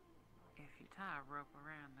 if you tie a rope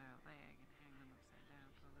around their leg and hang them upside down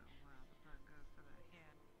for a little while, the blood goes to their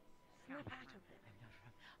head. Snap out of it.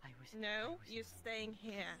 No, you're staying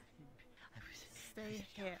here. Stay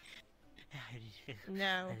here.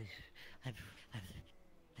 No. I'm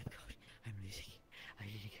losing.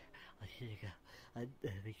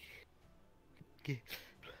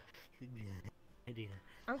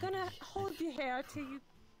 I'm gonna hold you here till you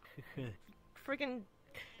friggin'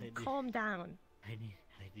 calm down.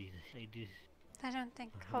 I don't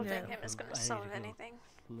think holding him is going to solve anything.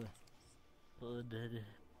 What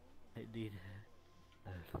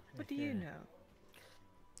do you know?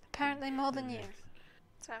 Apparently more than you.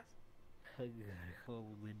 So.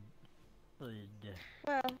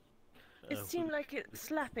 Well, it seemed like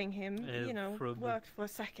slapping him, you know, worked for a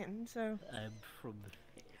second, so... I'm from...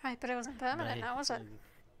 Right, but it wasn't permanent now, was it?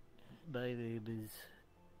 My name is...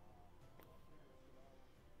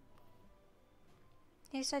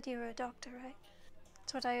 You said you were a doctor, right?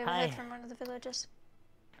 That's what I overheard from one of the villagers.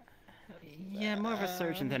 Yeah, more of a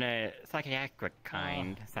surgeon than a psychiatric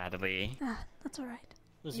kind, sadly. Ah, that's alright.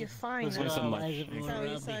 You're fine. There's so much. That's what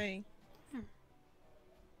you're saying.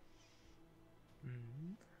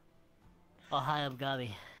 Oh, hi, I'm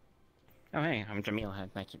Gabi. Oh, hey, I'm Jamil.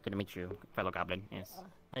 Nice to meet you, fellow goblin. Yes.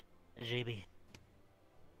 JB.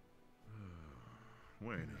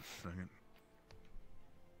 Wait a second.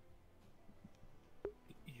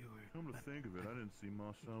 Come to think of it, I didn't see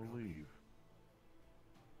Marcel leave.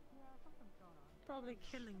 Probably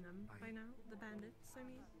killing them by now, the bandits, I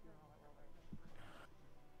mean.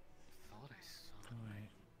 Thought I saw. Wait.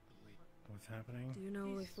 What's happening? Do you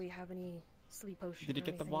know if we have any sleep potions? Did you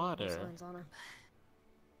get the water?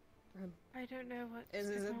 I don't know what. This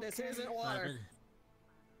isn't water.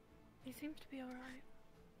 He seems to be alright.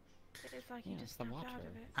 It's like he just the snapped water. out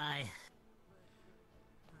of it. Hi.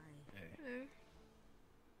 Hey. Hello.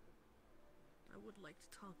 I would like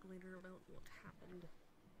to talk later about what happened.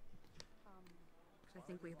 I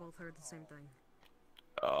think we both heard the same thing.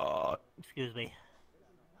 Excuse me.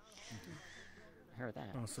 I heard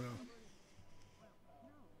that. Also,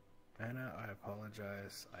 Anna, I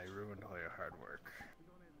apologize. I ruined all your hard work.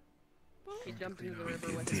 He jumped into the river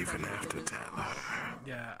You with didn't his even friend. have to tell her.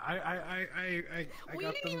 Yeah, I We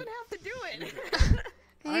got didn't them. even have to do it!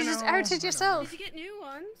 You just outed yourself. Did you get new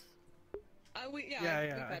ones? Yeah, we I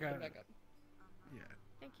patched got them back up. Yeah.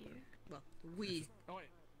 Thank you. Well, we. Oh, wait.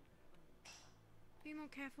 Be more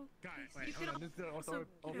careful. Got it. please. Wait, You hold could on. This is also,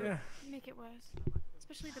 also you know, Yeah. make it worse.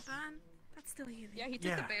 Especially the burn. That's still healing. Yeah, he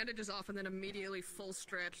took the bandages off and then immediately full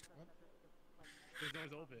stretched. This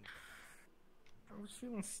door's open. I was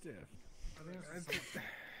feeling stiff.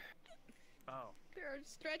 Oh. There are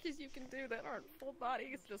stretches you can do that aren't full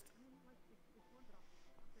body, it's just...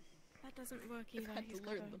 That doesn't work I've either. had He's to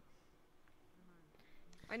got learn them.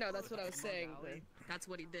 I know, that's what I was saying. That's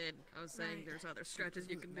what he did. I was saying there's other stretches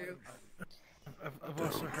you can do. I've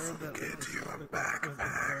also heard that with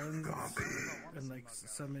burns and like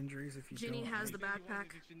some injuries, if you Ginny don't has like, the backpack.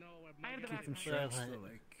 I have the keep them backpack. stretched to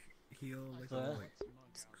like heal, like, What? like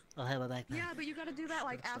I'll have a backpack. Yeah, but you gotta do that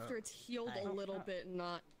like after it's healed a little bit,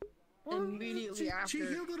 not well, immediately after. She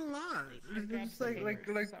healed it a lot. It's like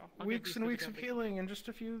weeks and weeks of healing in just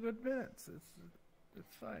a few good minutes.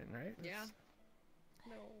 It's fine, right? Yeah.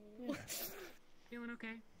 Yeah. No. Feeling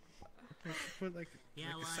okay? Put like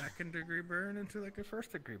a second-degree burn into like a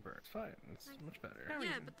first-degree burn. It's fine. It's much better. Yeah,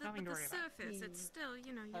 but the surface, it's still,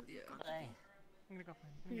 you know, you've got to I'm gonna go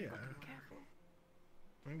find Yeah. be careful.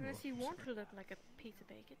 I will. Unless you want to look like a piece of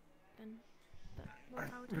bacon, then more power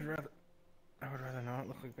to I would you. rather not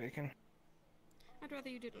look like bacon. I'd rather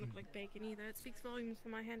you didn't look like bacon either. It speaks volumes for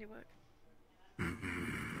my handiwork.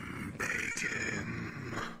 Bacon.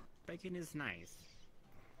 Bacon is nice.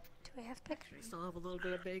 Do we have pictures? Still have a little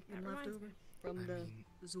bit of bacon left over from the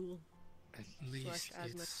Zool. At least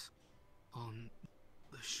Asthma. it's on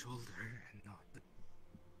the shoulder and not the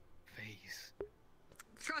face.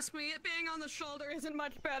 Trust me, it being on the shoulder isn't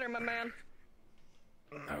much better, my man.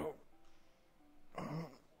 No. A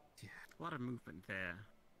lot of movement there.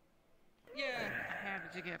 Yeah. How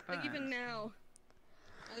did you get burned? Like even now.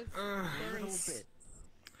 A little bit.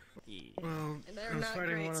 Well, And they're I was not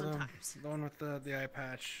fighting great one of them, sometimes. the one with the eye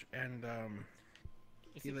patch, and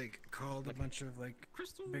he like called a bunch of like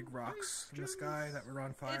big rocks from the sky that were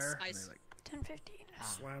on fire. And ice. they like 10:15.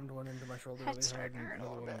 slammed one into my shoulder Head really hard, starting and to hurt a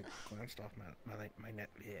another one little like glanced off my neck.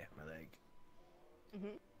 Yeah, my leg.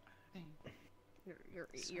 Your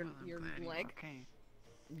leg. Okay.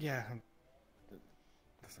 Yeah.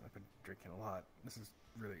 Listen, I've been drinking a lot. This is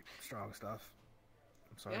really strong stuff.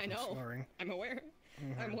 I'm sorry Yeah, I for know. slurring. I'm aware.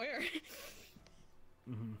 I'm aware.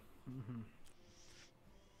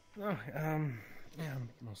 Oh, yeah, I'm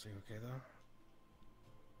mostly okay though.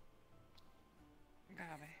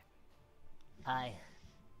 Gabi. Hi.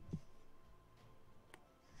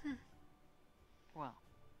 Well,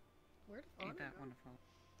 Where'd ain't that wonderful?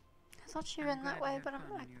 I thought she I'm went that glad way, you but had I'm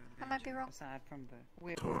fun like, in your I might be adventure, wrong. Aside from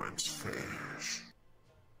the Towards fish.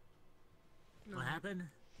 What happened?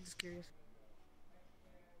 Just curious.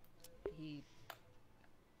 He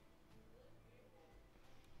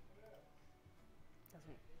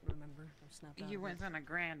doesn't remember or snap out. You of went it. on a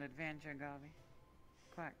grand adventure, Gabi.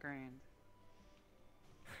 Quite grand.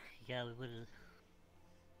 Yeah, we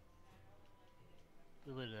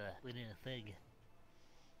did a thing.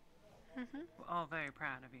 We're all very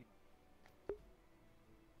proud of you.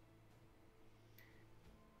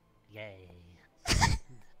 Yay.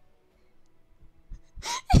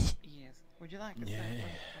 Yes. Would you like to say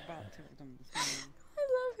what about two of them this morning? I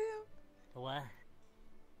love him. What?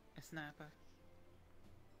 A snapper.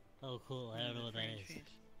 Oh, cool. I don't know what that is. Fish.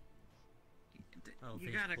 Oh, You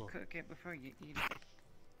fish, gotta cool. cook it before you eat it.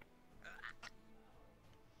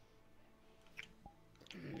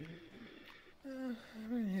 I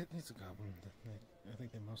mean, he's a goblin. I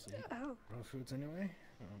think they mostly eat raw foods anyway.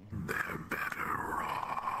 They're better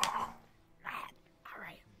raw.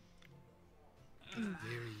 Alright.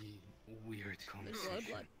 Very weird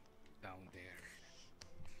conversation blood. down there.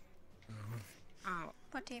 Oh,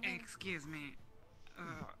 What do you mean? excuse me.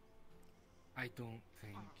 I don't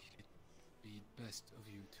think it'd be best of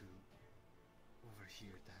you to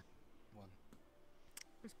overhear that one.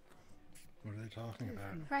 What are they talking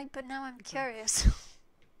about? Right, but now I'm curious.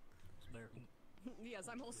 Yes,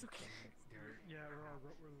 I'm also curious. Yeah, we're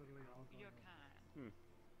literally all going. Your kind.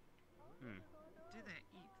 Do they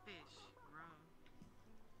eat fish raw?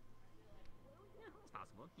 Yeah, it's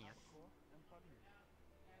possible. Yes.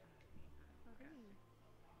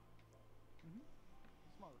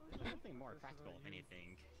 Something more practical, if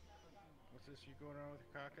anything. What's this? You going around with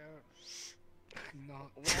your cock out?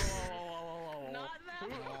 Not Whoa. Not that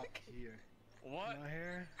Not here. What? Not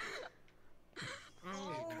here.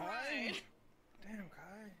 All Kai. right. Damn,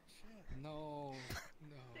 Kai. Shit. No.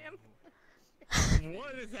 Damn.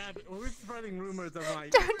 What is happening? We're spreading rumors of my.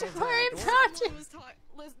 Don't worry about Someone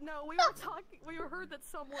was no, we were talking. We heard that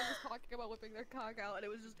someone was talking about whipping their cock out, and it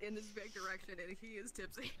was just in this vague direction, and he is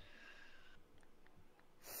tipsy.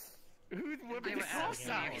 Who's whipping They the were cock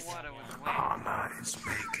asking out? if water was wet. Anna is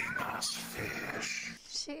making us fish.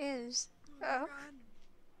 She is. Oh.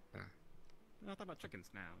 I'll talk about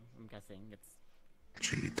chickens now. I'm guessing it's.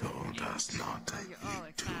 She told us not to You're eat all too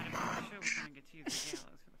excited. I'm much. sure we're gonna get to use the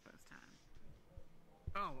gallows for the first time.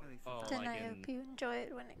 Oh, Then I hope you enjoy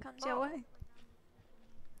it when it comes your way.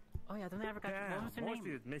 Oh yeah, then I ever got. What was her Morphe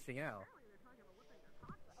name? is missing out.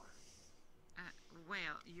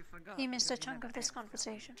 Well, you forgot. You missed a because you chunk never of this asked.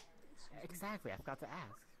 conversation. Exactly, I forgot to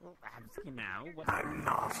ask. Well, you know, what... I'm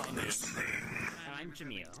not listening. I'm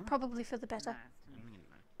Jamil. Probably for the better.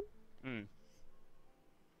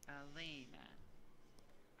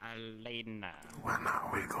 Elena. When are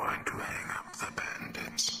we going to hang up the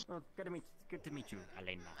bandits? Well, good to meet you,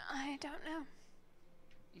 Elena. I don't know.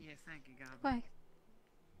 Yes, thank you, Goblin. Why?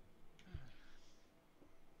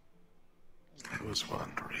 I was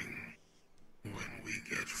wondering when we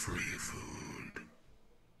get free food.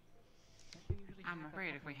 I'm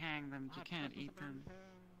afraid if we hang them, you can't eat them.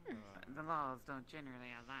 The laws don't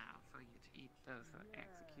generally allow for you to eat those who are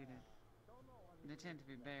executed. They tend to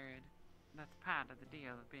be buried. That's part of the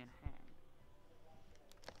deal of being hanged.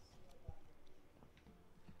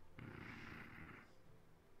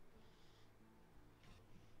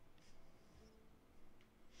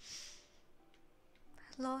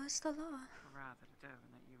 Law is the law. Rather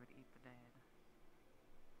determined that you would eat the dead.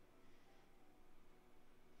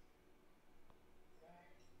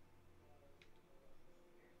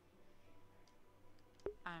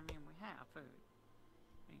 I mean, we have food.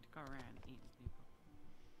 We need to go around eating people.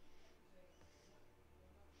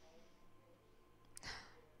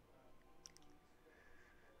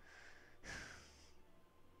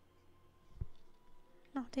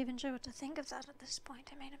 Not even sure what to think of that at this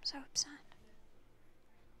point. It made him so upset.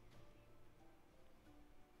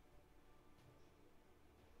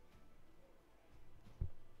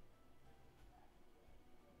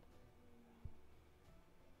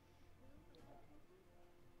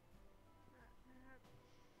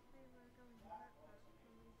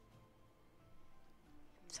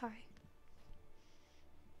 Sorry.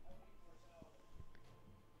 I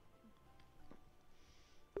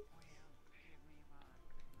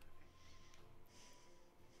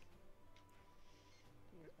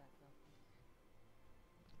believe the bloodstays here.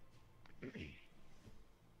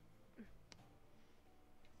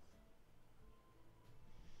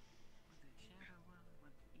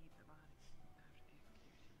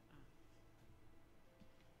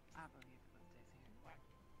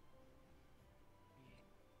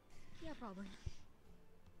 Yeah, probably.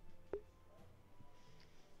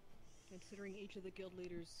 Considering each of the guild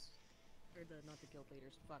leaders, or not the guild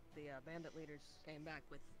leaders, the bandit leaders came back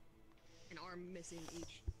with an arm missing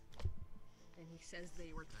each, and he says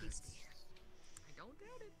they were tasty. I don't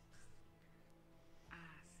doubt it. I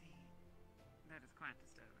see. That is quite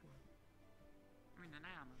disturbing. I mean, an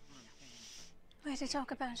animal's one thing. Way to talk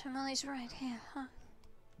about him while he's right here, huh?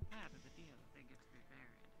 Part of the deal, they get to be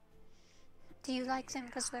buried. Do you like them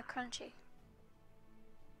because they're crunchy?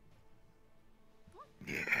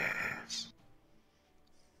 Yes.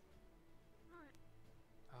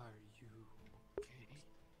 Are you okay,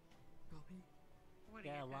 Bobby? What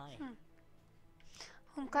Yeah, why?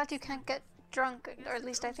 I'm glad you can't get drunk, or at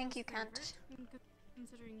least I think you can't.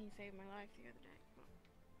 Considering he saved my life the other day.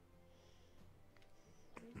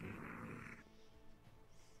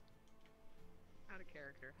 Out of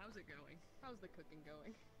character. How's it going? How's the cooking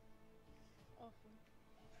going? Awful.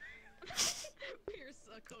 Pierce,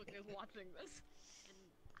 cook, is watching this in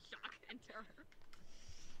shock and terror.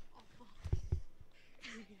 Awful.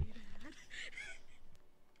 Really bad.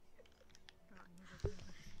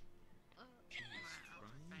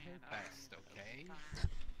 Best, okay? A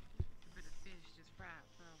bit of fish just fried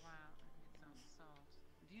for a while and it's on the sauce.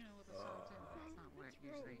 Do you know what the sauce is? That's not where it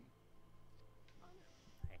usually.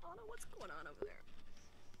 Anna, what's going on over there?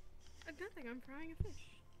 Nothing, I'm frying a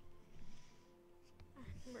fish.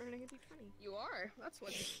 I'm burning a D20. You are. That's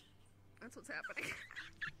what's happening.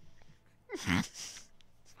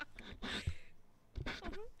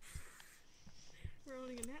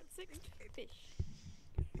 Rolling a nat 6 fish.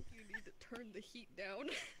 I think you need to turn the heat down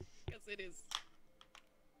because it is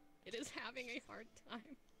having a hard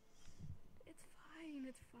time. It's fine,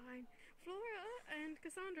 it's fine. Flora and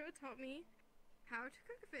Cassandra taught me how to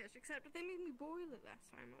cook a fish, except that they made me boil it last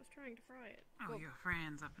time. I was trying to fry it. Oh, your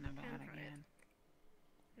friend's up and about and fry again.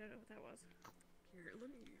 I don't know what that was. Here, let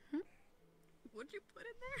me. What'd you put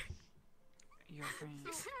in there? Your friend. I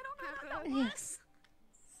don't know what that was.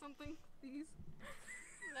 Something, please.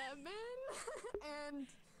 Lemon and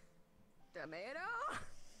tomato.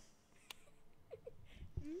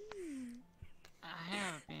 I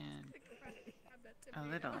have been a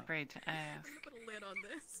little afraid to ask. I'm gonna put a lid on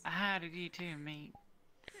this. How did you two meet?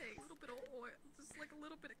 Hey, a little bit of oil, just like a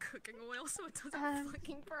little bit of cooking oil, so it doesn't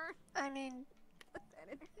fucking burn. I mean,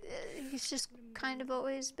 he's just kind of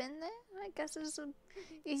always been there, I guess is an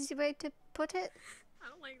easy way to put it. I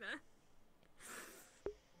don't like that.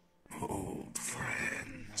 Old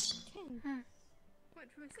friends. 10.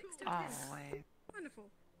 Went from a 6 to a 10. Always. Wonderful.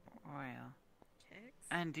 Well,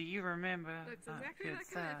 And do you remember Looks exactly good like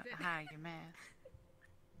sir, an outfit. how you met?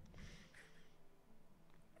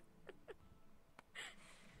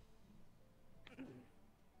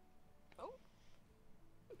 Oh.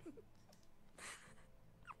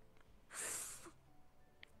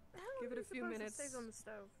 Give it a few minutes. It stays on the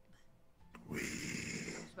stove. I was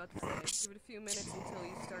about to say, give it a few minutes until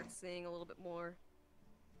you start seeing a little bit more.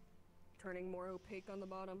 Turning more opaque on the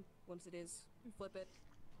bottom. Once it is, flip it.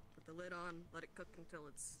 Put the lid on. Let it cook until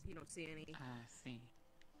it's, you don't see any. I see.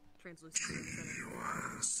 Translucency in the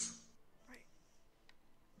center. Right.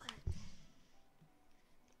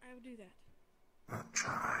 I will do that. A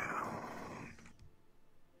child.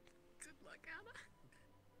 Good luck, Anna.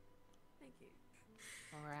 Thank you.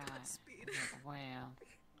 Right. Godspeed. Well.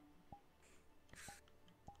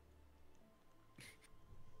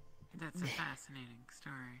 That's a fascinating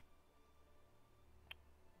story.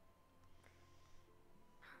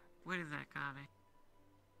 What is that, Gabi?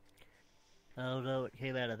 I don't know what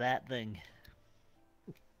came out of that thing.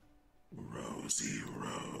 Rosie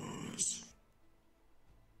Rose.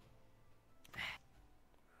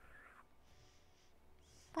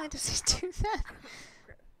 Why does he do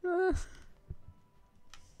that?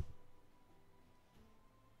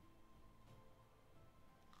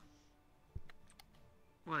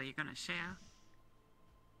 Well, you gonna share?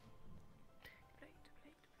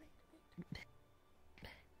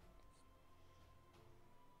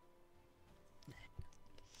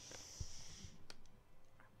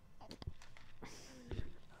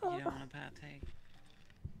 You don't want to partake?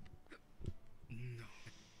 No.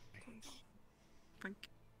 Thank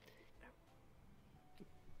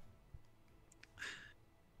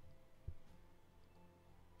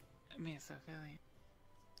Miss Ophelia.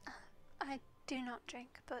 I do not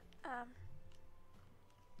drink, but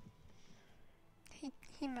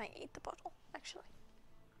he might eat the bottle, actually.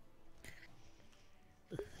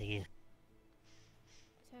 Thank you.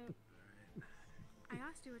 So, I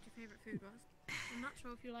asked you what your favorite food was. I'm not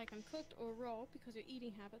sure if you like uncooked or raw because your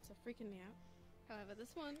eating habits are freaking me out. However,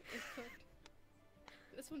 this one is cooked.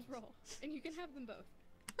 This one's raw, and you can have them both.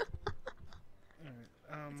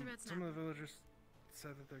 Alright, It's a red some of the snapper. villagers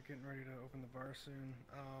said that they're getting ready to open the bar soon.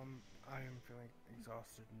 I am feeling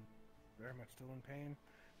exhausted and very much still in pain.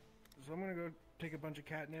 So I'm gonna go take a bunch of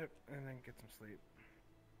catnip and then get some sleep.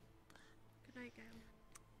 Good night, Gail.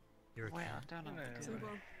 You're a Well, cat. don't know what to do.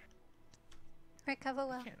 Anyway, Recover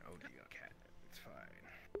well. I can't OD on catnip. It's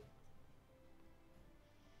fine.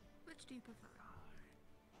 Which do you prefer?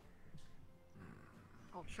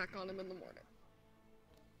 I'll check on him in the morning.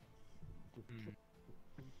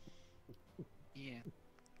 Yeah.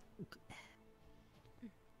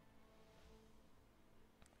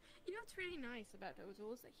 You know what's really nice about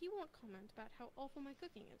Ozil is that he won't comment about how awful my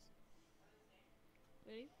cooking is.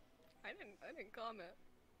 Will he? I didn't comment.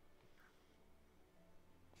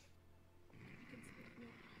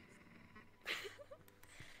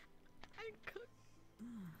 I cooked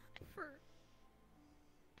for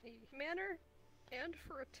a manor and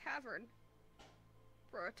for a tavern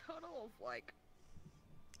for a total of like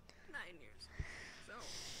 9 years. So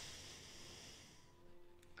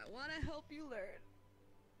I want to help you learn.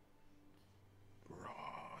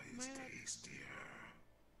 Raw is My- tastier.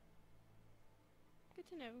 Good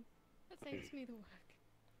to know. That saves me the work.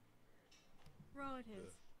 Raw it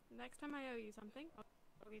is. Next time I owe you something,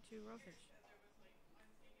 I'll get you raw fish.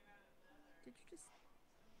 Did you just...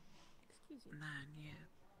 Excuse me. None yet.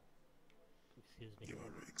 Excuse me.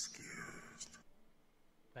 You're excused.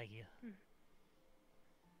 Thank you.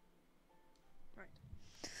 Right.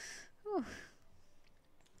 Whew.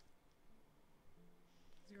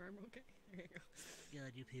 Is your arm okay? There you go.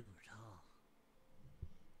 God, you people are tall.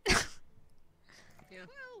 Yeah.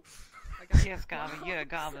 Well, I got Yes, Gabi, you're a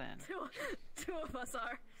goblin. Two of us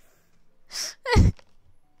are.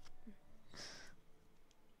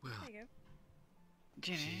 Well, There you go.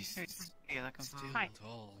 Ginny, she's who's you looking for? still Hi.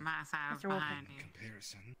 tall My side's Mr. Wolfen. behind in you.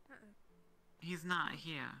 comparison. He's not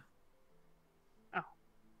here.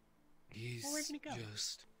 He's Well, where did he go?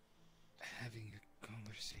 just having a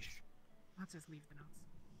conversation. Let's just leave the notes.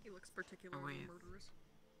 He looks particularly wait. murderous.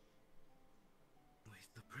 With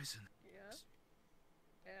the prison. Yeah.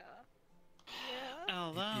 Yeah. Yeah.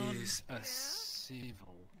 Alone. It is a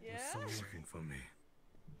civil. Yeah. Someone's looking for me.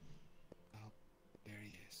 Oh, there he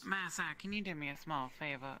is. Massa, can you do me a small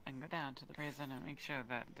favor and go down to the prison and make sure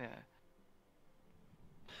that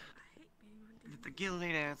the guild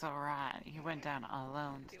leader is alright? He went down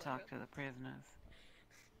alone to talk to the prisoners.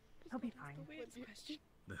 He'll be fine. What's the question?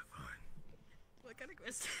 They're fine. What kind of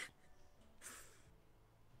question?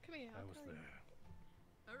 Come here. I was there.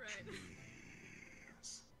 All right.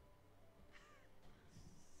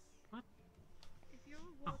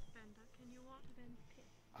 a waterbender. Can you waterbend piss?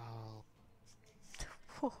 I'll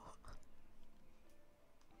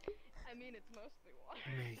I mean, it's mostly water.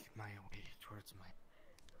 make my way towards my.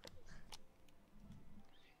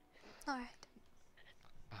 Alright.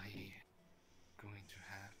 I going to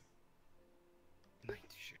have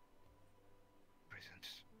night shift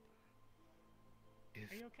presence.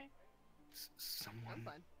 If Are you okay? Someone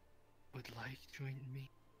fine. would like to join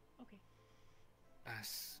me Okay.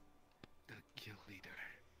 as the guild leader.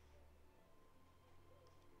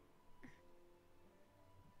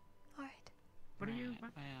 Alright. What are you? Right,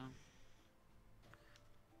 What? well,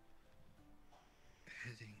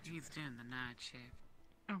 Heading to he's doing the night shift.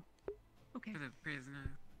 Oh, okay. For the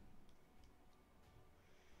prisoner.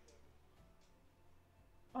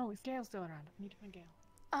 Oh, is Gail still around? I need to find Gail.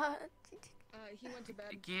 He went to bed.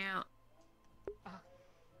 Gail.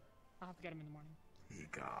 I'll have to get him in the morning. He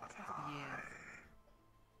got high.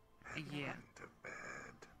 Yeah. Went to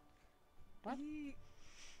bed. What?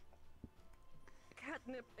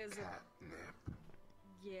 Catnip is Catnip.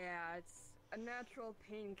 Yeah, it's a natural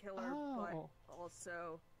painkiller, Oh. but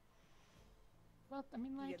also Well, I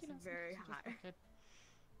mean, like, gets you know, very sometimes you just high. don't get-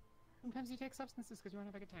 Sometimes you take substances because you want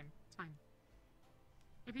to have a good time. It's fine.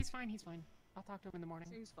 If he's fine, he's fine. I'll talk to him in the morning.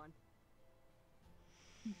 seems fun.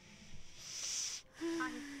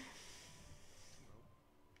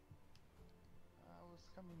 I was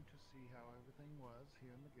coming to see how everything was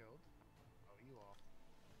here in the guild. How are you all?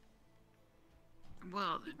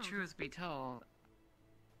 Well, the truth be told,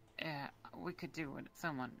 we could do with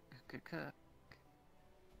someone who could cook.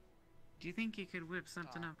 Do you think you could whip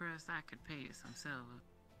something up for us? I could pay you some silver.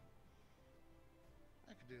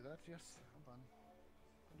 I could do that, yes. Hold on.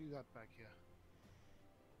 I'll do that back here.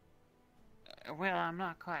 Well, I'm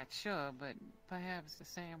not quite sure, but perhaps a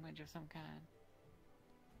sandwich of some kind.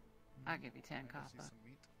 I'll give you 10 I see copper. some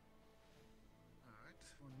meat. Alright,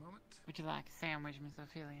 one moment. Would you like a sandwich, Miss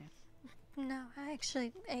Ophelia? No, I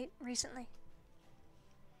actually ate recently.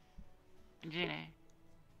 Jenny?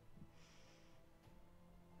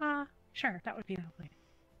 Sure, that would be lovely.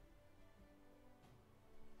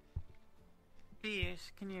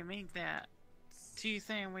 Fish, can you make that 2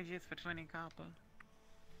 sandwiches for 20 copper?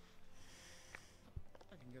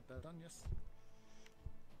 I can get that done, yes.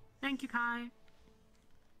 Thank you, Kai.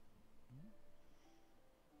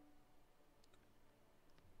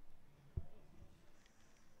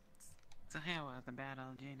 So how was the battle,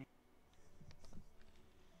 Jenny?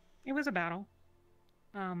 It was a battle.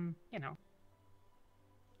 You know.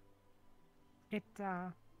 It,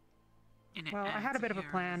 And well, I had a adds bit of a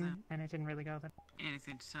heroism. plan, and it didn't really go that.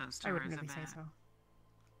 Anything to tell I stories wouldn't really about. say so.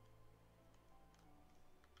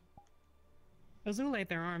 Azul ate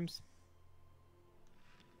their arms.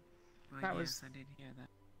 Well, That yes, was- I did hear that.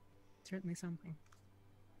 Certainly something.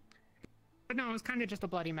 But no, it was kind of just a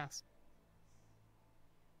bloody mess.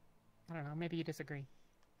 I don't know, maybe you disagree.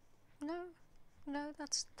 No,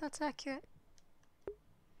 that's accurate.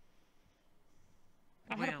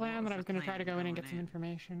 I had a Well, plan what that I was the going to try to plan go in and going get some in?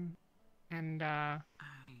 information. And,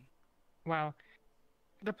 well,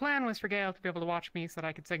 the plan was for Gale to be able to watch me so that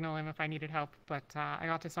I could signal him if I needed help, but I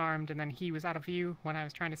got disarmed and then he was out of view when I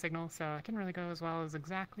was trying to signal, so it didn't really go as well as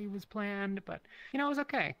exactly was planned, but, you know, it was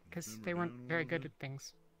okay, because they weren't very good at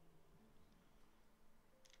things.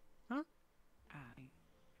 Huh?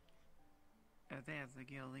 There's the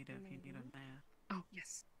guild leader if you need him there. Oh,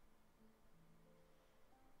 yes.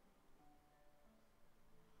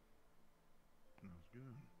 Sounds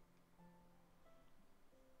good.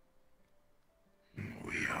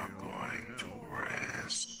 We are going to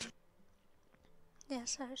rest.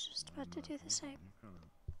 Yes, I was just about to do the same. What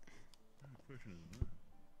kind of question is that?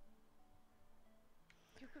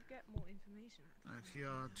 You could get more information. Alright, here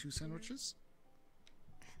are 2 sandwiches.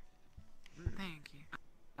 Thank you.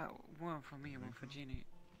 One for me, one for Jenny.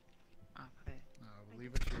 I'll pay. I will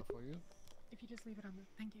leave it here for you. If you just leave it on the...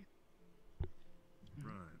 Thank you.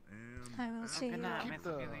 Right, and I will see Good you. night, Keep Miss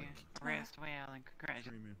the- Ophelia. Rest well and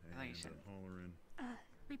screaming and congratulations. hollering,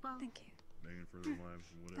 Thank you. begging for their lives,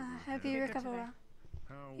 whatever. Hope you happened. recover well.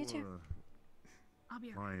 How You too. I'll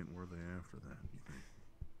be violent were they after that, you think?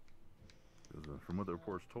 Because from what the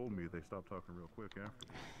reports told me, they stopped talking real quick afterwards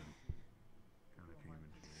and kind of came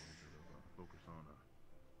into a little bit of a focus on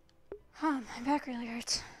Oh, my back really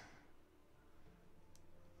hurts.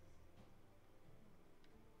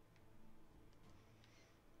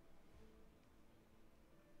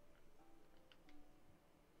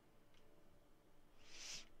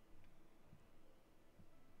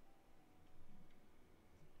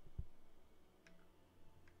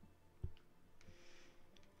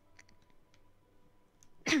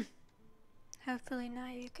 Hopefully now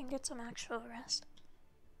you can get some actual rest.